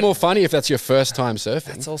makes to get it more funny if that's your first time surfing.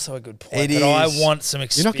 That's also a good point. It but I is. want some You're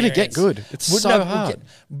experience. not going to get good. It's We'll- so no, we'll hard.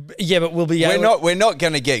 yeah, but we'll be able. We're not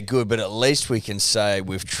going to get good, but at least we can say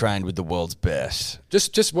we've trained with the world's best.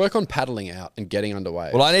 Just work on paddling out and getting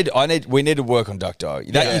underway. Well, we need to work on duck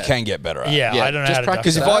diving. That you can get better at. Yeah, I don't know just how to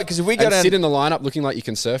practice duck that. dive. Because if we go and down, sit in the lineup looking like you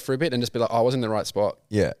can surf for a bit and just be like, oh, I was in the right spot.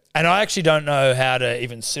 yeah, And I actually don't know how to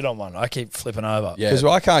even sit on one. I keep flipping over. Yeah.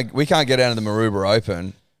 because we can't get down to the Maroubra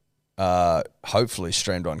Open. Hopefully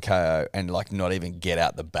streamed on KO and like not even get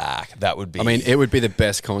out the back. That would be. I mean, it would be the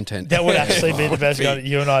best content. That would actually be the best.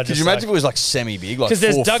 You and I just. Could you imagine if it was like semi big, like Because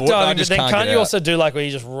there's 4 duck foot, and I diving, but just then can't can't get you out? also do like where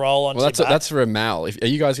you just roll onto Well, your back? that's for a mal. Are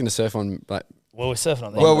you guys going to surf on like? Well, we're surfing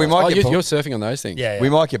on that. Well, we might get you're surfing on those things. Yeah, yeah. We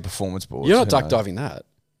might get performance boards. You're not who duck knows? diving that.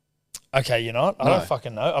 Okay, you're not? I No. don't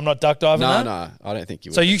fucking know. I'm not duck diving No, that? no, I don't think you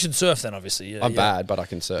would. So you can surf then, obviously. Yeah, I'm yeah. bad, but I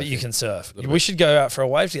can surf. But you can surf. We should go out for a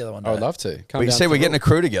wave together one day. I would love to. Come We down see to we're the getting a Hill.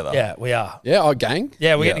 crew together. Yeah, we are. Yeah, our gang.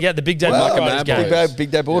 Yeah, we're Yeah. going to get the Big Dad Well, Mike Mad Riders Boys. gang.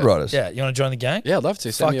 Big Day board riders. Yeah, you want to join the gang? Yeah, I'd love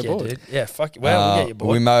to. Send Fuck me yeah, aboard. dude. Yeah, fuck. Well, we'll get you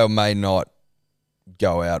We board. may or may not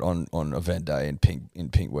go out on event day in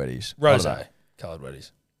pink weddies. Rose, I don't know. coloured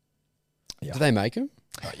weddies. Do they make them?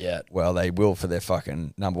 Not yet. Well, they will for their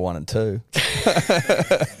fucking number 1 and 2.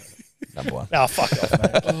 Number 1. Oh, fuck off,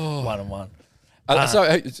 mate. 1 and 1.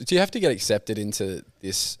 So, do you have to get accepted into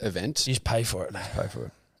this event? You just pay for it. Pay for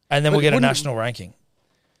it. And then we'll But get a wouldn't- national ranking.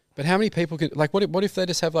 But how many people can? Like, what if they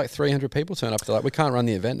just have like 300 people turn up? They're like, we can't run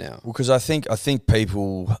the event now. Well, because I think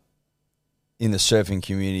people in the surfing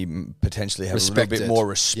community potentially have Respect a little bit it. more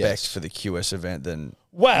respect Yes. for the QS event than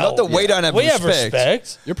Well, not that we don't have we respect. have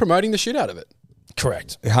respect. You're promoting the shit out of it.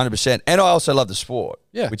 Correct. 100%. And I also love the sport,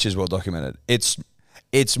 Yeah. which is well documented.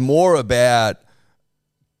 It's more about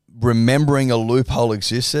remembering a loophole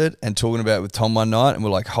existed and talking about it with Tom one night, and we're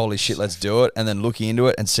like, holy shit, let's do it, and then looking into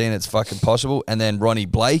it and seeing it's fucking possible. And then Ronnie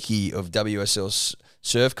Blakey of WSL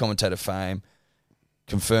surf commentator fame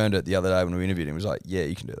confirmed it the other day when we interviewed him. He was like, yeah,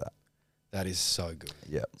 you can do that. That is so good.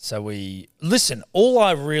 Yeah. So listen, all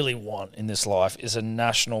I really want in this life is a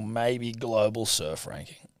national, maybe global surf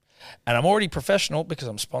ranking. And I'm already professional because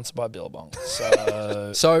I'm sponsored by Billabong.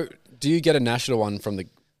 So, So, do you get a national one from the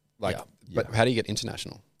Yeah. But how do you get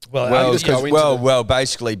international? Well, just go into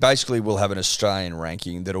basically, we'll have an Australian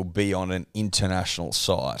ranking that'll be on an international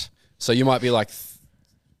site. So you might be like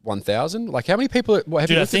 1,000. Like how many people? Have dude, you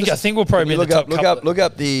I looked at think this? we'll probably be in the top couple. Look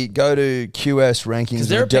up the go to QS rankings. Because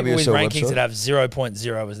there are people with WSL rankings website, that have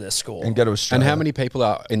 0.0 as their score. and go to And Australia. how many people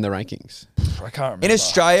are in the rankings? I can't remember. in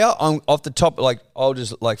Australia? Off the top, like I'll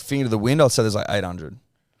just like finger to the wind. I'll say there's like 800.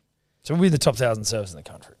 So we'll be the top 1,000 surfers in the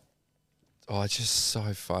country. Oh, it's just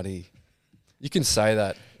so funny. You can say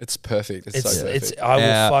that. It's perfect. It's so perfect. I will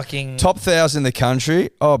Now, fucking top 1,000 in the country.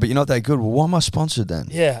 Oh, but you're not that good. Well, why am I sponsored then?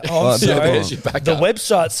 Yeah. Oh, I'm Oh, sorry. there's your backup. The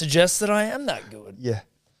website suggests that I am that good. Yeah.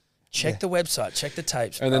 Check the website. Check the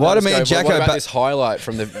tapes. And then Why they'll do me and just go, Jacko "What about ba- this highlight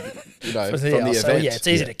from the from the I'll say, event?" yeah, it's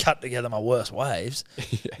easy to cut together my worst waves.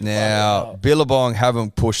 Now, Billabong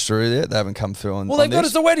haven't pushed through yet. They haven't come through on. Well, they on got this.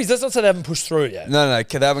 us the Weddies. Let's not say they haven't pushed through yet. No,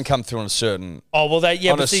 they haven't come through on a certain Oh well, they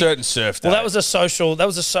on a certain surf day. Well, that was a social. That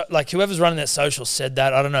was like whoever's running that social said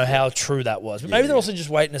that. I don't know how true that was, but maybe they're also just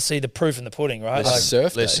waiting to see the proof in the pudding, right? It's a Like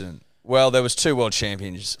surf day. Listen, well, there was 2 world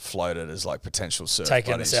champions floated as like potential surf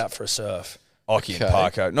taking buddies. us out for a surf. Aki and Okay.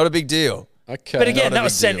 Parko. Not a big deal. Okay. But again, not a that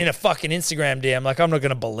was big sent deal. in a fucking Instagram DM. Like I'm not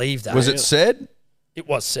going to believe that. Was it said? It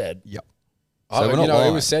was said. Yep. Oh, So we're not you know, it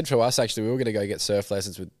lying. was said for us actually. We were going to go get surf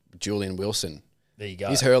lessons with Julian Wilson. There you go.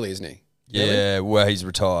 He's Hurley, isn't he? Yeah, well, he's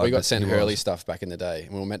retired. We got but sent he Hurley was. stuff back in the day,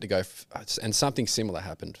 and we were meant to go, and something similar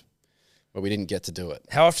happened, but we didn't get to do it.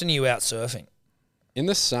 How often are you out surfing? In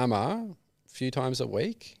the summer, a few times a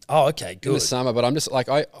week. Oh, okay, In good. the summer, but I'm just like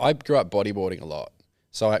I grew up bodyboarding a lot,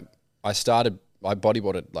 so I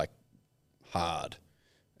bodyboarded like hard,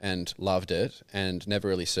 and loved it, and never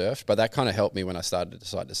really surfed. But that kind of helped me when I started to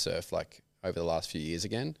decide to surf, like over the last few years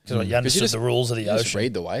again. Because you understood just- the rules of the You just ocean.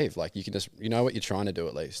 read the wave, like you can just know what you're trying to do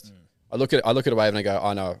at least. I look at a wave and I go,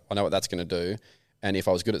 I know what that's going to do, and if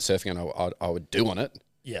I was good at surfing, I would do on it.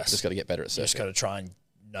 Yes. Just got to get better at You just surfing. got to try and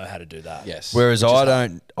know how to do that. Yes. Whereas Which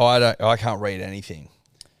is I can't read anything.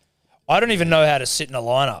 I don't even know how to sit in a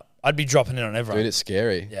lineup. I'd be dropping in on everyone. Dude, it's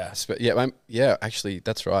scary. Yeah. Yeah. Actually,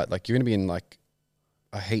 that's right. Like you're going to be in like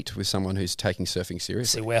a heat with someone who's taking surfing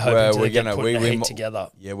seriously. See, we're hoping Well, to we're get gonna- put we- in a we heat mo- together.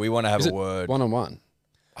 Yeah, we want to have Is a it word. 1-on-1?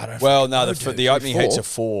 I don't. Well, fucking no, know, the dude. opening heats Four? are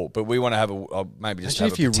 4, but we want to have maybe just Imagine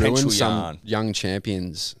have if a you potential ruin some yarn. young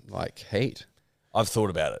champions like heat. I've thought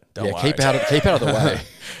about it. Don't Yeah, worry. keep out of the way.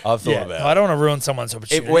 I've thought Yeah, about I it. don't want to ruin someone's If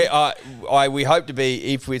opportunity. we hope to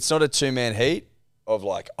be, if it's not a 2-man heat of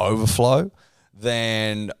like overflow,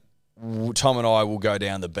 then Tom and I will go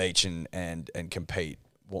down the beach and compete,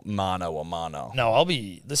 mano or mano. No, I'll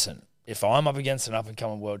be. Listen, if I'm up against an up and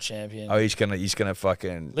coming world champion, Oh, he's gonna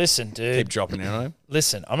fucking listen, dude. keep dropping in on him.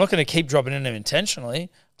 Listen, I'm not going to keep dropping in him intentionally.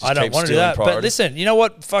 Just I don't keep want to do stealing that. But priority. listen, you know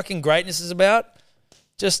what fucking greatness is about?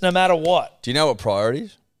 Just no matter what. Do you know what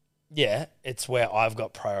priorities? Yeah, it's where I've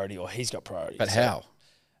got priority or he's got priority. But So-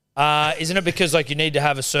 how? Isn't it because like you need to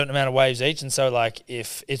have a certain amount of waves each, and so like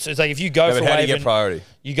if it's like if you go No, for but a how do you wave get and priority?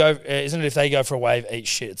 you go, isn't it if they go for a wave eat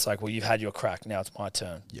shit? It's like, well, you've had your crack, now it's my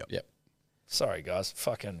turn. Yep. Sorry guys,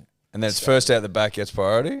 fucking. And then it's first out the back gets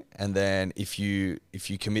priority, and then if you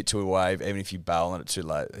commit to a wave, even if you bail on it too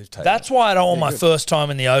late, they've taken That's why I don't want my first time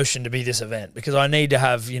in the ocean to be this event, because I need to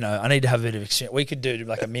have a bit of experience. We could do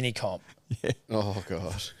like a mini comp. Oh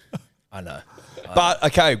god. I know. But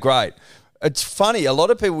okay, great. It's funny. A lot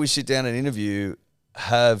of people we sit down and interview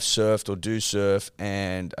have surfed or do surf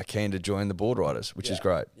and are keen to join the board riders, which is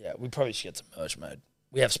great. Yeah, we probably should get some merch made.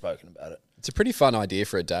 We have spoken about it. It's a pretty fun idea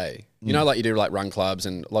for a day. You know, like you do like run clubs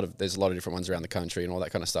and there's a lot of different ones around the country and all that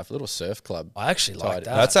kind of stuff. A little surf club. I actually like Tight.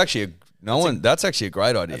 that. That's actually that's actually a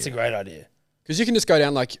great idea. That's a great idea. Because you can just go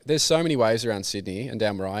down, like, there's so many waves around Sydney and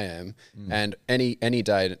down where I am, and any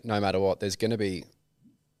day, no matter what, there's going to be,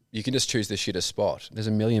 you can just choose the shittest spot. There's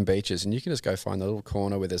a million beaches, and you can just go find the little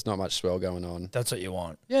corner where there's not much swell going on. That's what you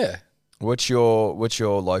want. Yeah. What's your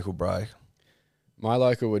local break? My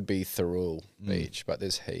local would be Thirroul Beach, but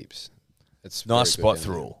there's heaps. It's Nice very spot, good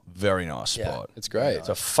down there. Thirroul. Very nice Yeah. spot. It's great. It's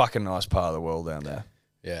a fucking nice part of the world down there.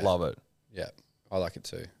 Yeah. Love it. Yeah. I like it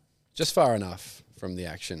too. Just far enough from the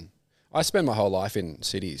action. I spend my whole life in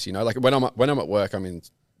cities, you know, like when I'm at work, I'm in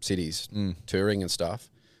cities touring and stuff.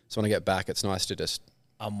 So when I get back, it's nice to just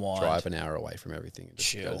Unwind. drive an hour away from everything and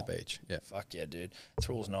just go Chill. to the beach. Yeah. Fuck yeah, dude.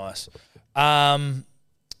 Thirroul's nice.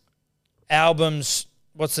 Albums.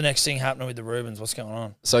 What's the next thing happening with the Rubens? What's going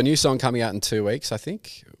on? So a new song coming out in 2 weeks, I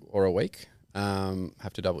think, or a week.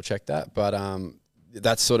 Have to double check that. But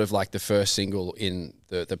that's sort of like the first single in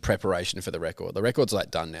the preparation for the record. The record's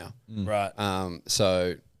like done now. Right.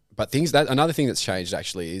 But another thing that's changed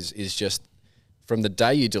actually is just from the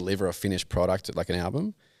day you deliver a finished product, like an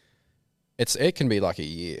album, it can be like a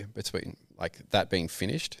year between like that being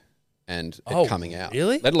finished and it coming out.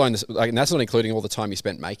 Really? Let alone this, like, and that's not including all the time you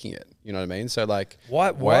spent making it. You know what I mean? So like,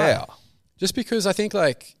 Why? Wow. just because I think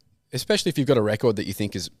like, especially if you've got a record that you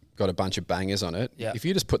think has got a bunch of bangers on it, Yeah. if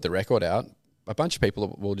you just put the record out, a bunch of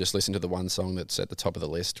people will just listen to the one song that's at the top of the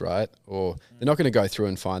list, right? Or they're not going to go through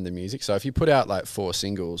and find the music. So if you put out like 4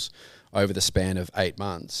 singles over the span of 8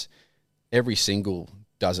 months, every single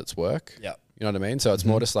does its work. Yeah. You know what I mean? So it's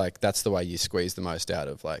more just like that's the way you squeeze the most out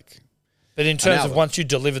of like. But in terms of album. once you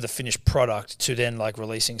deliver the finished product to then like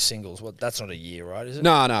releasing singles, well, that's not a year, right? Is it?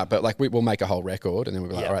 No, but like we'll make a whole record and then we'll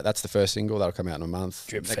be like, Yeah. all right, that's the first single that'll come out in a month.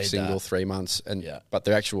 Drip feed Next single, that. 3 months, and Yeah. but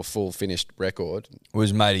the actual full finished record,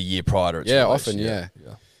 Was made a year prior to its yeah, release. often, yeah.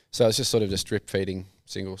 So it's just sort of just drip feeding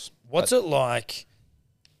singles. What's it like?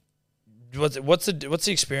 What's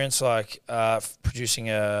the experience like producing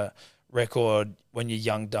a record when you're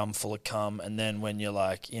young, dumb, full of cum, and then when you're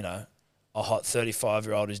like, you know, a hot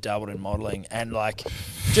 35-year-old who's dabbled in modelling, and like,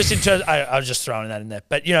 just in terms, I was just throwing that in there,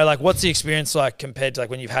 but you know, like, what's the experience like compared to like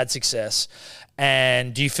when you've had success,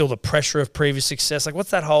 and do you feel the pressure of previous success? Like,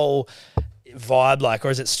 what's that whole vibe like, or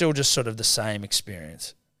is it still just sort of the same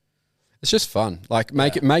experience? It's just fun. Like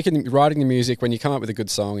writing the music, when you come up with a good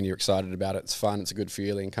song and you're excited about it, it's fun. It's a good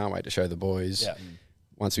feeling. Can't wait to show the boys. Yeah.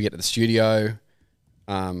 Once we get to the studio,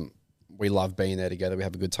 we love being there together. We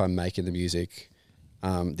have a good time making the music.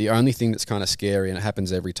 The only thing that's kind of scary, and it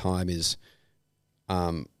happens every time, is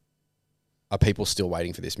are people still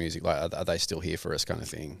waiting for this music? Like, are they still here for us, kind of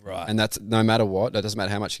thing? Right. And that's no matter what. It doesn't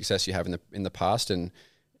matter how much success you have in the past, and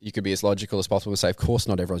you could be as logical as possible and say, of course,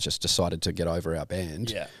 not everyone's just decided to get over our band.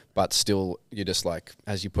 Yeah. But still, you're just like,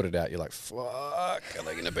 as you put it out, you're like, fuck, are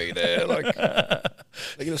they going to be there? Like, they're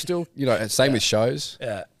going to still, you know, and same with shows.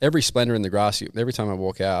 Yeah. Every Splendor in the Grass, every time I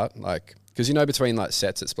walk out, like, because you know, between like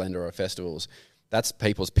sets at Splendor or festivals, that's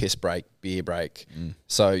people's piss break, beer break.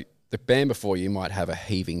 So the band before you might have a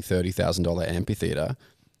heaving $30,000 amphitheater.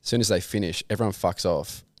 As soon as they finish, everyone fucks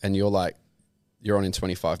off, and you're like, you're on in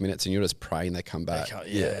 25 minutes, and you're just praying they come back.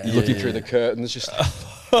 Yeah. You're looking through the curtains, just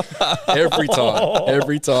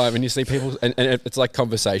every time, and you see people, and it's like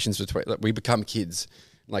conversations between. Like, we become kids.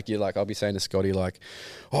 Like you're like, I'll be saying to Scotty, like,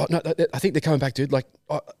 oh no, I think they're coming back, dude. Like,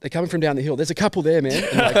 oh, they're coming from down the hill. There's a couple there, man.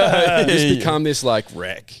 And like, you just become this like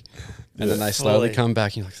wreck, and then they slowly Fully. come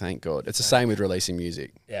back. And you're like, thank God. It's the same with releasing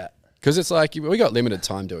music. Yeah. Because it's like we got limited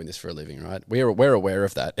time doing this for a living, right? We're aware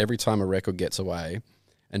of that. Every time a record gets away,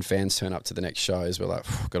 and fans turn up to the next shows, we're like,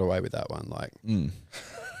 got away with that one, like,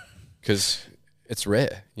 because it's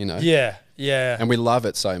rare, you know. Yeah. Yeah. And we love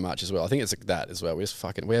it so much as well. I think it's like that as well. We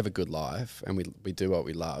have a good life, and we do what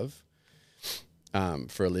we love,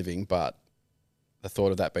 for a living. But the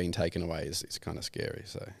thought of that being taken away is kind of scary.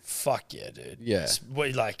 So Fuck yeah, dude. Yeah.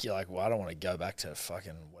 You're like, well, I don't want to go back to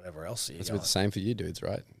fucking whatever else you're it's going. the same for you dudes,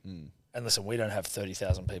 right? And listen, we don't have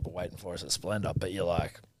 30,000 people waiting for us at Splendor, but you're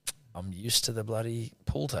like, I'm used to the bloody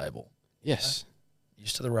pool table. Yes.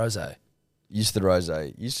 Used to the rosé. Used to the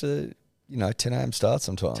rosé. Used to, 10 a.m. start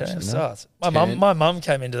sometimes. 10 you know? starts. Ten. My mum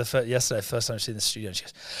came into the yesterday, first time she was in the studio, and she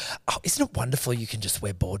goes, "Oh, isn't it wonderful you can just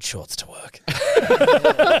wear board shorts to work?"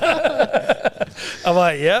 I'm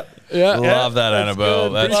like, yep. Yeah. Love that, Annabelle.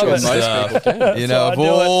 good. That's Love good it. Most stuff. people can. You know, how I of do it.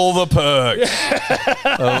 all the perks,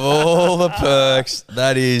 of all the perks,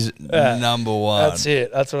 that is number one. That's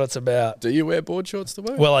it. That's what it's about. Do you wear board shorts to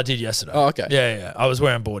work? Well, I did yesterday. Oh, okay. Yeah. I was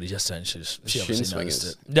wearing boardies yesterday, and she Shin obviously noticed swingers.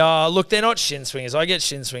 it. No, look, they're not shin swingers. I get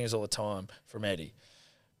shin swingers all the time from Eddie.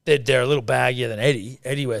 They're a little baggier than Eddie.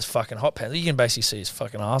 Eddie wears fucking hot pants. You can basically see his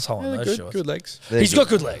fucking asshole in those shorts. good legs. He's got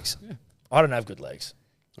good legs. I don't have good legs.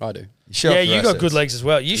 I do. You show off Yeah, your you got assets. good legs as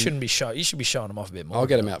well. You shouldn't be you should be showing them off a bit more. I'll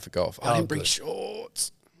get them out for golf. I Oh, didn't bring good.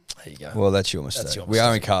 shorts. There you go. Well, that's your mistake. your We are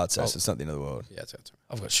in mistake. card so it's not the end of the world. Yeah, that's right.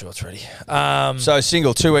 I've got shorts ready. So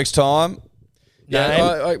single, 2 weeks time. Name,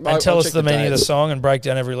 and tell I'll us check the the meaning of the dates. song and break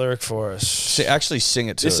down every lyric for us. Actually sing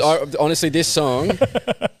it to This us. honestly, this song.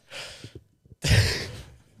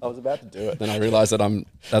 I was about to do it, then I realised that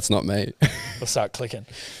that's not me. We'll start clicking.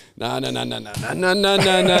 No. I can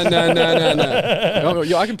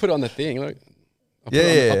put it on the thing. Look.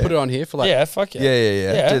 Yeah. I'll put it on here for like. Yeah, fuck yeah.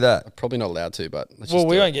 Yeah. Do that. I'm probably not allowed to, but let's Well, just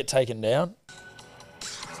we do won't it. get taken down.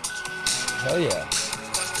 Hell yeah.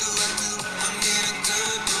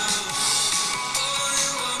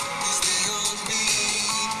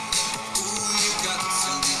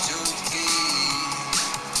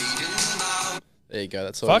 There you go.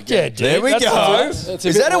 That's all. Fuck you yeah, get. dude. There we That's go. a- That's a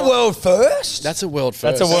Is bit that a more- world first? That's a world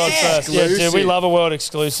first. That's a world first. Yeah, dude. We Exclusive. love a world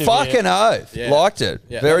exclusive. here. Fucking oath. Yeah. Liked it.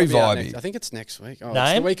 Yeah, Very that'll be out vibey. next- I think it's next week. Oh, it's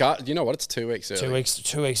Name? the week after. You know what? It's 2 weeks early.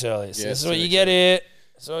 2 weeks earlier. So Yeah, this is it's what 2 you weeks get early. here.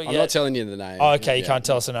 So I'm not telling you the name. Oh, okay. You Yeah. can't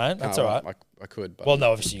tell us the name. That's No, all right. I could. But Well,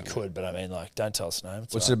 no, obviously you could, but I mean, like, don't tell us the name.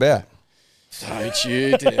 It's What's all it about? Don't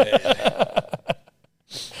you dare.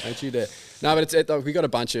 Don't you dare. No, but we got a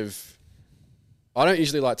bunch of. I don't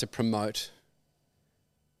usually like to promote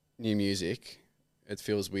new music. It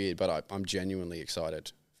feels weird, but I'm genuinely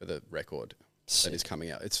excited for the record that is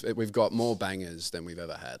coming out. We've got more bangers than we've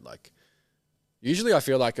ever had. Like, usually I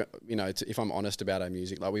feel like, if I'm honest about our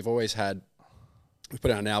music, like we've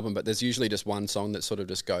put out an album, but there's usually just one song that sort of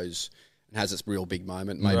just goes and has this real big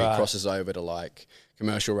moment. Maybe Right. it crosses over to like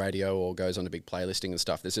commercial radio or goes on to big playlisting and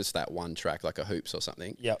stuff. There's just that one track, like a Hoops or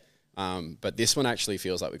something. Yep. But this one actually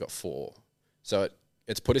feels like we've got 4. So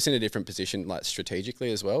it's put us in a different position, like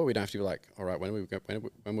strategically as well. We don't have to be like, all right, when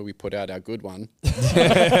will we put out our good one? Got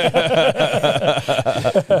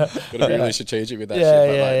to be really strategic with that Yeah, shit.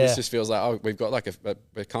 But yeah, like, yeah. this just feels like, we've got like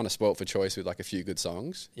we're kind of spoilt for choice with like a few good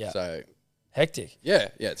songs. Yeah. So Hectic. yeah,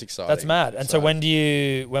 it's exciting. That's mad. And so when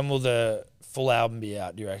will the full album be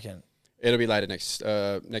out, do you reckon? It'll be later next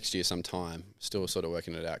year sometime. Still sort of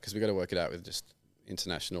working it out because we got to work it out with just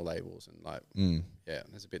international labels and like yeah,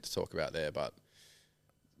 there's a bit to talk about there. But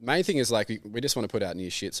main thing is like we just want to put out new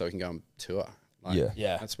shit so we can go on tour. Like,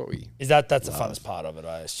 Yeah. that's what we. That's the funnest part of it,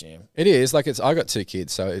 I assume. It is like I got 2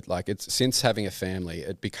 kids, so it's since having a family,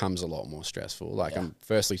 it becomes a lot more stressful. Like I'm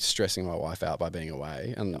firstly stressing my wife out by being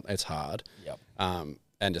away, and it's hard. Yep.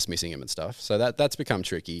 And just missing him and stuff. So that's become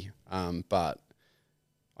tricky. But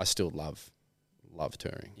I still love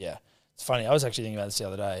touring. Yeah. It's funny. I was actually thinking about this the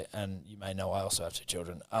other day, and you may know I also have 2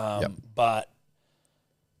 children. But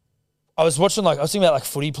I was thinking about like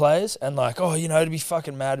footy players and like, oh, to be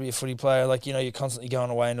fucking mad to be a footy player. Like, you're constantly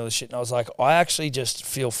going away and all this shit. And I was like, I actually just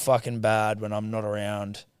feel fucking bad when I'm not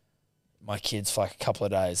around my kids for like a couple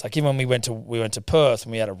of days. Like even when we went to Perth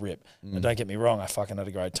and we had a rip. And don't get me wrong, I fucking had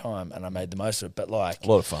a great time and I made the most of it. But like, A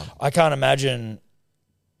lot of fun. I can't imagine.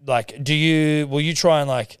 Like, will you try and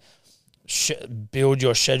like build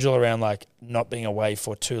your schedule around like not being away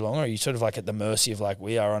for too long, or are you sort of like at the mercy of like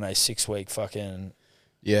we are on a 6-week fucking?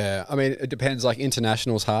 Yeah, I mean, it depends. Like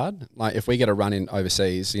international's hard. Like if we get a run in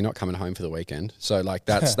overseas, you're not coming home for the weekend. So like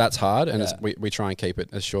that's hard, and we try and keep it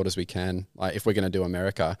as short as we can. Like if we're going to do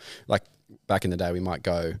America, like back in the day, we might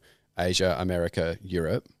go Asia, America,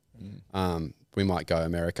 Europe. We might go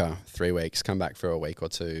America 3 weeks, come back for a week or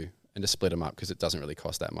 2, and just split them up because it doesn't really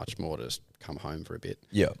cost that much more to just come home for a bit.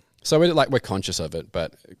 Yeah. So we're conscious of it,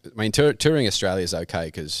 but I mean, touring Australia is okay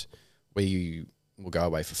because we will go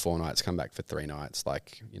away for 4 nights, come back for 3 nights.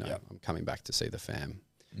 Like, I'm coming back to see the fam.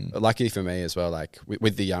 But lucky for me as well, like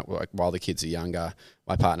with the young, like while the kids are younger,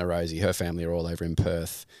 my partner Rosie, her family are all over in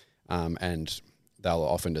Perth, and they'll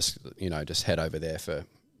often just head over there for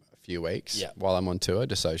a few weeks while I'm on tour,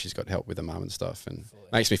 just so she's got help with the mum and stuff, and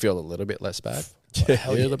makes me feel a little bit less bad.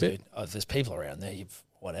 Hell a yeah, little bit. dude. Oh, if there's people around there,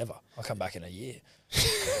 whatever. I'll come back in a year.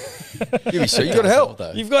 So you got help.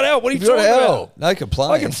 You've got help. What are you You got talking help. about? No I can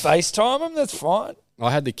complaints. FaceTime them. That's fine.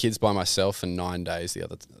 I had the kids by myself for 9 days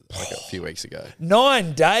like a few weeks ago.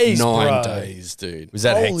 9 days, 9 bro. days, dude. Was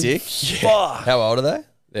that Holy hectic? fuck. How old are they?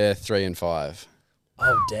 They're 3 and 5.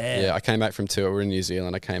 Oh, damn. Yeah, I came back from tour. We're in New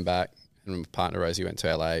Zealand. I came back, and my partner Rosie went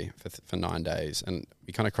to LA for 9 days, and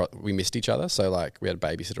we kind of we missed each other. So like we had a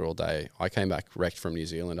babysitter all day. I came back wrecked from New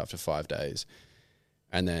Zealand after 5 days,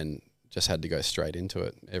 and then just had to go straight into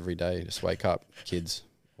it every day. Just wake up, kids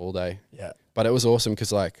all day. Yeah. But it was awesome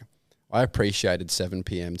because like I appreciated 7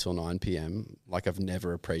 p.m. till 9 p.m. like I've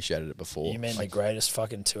never appreciated it before. You mean the greatest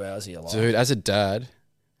fucking 2 hours of your life. Dude, as a dad,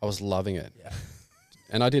 I was loving it. Yeah.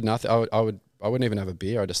 And I did nothing. I wouldn't even have a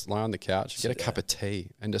beer. I'd just lie on the couch, get a cup of tea,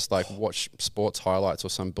 and just like watch sports highlights or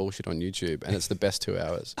some bullshit on YouTube. And it's the best 2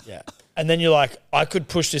 hours. Yeah. And then you're like, I could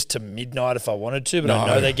push this to midnight if I wanted to, but I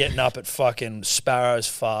know they're getting up at fucking Sparrow's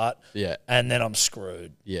fart. Yeah. And then I'm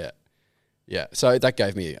screwed. Yeah. Yeah. So that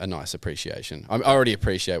gave me a nice appreciation. I already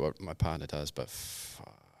appreciate what my partner does, but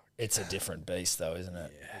fuck. It's a different beast though, isn't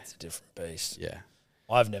it? Yeah. It's a different beast. Yeah.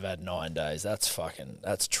 I've never had 9 days. That's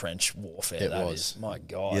trench warfare. It That was. is. My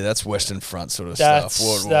God. Yeah, that's Western Front sort of That's stuff.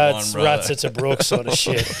 World War I, that's brother. Ratsa to Brook sort of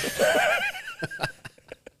shit.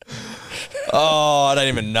 Oh, I don't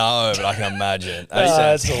even know, but I can imagine. That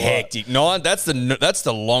That's sounds a lot. hectic. 9. That's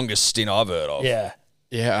the longest stint I've heard of. Yeah.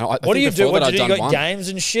 Yeah. What do you do? What I've do you done got one. games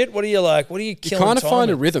and shit? What are you like? What are you You killing kind of time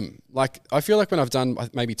find a in? rhythm. Like I feel like when I've done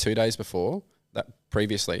maybe 2 days before that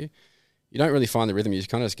previously, you don't really find the rhythm. You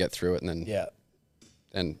kind of just get through it and then Yeah.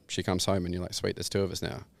 then she comes home and you're like, sweet, there's 2 of us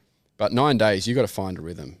now. But 9 days, you got to find a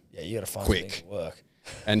rhythm. Yeah, you got to find Quick. something to work.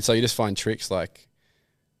 And so you just find tricks like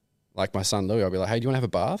my son Louis, I'll be like, hey, do you want to have a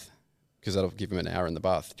bath? Because that'll give him an hour in the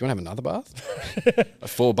bath. Do you want to have another bath?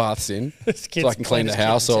 4 baths in. So I can clean the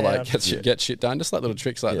house or like get shit done. Just like little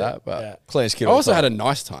tricks like that. But Cleanest kid. I also had a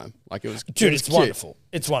nice time. Like it was, Dude, it's it's cute. wonderful.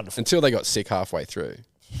 It's wonderful. Until they got sick halfway through.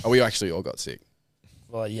 Oh, we actually all got sick.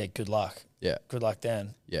 Well, yeah, good luck. Yeah. Good luck,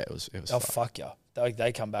 Dan. Yeah, it was. They'll fuck you.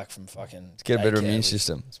 They come back from fucking. Get a better daycare immune with-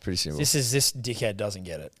 system. It's pretty simple. This dickhead doesn't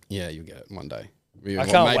get it. Yeah, you'll get it one day. I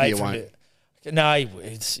can't wait for it. No,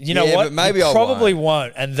 it's, you know Yeah, what? but maybe He I probably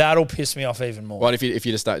won't, and that'll piss me off even more. Well, if you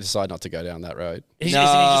just decide not to go down that road, He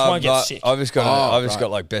just won't get but sick. I've just got right.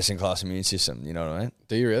 got like best in class immune system. You know what I mean?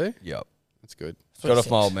 do you really? Yep. That's good. Got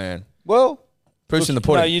off my old man. Well, proof's in the No,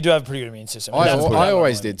 pudding. you do have a pretty good immune system. I That's what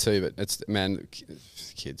always I did too, but it's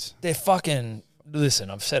kids. They're fucking.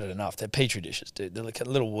 Listen, I've said it enough. They're petri dishes, dude. They're like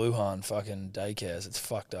little Wuhan fucking daycares. It's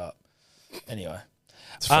fucked up. Anyway,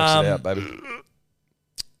 Let's fucks it out, baby.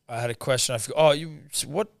 I had a question. I forgot.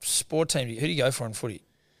 What sport team? Who do you go for in footy?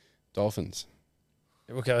 Dolphins.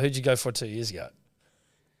 Okay, who'd you go for 2 years ago?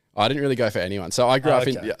 I didn't really go for anyone. So I grew up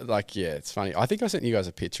in okay. it's funny. I think I sent you guys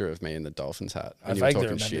a picture of me in the Dolphins hat I when you were vaguely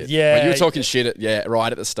talking remember. shit. Yeah, when you were talking shit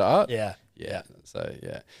right at the start. Yeah. So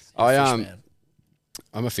yeah, Fish man.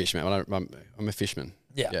 I'm a fishman. I'm a fishman.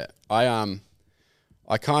 Yeah. Yeah.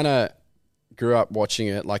 I kind of grew up watching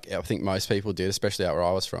it like I think most people did, especially out where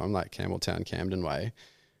I was from, like Campbelltown, Camden way.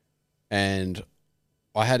 And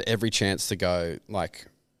I had every chance to go like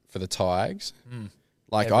for the Tigers.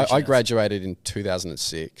 Like Every I chance. graduated in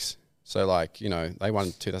 2006. So like, you know, they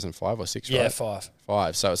won 2005 or 6, Yeah, right? 5.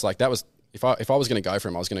 5. So it's like that was if I was going to go for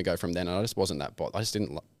him, I was going to go from then, and I just wasn't that I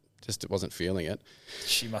just wasn't feeling it.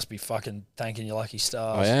 She must be fucking thanking your lucky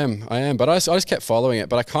stars. I am, but I just kept following it.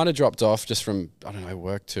 But I kind of dropped off just from, I don't know,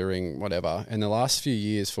 work, touring, whatever. And the last few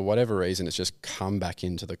years, for whatever reason, it's just come back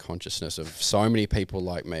into the consciousness of so many people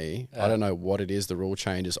like me. I don't know what it is, the rule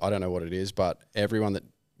changes, I don't know what it is, but everyone that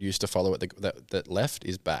used to follow it that left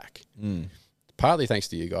is back. Partly thanks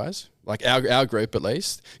to you guys, like our group at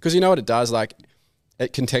least. Because you know what it does? Like,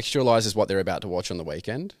 it contextualizes what they're about to watch on the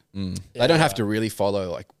weekend. They don't have to really follow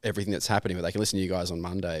like everything that's happening, but they can listen to you guys on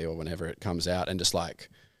Monday or whenever it comes out and just like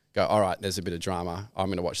go, all right, there's a bit of drama. I'm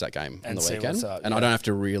going to watch that game on the see weekend. what's up, and I don't have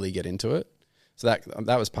to really get into it. So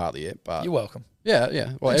that was partly it. But You're welcome.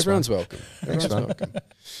 yeah. Well, everyone's welcome. Everyone's welcome.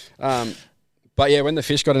 But yeah, when the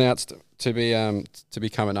fish got announced to be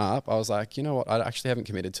coming up, I was like, you know what? I actually haven't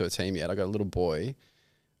committed to a team yet. I got a little boy.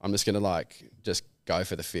 I'm just going to like just go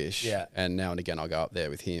for the fish. Yeah. And now and again, I'll go up there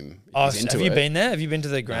with him. if Oh, he's into have you it. been there? Have you been to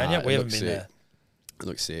the ground Nah, yet? We it haven't looks been sick. there. It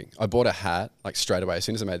looks sick. I bought a hat like straight away. As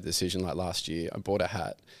soon as I made the decision, like last year, I bought a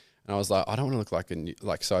hat. And I was like, I don't want to look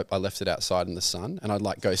like so I left it outside in the sun and I'd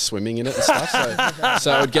like go swimming in it and stuff.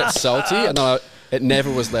 So it would get salty and it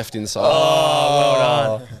never was left inside. Oh,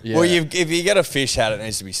 well done. Yeah. Well, if you get a fish hat, it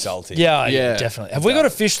needs to be salty. Yeah, Yeah. definitely. Have we got a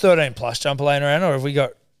fish 13 plus jumper laying around, or are we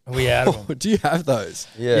out of them? Do you have those?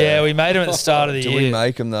 Yeah, we made them at the start of the Do year. we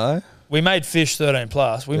make them though? We made fish 13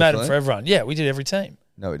 plus. We made them Definitely. for everyone. Yeah, we did every team.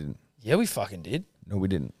 No, we didn't. Yeah, we fucking did. No, we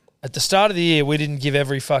didn't. At the start of the year, we didn't give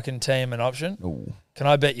every fucking team an option. No. Can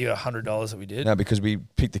I bet you $100 that we did? No, because we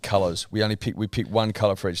picked the colours. We picked one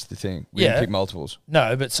colour for each thing. We Yeah. didn't pick multiples.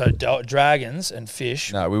 No, but so dragons and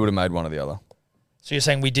fish. No, we would have made one or the other. So you're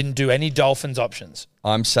saying we didn't do any dolphins options?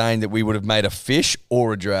 I'm saying that we would have made a fish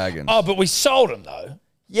or a dragon. Oh, but we sold them though.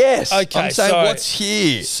 Yes. Okay, I'm saying sorry. what's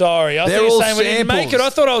here. Sorry, I They're thought you all were saying we didn't make it. samples. I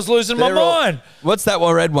thought I was losing my They're all- mind. What's that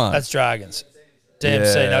one red one? That's dragons.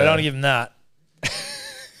 DMC. Yeah. No, we don't want to give them that.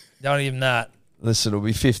 Don't want to give them that. Listen, it'll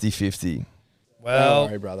be 50-50. Don't Well,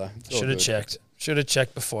 worry, brother. It's all should have good. checked. Should have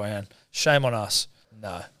checked beforehand. Shame on us.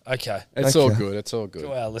 No. Okay. It's all Okay. good. It's all good.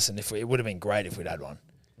 Well, listen, it would have been great if we'd had one.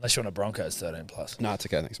 Unless you want a Broncos 13 plus. No, it's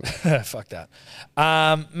okay. Thanks, mate. Fuck that.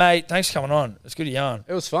 Mate, thanks for coming on. It's good to yarn.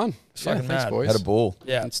 It was fun. fucking thanks, mad. boys. Had a ball.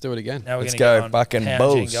 Yeah. Let's do it again. Now we're Let's going to go on fucking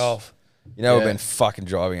Pound G Bulls. golf. You know, we've Yeah. been fucking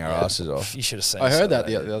driving our asses off. You should have seen I us heard that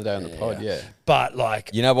Saturday. the other day on the pod. Yeah. But like,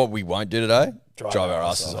 You know what we won't do today? Drive Drive our our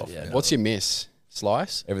asses asses off, off. yeah. What's your miss?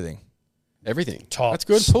 Slice? Everything. Everything. Top, That's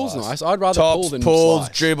good. Pool's slice. nice. I'd rather Tops, pool than pulls,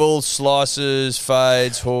 slice. dribbles, slices,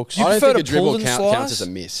 fades, hooks. You I don't prefer think a to pull dribble than counts slice? as a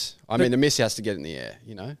miss. I mean, the miss has to get in the air,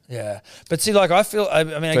 you know? yeah. But see, like, I feel, I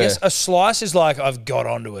mean, I Fair. guess a slice is like I've got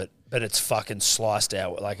onto it, but it's fucking sliced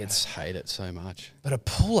out. Like I it's, just hate it so much. but a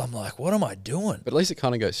pull, I'm like, what am I doing? But at least it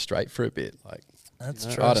kind of goes straight for a bit. Like, That's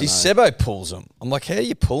no, true. I don't See, know. Sebo pulls them. I'm like, how are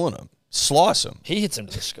you pulling them? Slice them. He hits him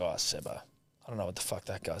to the sky, Sebo. I don't know what the fuck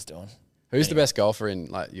that guy's doing. Who's the best golfer in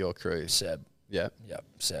like your crew? Seb. Yeah. Yep.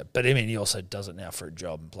 So, but I mean, he also does it now for a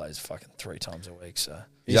job and plays fucking 3 times a week. So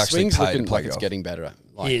He's His actually swing's paid to looking play like it's golf. getting better.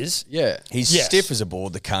 Like, he is. Yeah. He's Yes. stiff as a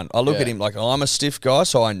board, the cunt. I look Yeah. at him like I'm a stiff guy,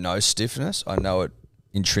 so I know stiffness. I know it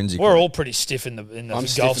intrinsically. We're all pretty stiff in the I'm golf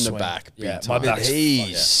stiff in the swing. back, big Yeah, time. my back's He's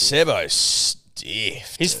fucking- Sebo's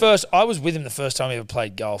stiff. His first, I was with him the first time he ever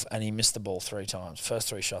played golf, and he missed the ball 3 times. First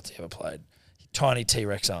 3 shots he ever played. Tiny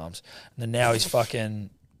T-Rex arms, and then now he's fucking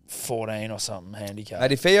 14 or something handicap.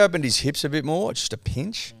 Mate, if he opened his hips a bit more, just a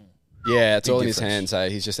pinch, Yeah, it's Big all in his difference.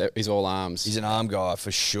 hands. He's all arms. he's an arm guy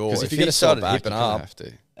for sure. Because If if you he get a sore started back, hipping you kinda up, have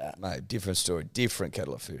to. mate, different story, different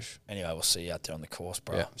kettle of fish. Anyway, we'll see you out there on the course,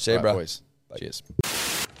 bro. Yeah. See you, Right, bro. boys. Cheers.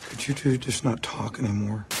 Could you two just not talk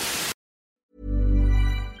anymore?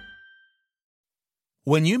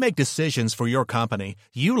 When you make decisions for your company,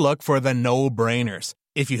 you look for the no-brainers.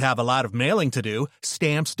 If you have a lot of mailing to do,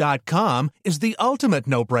 Stamps.com is the ultimate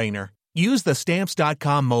no-brainer. Use the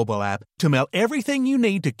Stamps.com mobile app to mail everything you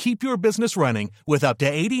need to keep your business running with up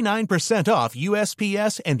to 89% off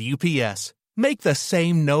USPS and UPS. Make the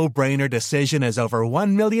same no-brainer decision as over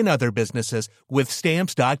 1 million other businesses with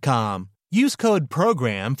Stamps.com. Use code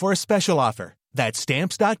PROGRAM for a special offer. That's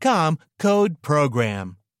Stamps.com, code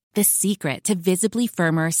PROGRAM. The secret to visibly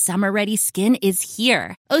firmer, summer-ready skin is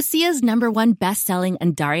here. Osea's #1 best-selling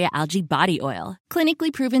Undaria Algae Body Oil.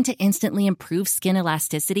 Clinically proven to instantly improve skin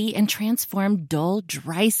elasticity and transform dull,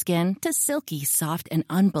 dry skin to silky, soft, and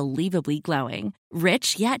unbelievably glowing.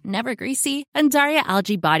 Rich yet never greasy, Undaria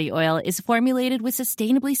Algae Body Oil is formulated with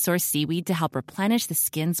sustainably sourced seaweed to help replenish the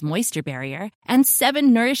skin's moisture barrier and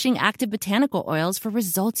 7 nourishing active botanical oils for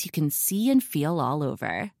results you can see and feel all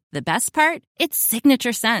over. The best part? Its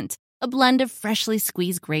signature scent. A blend of freshly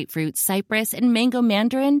squeezed grapefruit, cypress, and mango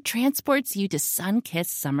mandarin transports you to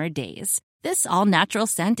sun-kissed summer days. This all-natural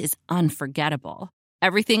scent is unforgettable.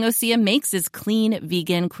 Everything Osea makes is clean,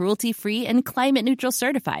 vegan, cruelty-free, and climate-neutral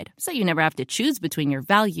certified, so you never have to choose between your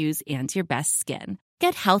values and your best skin.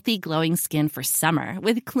 Get healthy, glowing skin for summer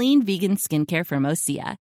with clean, vegan skincare from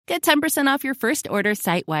Osea. Get 10% off your first order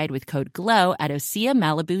site-wide with code GLOW at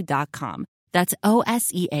OseaMalibu.com. That's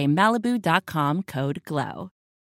OSEAMalibu.com, code GLOW.